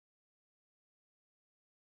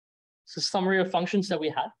 So summary of functions that we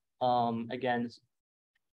had. Again,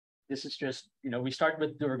 this is just, you know, we start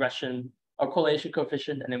with the regression or correlation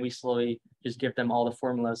coefficient, and then we slowly just give them all the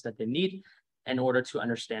formulas that they need in order to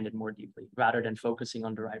understand it more deeply, rather than focusing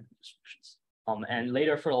on deriving distributions. And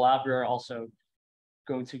later for the lab, we're also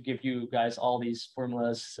going to give you guys all these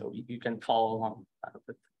formulas so you can follow along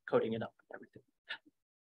with coding it up and everything.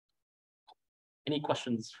 Any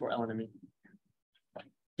questions for Ellen and me?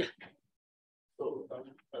 Yeah. So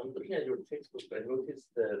I'm looking at your textbook. I noticed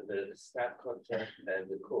the stat content and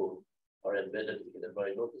the code are embedded together, but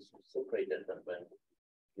I noticed you separated them when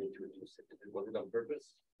you introduced it. Was it on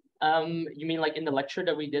purpose? You mean like in the lecture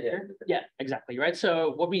that we did here? Yeah, exactly, right?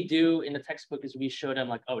 So what we do in the textbook is we show them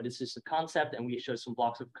like, oh, this is the concept, and we show some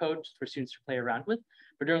blocks of code for students to play around with.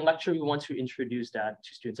 But during lecture, we want to introduce that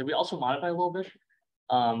to students. And we also modify a little bit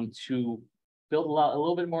to build a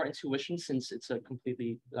little bit more intuition, since it's a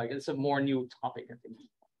completely, like, it's a more new topic, I think,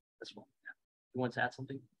 as well. You want to add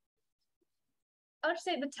something? I would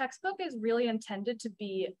say the textbook is really intended to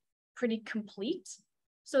be pretty complete,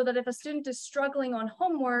 so that if a student is struggling on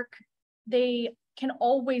homework, they can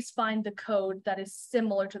always find the code that is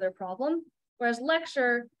similar to their problem. Whereas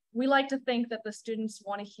lecture, we like to think that the students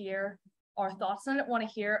want to hear our thoughts on it, want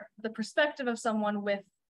to hear the perspective of someone with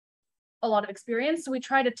a lot of experience. So we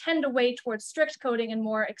try to tend away towards strict coding and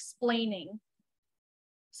more explaining,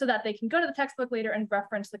 so that they can go to the textbook later and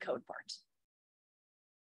reference the code part.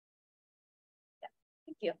 Yeah,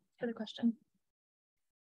 thank you for the question.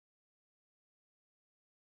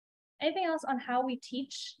 Anything else on how we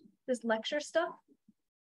teach this lecture stuff?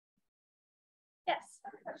 Yes.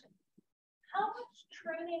 How much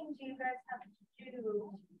training do you guys have to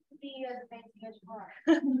do to be as amazing as you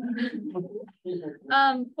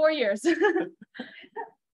are? 4 years.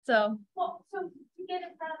 So. Well, so to get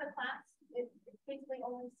in front of the class, it's basically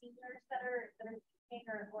only seniors that are teaching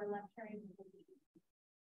or lecturing.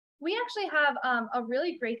 We actually have a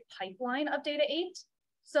really great pipeline of Data 8.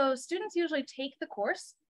 So students usually take the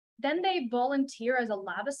course, then they volunteer as a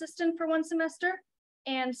lab assistant for 1 semester.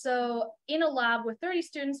 And so in a lab with 30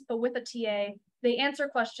 students, but with a TA, they answer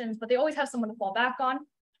questions, but they always have someone to fall back on.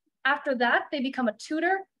 After that, they become a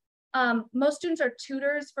tutor. Most students are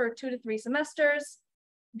tutors for 2 to 3 semesters.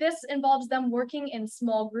 This involves them working in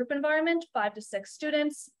small group environment, 5 to 6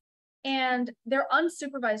 students. And they're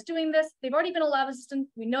unsupervised doing this. They've already been a lab assistant.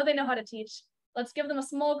 We know they know how to teach. Let's give them a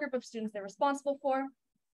small group of students they're responsible for.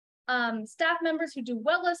 Staff members who do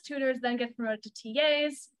well as tutors then get promoted to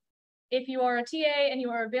TAs. If you are a TA and you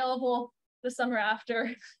are available the summer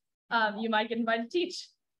after, you might get invited to teach.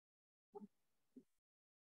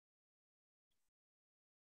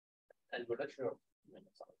 And we're not sure.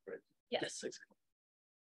 Yes. Exactly.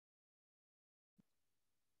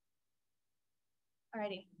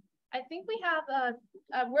 Alrighty. I think we have,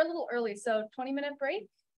 we're a little early, so 20-minute break.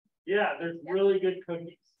 Yeah, there's really good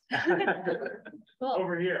cookies Cool.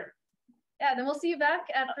 over here. Yeah, then we'll see you back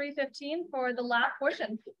at 3:15 for the lab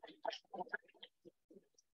portion.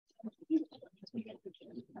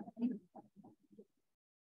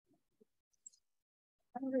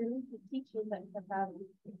 Oh, really? to teach you about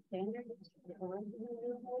standards.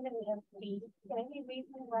 Any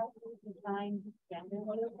reason why we define standard?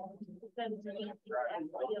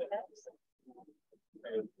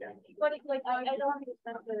 But like I don't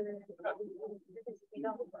understand the you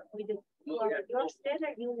know we did your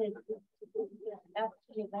standard unit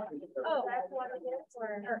actually oh that's what it is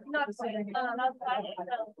or not quite not quite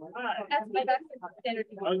that's standard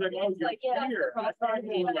unit. Like yeah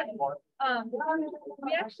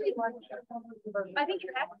we actually I think you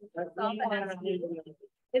have to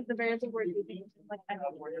is the variable we're using like and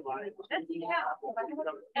yeah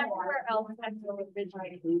everywhere else I'm really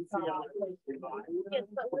originally yes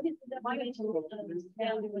but what is the definition of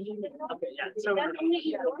standard unit? Okay, yeah, so That's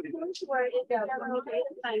only where it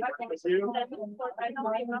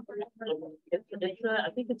I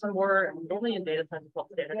think it's more normally in data science called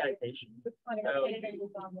standardization. So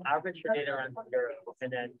average your data around 0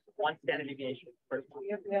 and then one standard deviation per.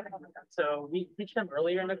 So we teach them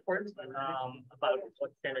earlier in the course about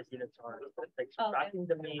what standard units are. So it's like subtracting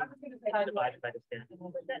the mean divided by the standard.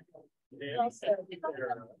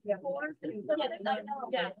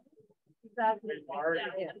 Yeah. Exactly.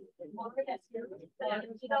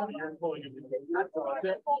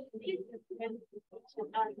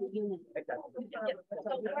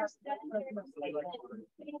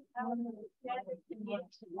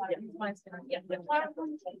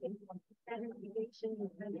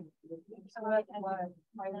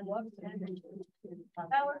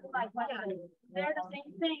 That was my question. They're the same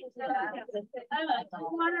thing. So I'm just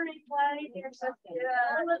wondering why there's such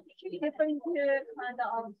different kind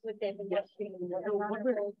of with definition.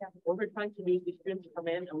 What we're trying to do is the students come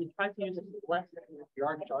in and we try to use as less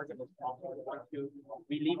jargon as possible.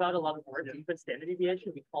 We leave out a lot of words, even standard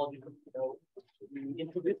deviation. We call it, we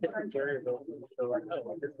introduce different variables. So like,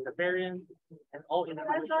 oh, this is a variance, and all in. I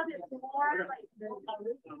thought it's more like this.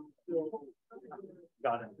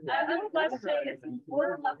 Got it. I would like to say it's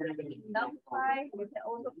more like numpy. We can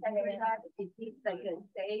also categorize it is like a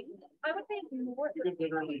same. I would say it's more. This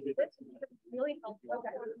really helpful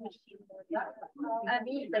for machine learning. I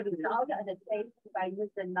mean the result and the same by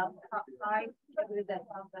using numpy with the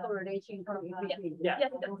correlation. Yeah.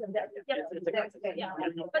 Yes, yeah.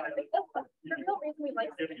 But the real reason we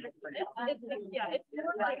like it is it's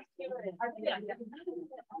more like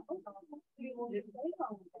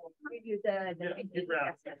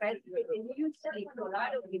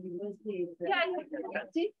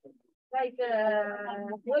like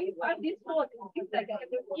what you find this one it's like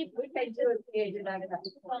if we can do it like that.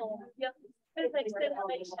 Yeah. It's like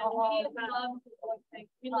simulation.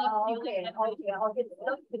 We love okay.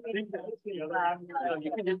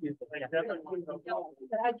 You can just use it. But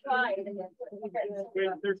I tried.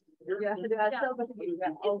 It's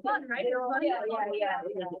fun, right? Yeah.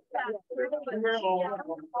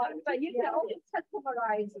 But you can only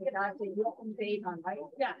summarize that you can data, right?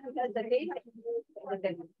 Yeah, because the data,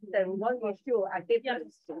 the one you show are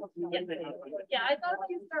different. Yeah, I thought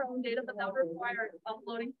we used our own data, but that would require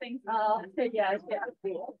uploading things. Yeah. Good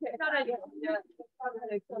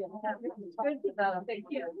to know. Thank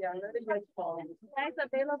you. Yeah, very useful. Guys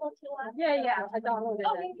available to us? Yeah. I downloaded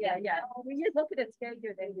it. Yeah. We just look at the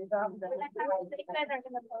schedule and we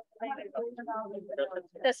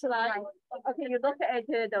the slide. Okay, you look at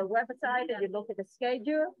the website and you look at the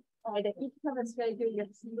schedule. And each kind of schedule you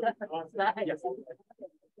see the slide.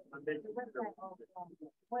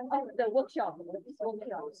 Oh, the workshop.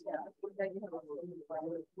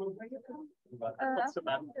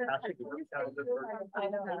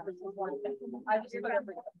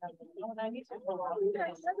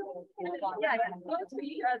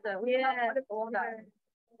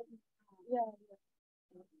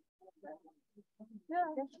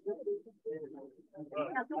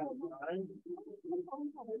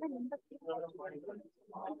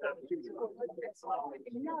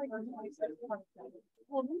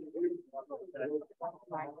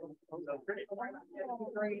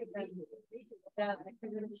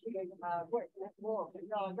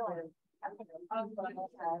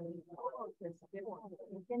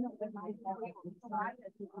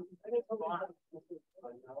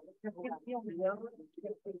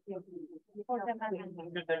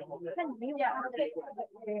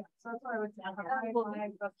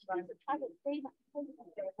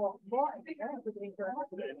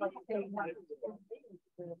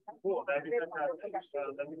 Cool, that'd be fantastic.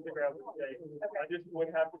 Let me figure out what to say. I just would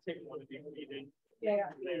have to take one of these meetings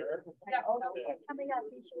there.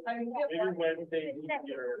 Maybe Wednesday, easier than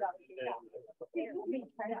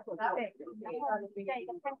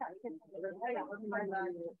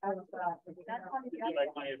like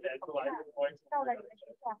my event live voice.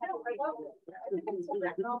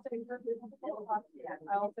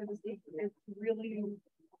 I also just think it's really,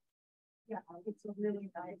 yeah, it's a really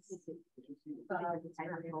nice.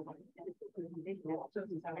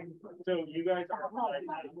 So you guys are like,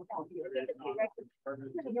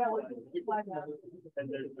 and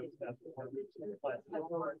there's no stuff.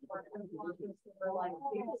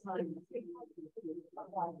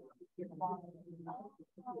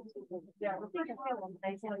 Yeah,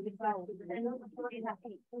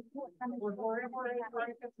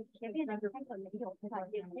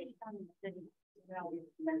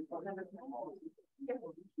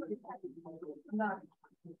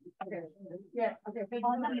 okay. Yeah, okay. A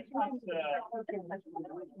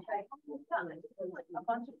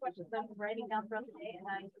bunch of questions I'm writing down throughout the day, and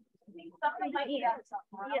I something might eat out.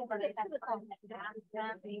 But they have to talk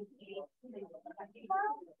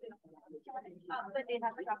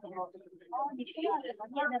about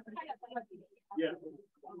Yeah.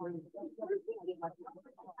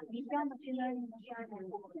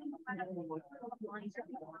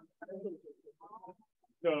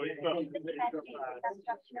 So it's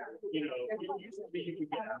you know, it used to be you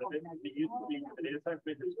could get out of it. It used to be the data science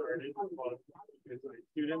business started because like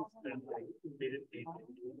students and like they didn't need it.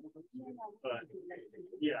 But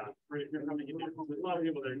yeah, for if you're coming in, there's a lot of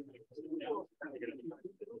people that are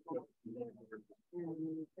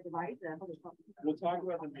we'll talk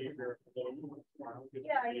about the major. Yeah,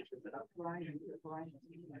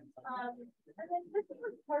 and then this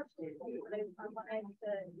was partially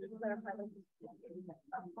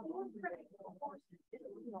I clarify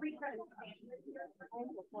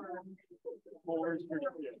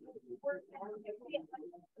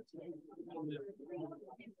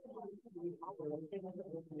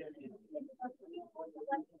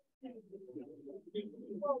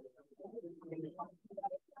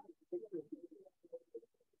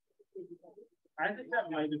I think that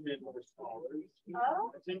might have been more scholars.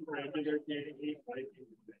 Oh. I think regular data might be.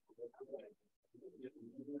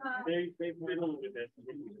 They've middled with it.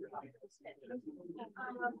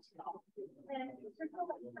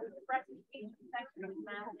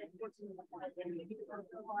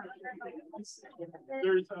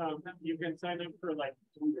 There's you can sign up for like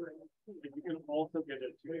tutoring, but you can also get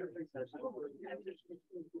a tutoring session.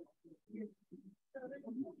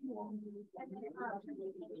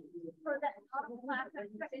 For that class,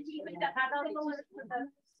 that on the list for the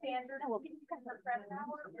standard credit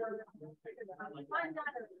hour.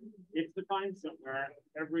 It's defined somewhere.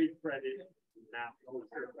 Every credit now goes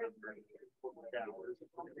to a certain number of hours.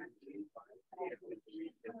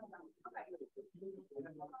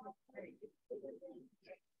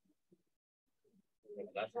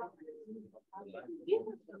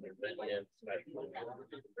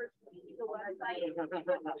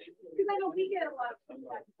 Because I know we get a lot of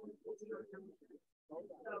feedback.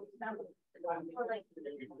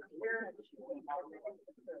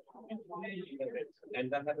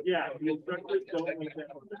 Yeah, the instructors don't like that.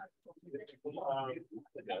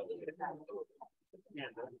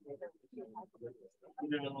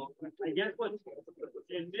 You know, I guess what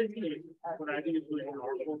in this case, what I think is really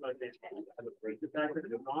powerful about this, the fact that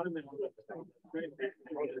it's anonymous.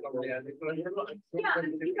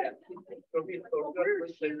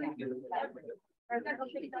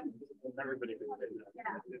 Everybody can say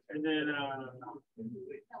that. And then,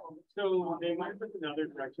 so they went with another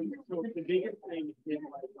direction. So the biggest thing is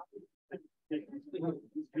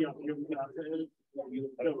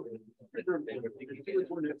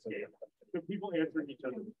so people answering each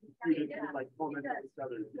other, students like comment on each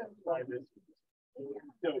other, try this.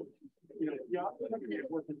 So, you know, you also have to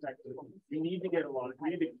get more protected. You need to get a lot of, you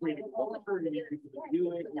need to create a culture, you need people to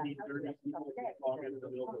do it, you need 30 people to log into the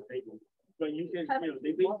middle of the table. But you can, you know,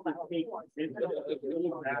 they basically take into the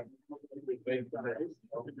little back with big guys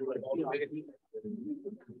and do like,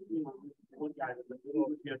 one guy with a little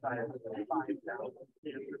CSI has 5,000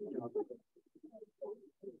 answers,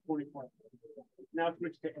 44. Now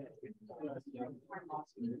switch to A.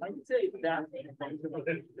 I would say that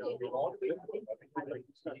like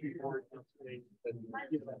study board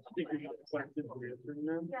figuring out questions and answering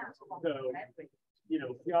them. So, you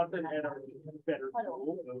know, Piazza and Ed are better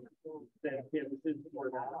tools than Canvas for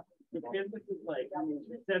that. But Canvas is like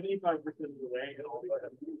 75% of the way, and all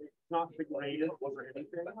it's not the greatest or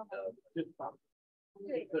anything, just fun.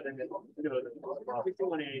 So then, you know, the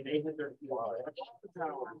 61A, they had their powers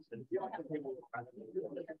and they were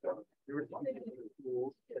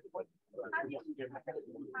tools.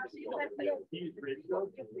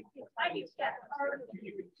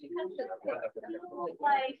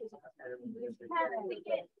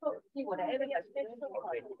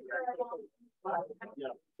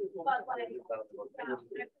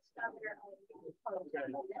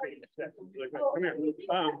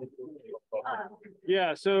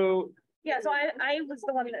 Yeah, so Yeah, so I was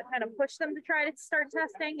the one that kind of pushed them to try to start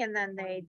testing, and then they